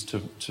institutions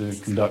to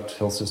conduct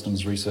health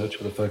systems research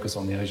with a focus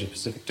on the Asia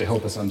Pacific to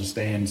help us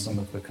understand some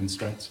of the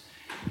constraints.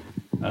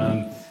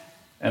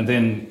 And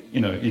then,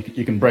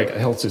 you can break a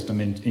health system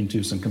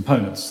into some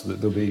components.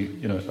 There'll be,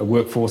 a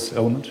workforce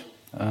element,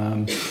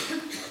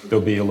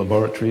 there'll be a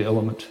laboratory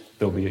element,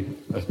 there'll be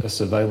a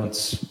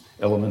surveillance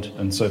element,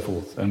 and so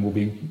forth. And we'll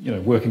be,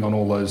 working on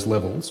all those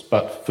levels,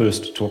 but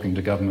first talking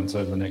to governments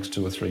over the next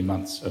 2 or 3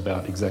 months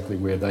about exactly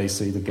where they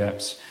see the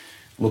gaps,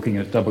 looking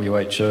at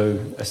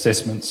WHO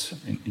assessments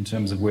in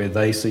terms of where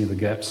they see the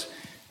gaps,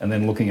 and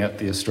then looking at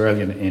the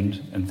Australian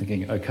end and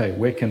thinking, okay,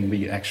 where can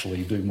we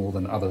actually do more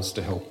than others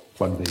to help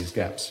plug these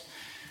gaps?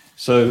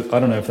 So I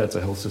don't know if that's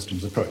a health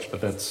systems approach,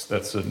 but that's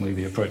certainly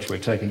the approach we're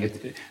taking.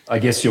 I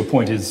guess your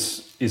point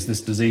is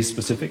this disease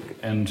specific?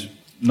 And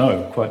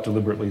no, quite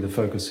deliberately the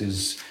focus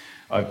is,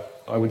 I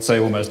would say,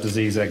 almost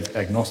disease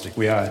agnostic.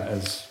 We are,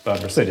 as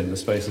Barbara said, in the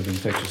space of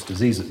infectious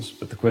diseases,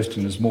 but the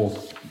question is more,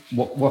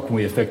 what can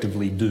we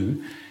effectively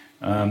do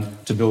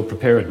to build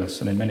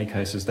preparedness? And in many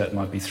cases, that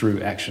might be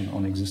through action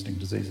on existing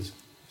diseases.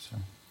 So.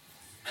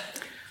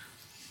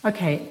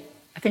 Okay,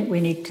 I think we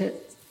need to...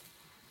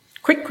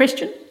 Quick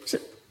question.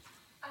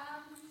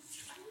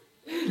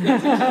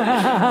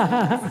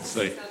 Let's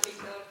see.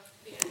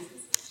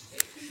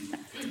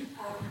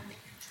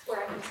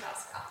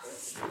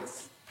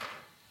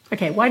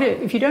 Okay,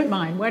 if you don't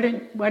mind, why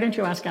don't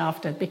you ask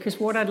after? Because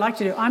what I'd like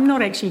to do, I'm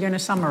not actually going to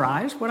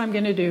summarise. What I'm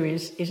going to do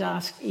is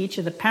ask each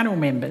of the panel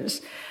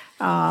members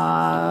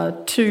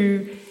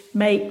to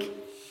make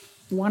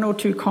 1 or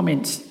 2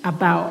 comments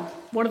about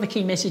what are the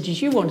key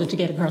messages you wanted to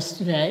get across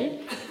today,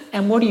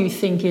 and what do you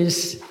think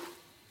is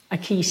a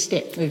key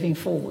step moving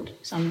forward.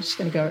 So I'm just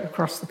going to go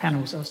across the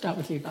panel. So I'll start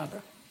with you,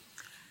 Barbara.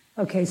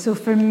 Okay, so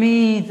for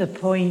me, the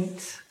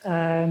point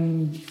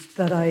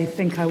that I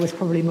think I was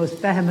probably most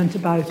vehement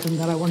about and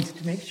that I wanted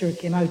to make sure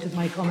came out of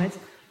my comments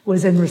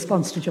was in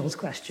response to Joel's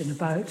question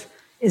about,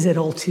 is it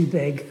all too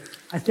big?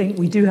 I think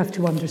we do have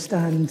to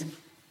understand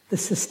the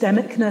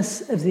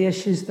systemicness of the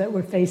issues that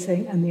we're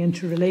facing and the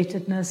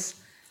interrelatedness.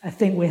 I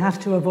think we have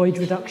to avoid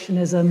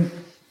reductionism,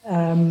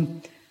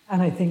 and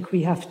I think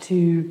we have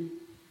to,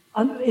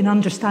 in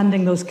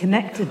understanding those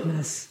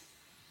connectednesses,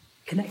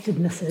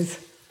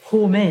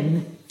 home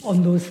in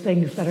on those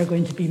things that are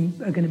going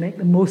to make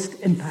the most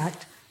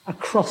impact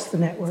across the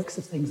networks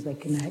of things they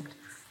connect,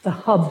 the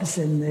hubs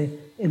in the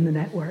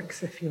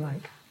networks, if you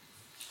like.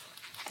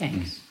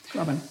 Thanks.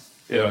 Robin.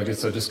 Yeah, I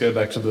guess I just go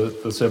back to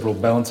the several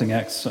balancing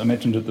acts I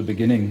mentioned at the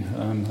beginning.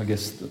 I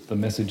guess the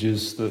message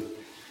is that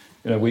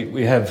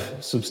we have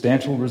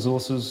substantial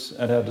resources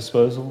at our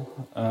disposal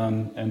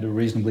and a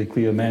reasonably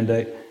clear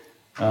mandate,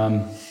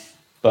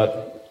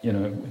 but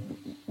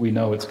we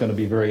know it's going to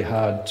be very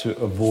hard to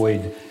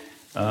avoid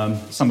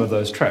some of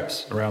those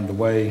traps around the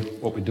way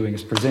what we're doing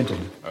is presented,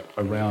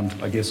 around,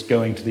 I guess,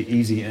 going to the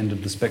easy end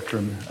of the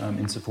spectrum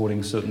in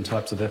supporting certain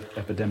types of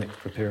epidemic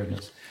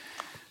preparedness.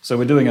 So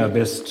we're doing our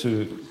best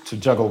to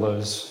juggle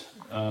those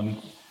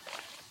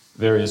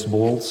various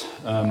balls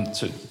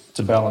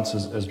to balance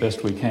as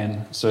best we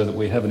can so that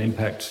we have an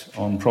impact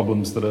on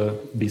problems that are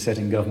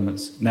besetting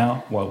governments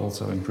now while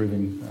also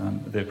improving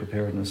their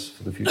preparedness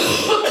for the future.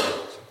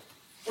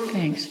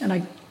 Thanks.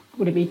 And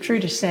would it be true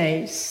to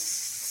say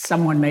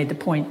someone made the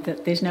point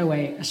that there's no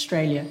way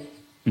Australia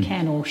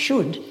can or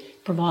should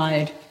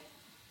provide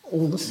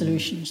all the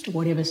solutions to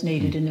whatever's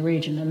needed in the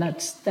region, and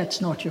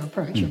that's not your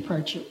approach. Your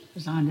approach,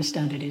 as I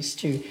understand it, is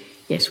to,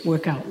 yes,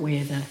 work out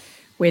where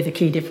the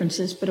key difference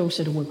is, but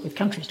also to work with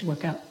countries to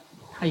work out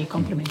how you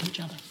complement each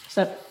other. Is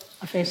that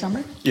a fair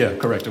summary? Yeah,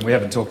 correct. And we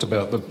haven't talked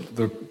about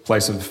the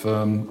place of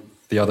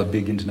the other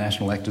big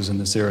international actors in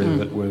this area,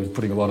 but we're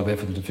putting a lot of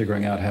effort into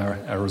figuring out how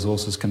our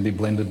resources can be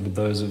blended with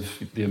those of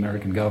the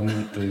American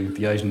government,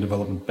 the Asian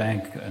Development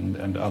Bank,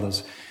 and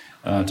others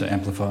to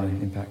amplify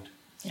impact.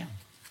 Yeah,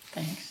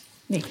 thanks.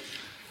 Nick?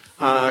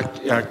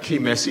 Key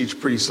message,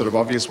 pretty sort of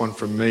obvious one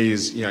from me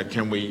is,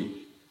 can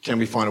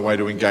we find a way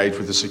to engage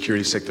with the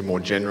security sector more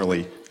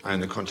generally in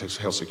the context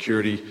of health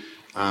security?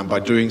 By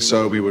doing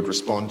so, we would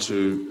respond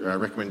to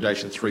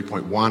recommendation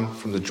 3.1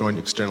 from the Joint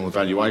External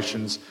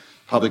Evaluations.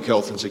 Public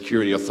health and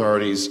security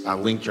authorities are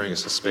linked during a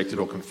suspected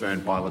or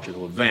confirmed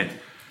biological event.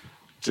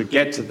 To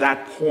get to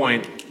that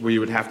point, we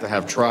would have to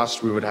have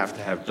trust, we would have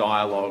to have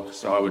dialogue.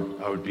 So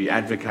I would be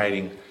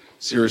advocating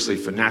seriously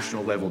for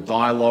national level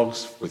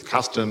dialogues with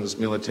customs,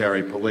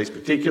 military, police,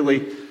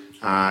 particularly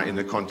in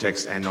the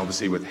context and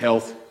obviously with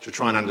health, to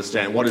try and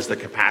understand what is the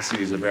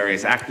capacities of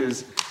various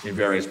actors in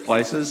various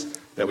places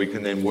that we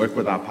can then work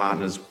with our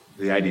partners,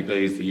 the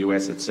ADBs, the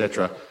US,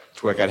 etc.,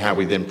 to work out how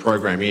we then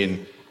program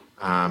in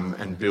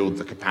and build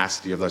the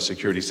capacity of those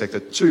security sector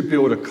to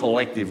build a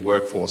collective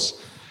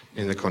workforce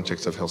in the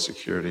context of health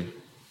security.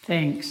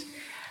 Thanks.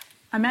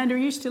 Amanda, are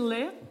you still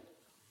there?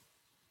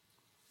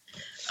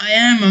 I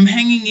am. I'm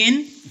hanging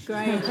in.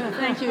 Great.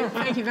 Thank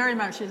you very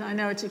much. I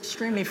know it's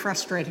extremely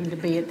frustrating to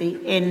be at the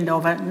end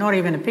of not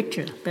even a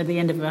picture, but at the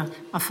end of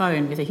a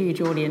phone with a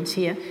huge audience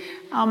here.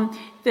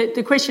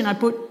 The question I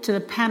put to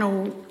the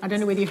panel, I don't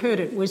know whether you heard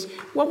it, was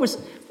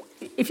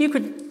if you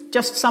could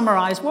just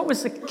summarise, what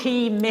was the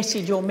key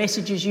message or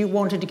messages you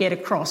wanted to get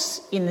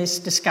across in this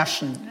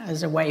discussion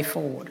as a way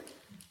forward?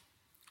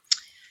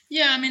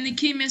 Yeah, I mean, the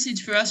key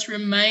message for us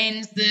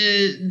remains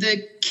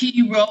the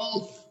key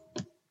role.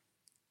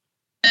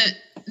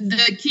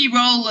 The key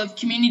role of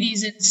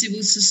communities and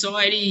civil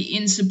society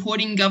in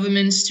supporting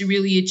governments to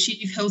really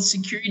achieve health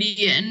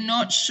security and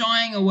not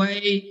shying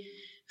away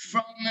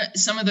from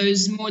some of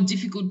those more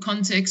difficult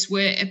contexts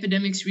where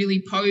epidemics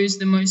really pose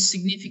the most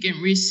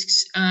significant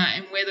risks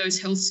and where those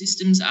health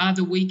systems are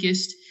the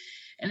weakest.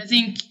 And I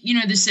think,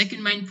 the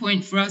second main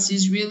point for us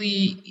is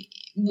really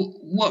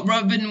what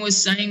Robin was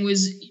saying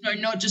was,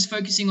 not just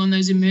focusing on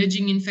those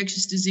emerging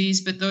infectious disease,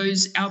 but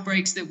those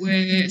outbreaks that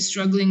we're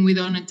struggling with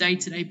on a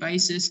day-to-day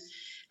basis.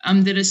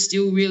 That are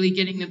still really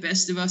getting the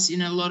best of us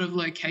in a lot of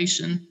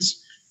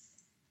locations.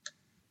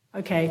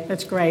 Okay,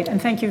 that's great. And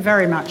thank you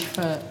very much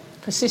for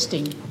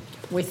persisting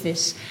with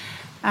this.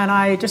 And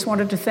I just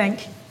wanted to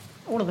thank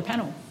all of the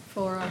panel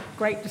for a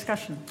great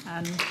discussion.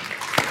 And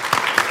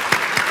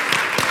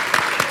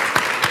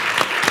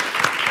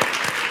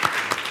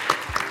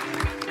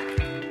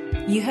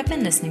you have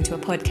been listening to a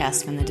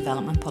podcast from the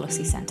Development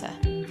Policy Centre.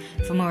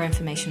 For more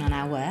information on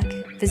our work,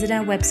 visit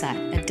our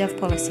website at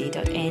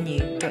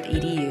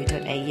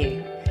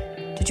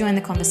devpolicy.anu.edu.au. To join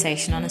the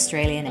conversation on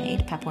Australian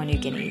aid, Papua New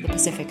Guinea, the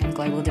Pacific and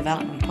global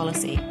development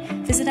policy,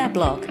 visit our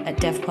blog at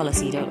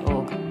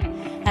devpolicy.org.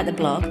 At the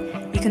blog,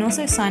 you can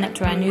also sign up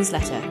to our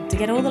newsletter to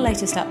get all the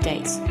latest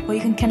updates, or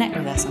you can connect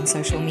with us on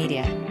social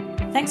media.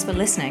 Thanks for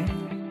listening.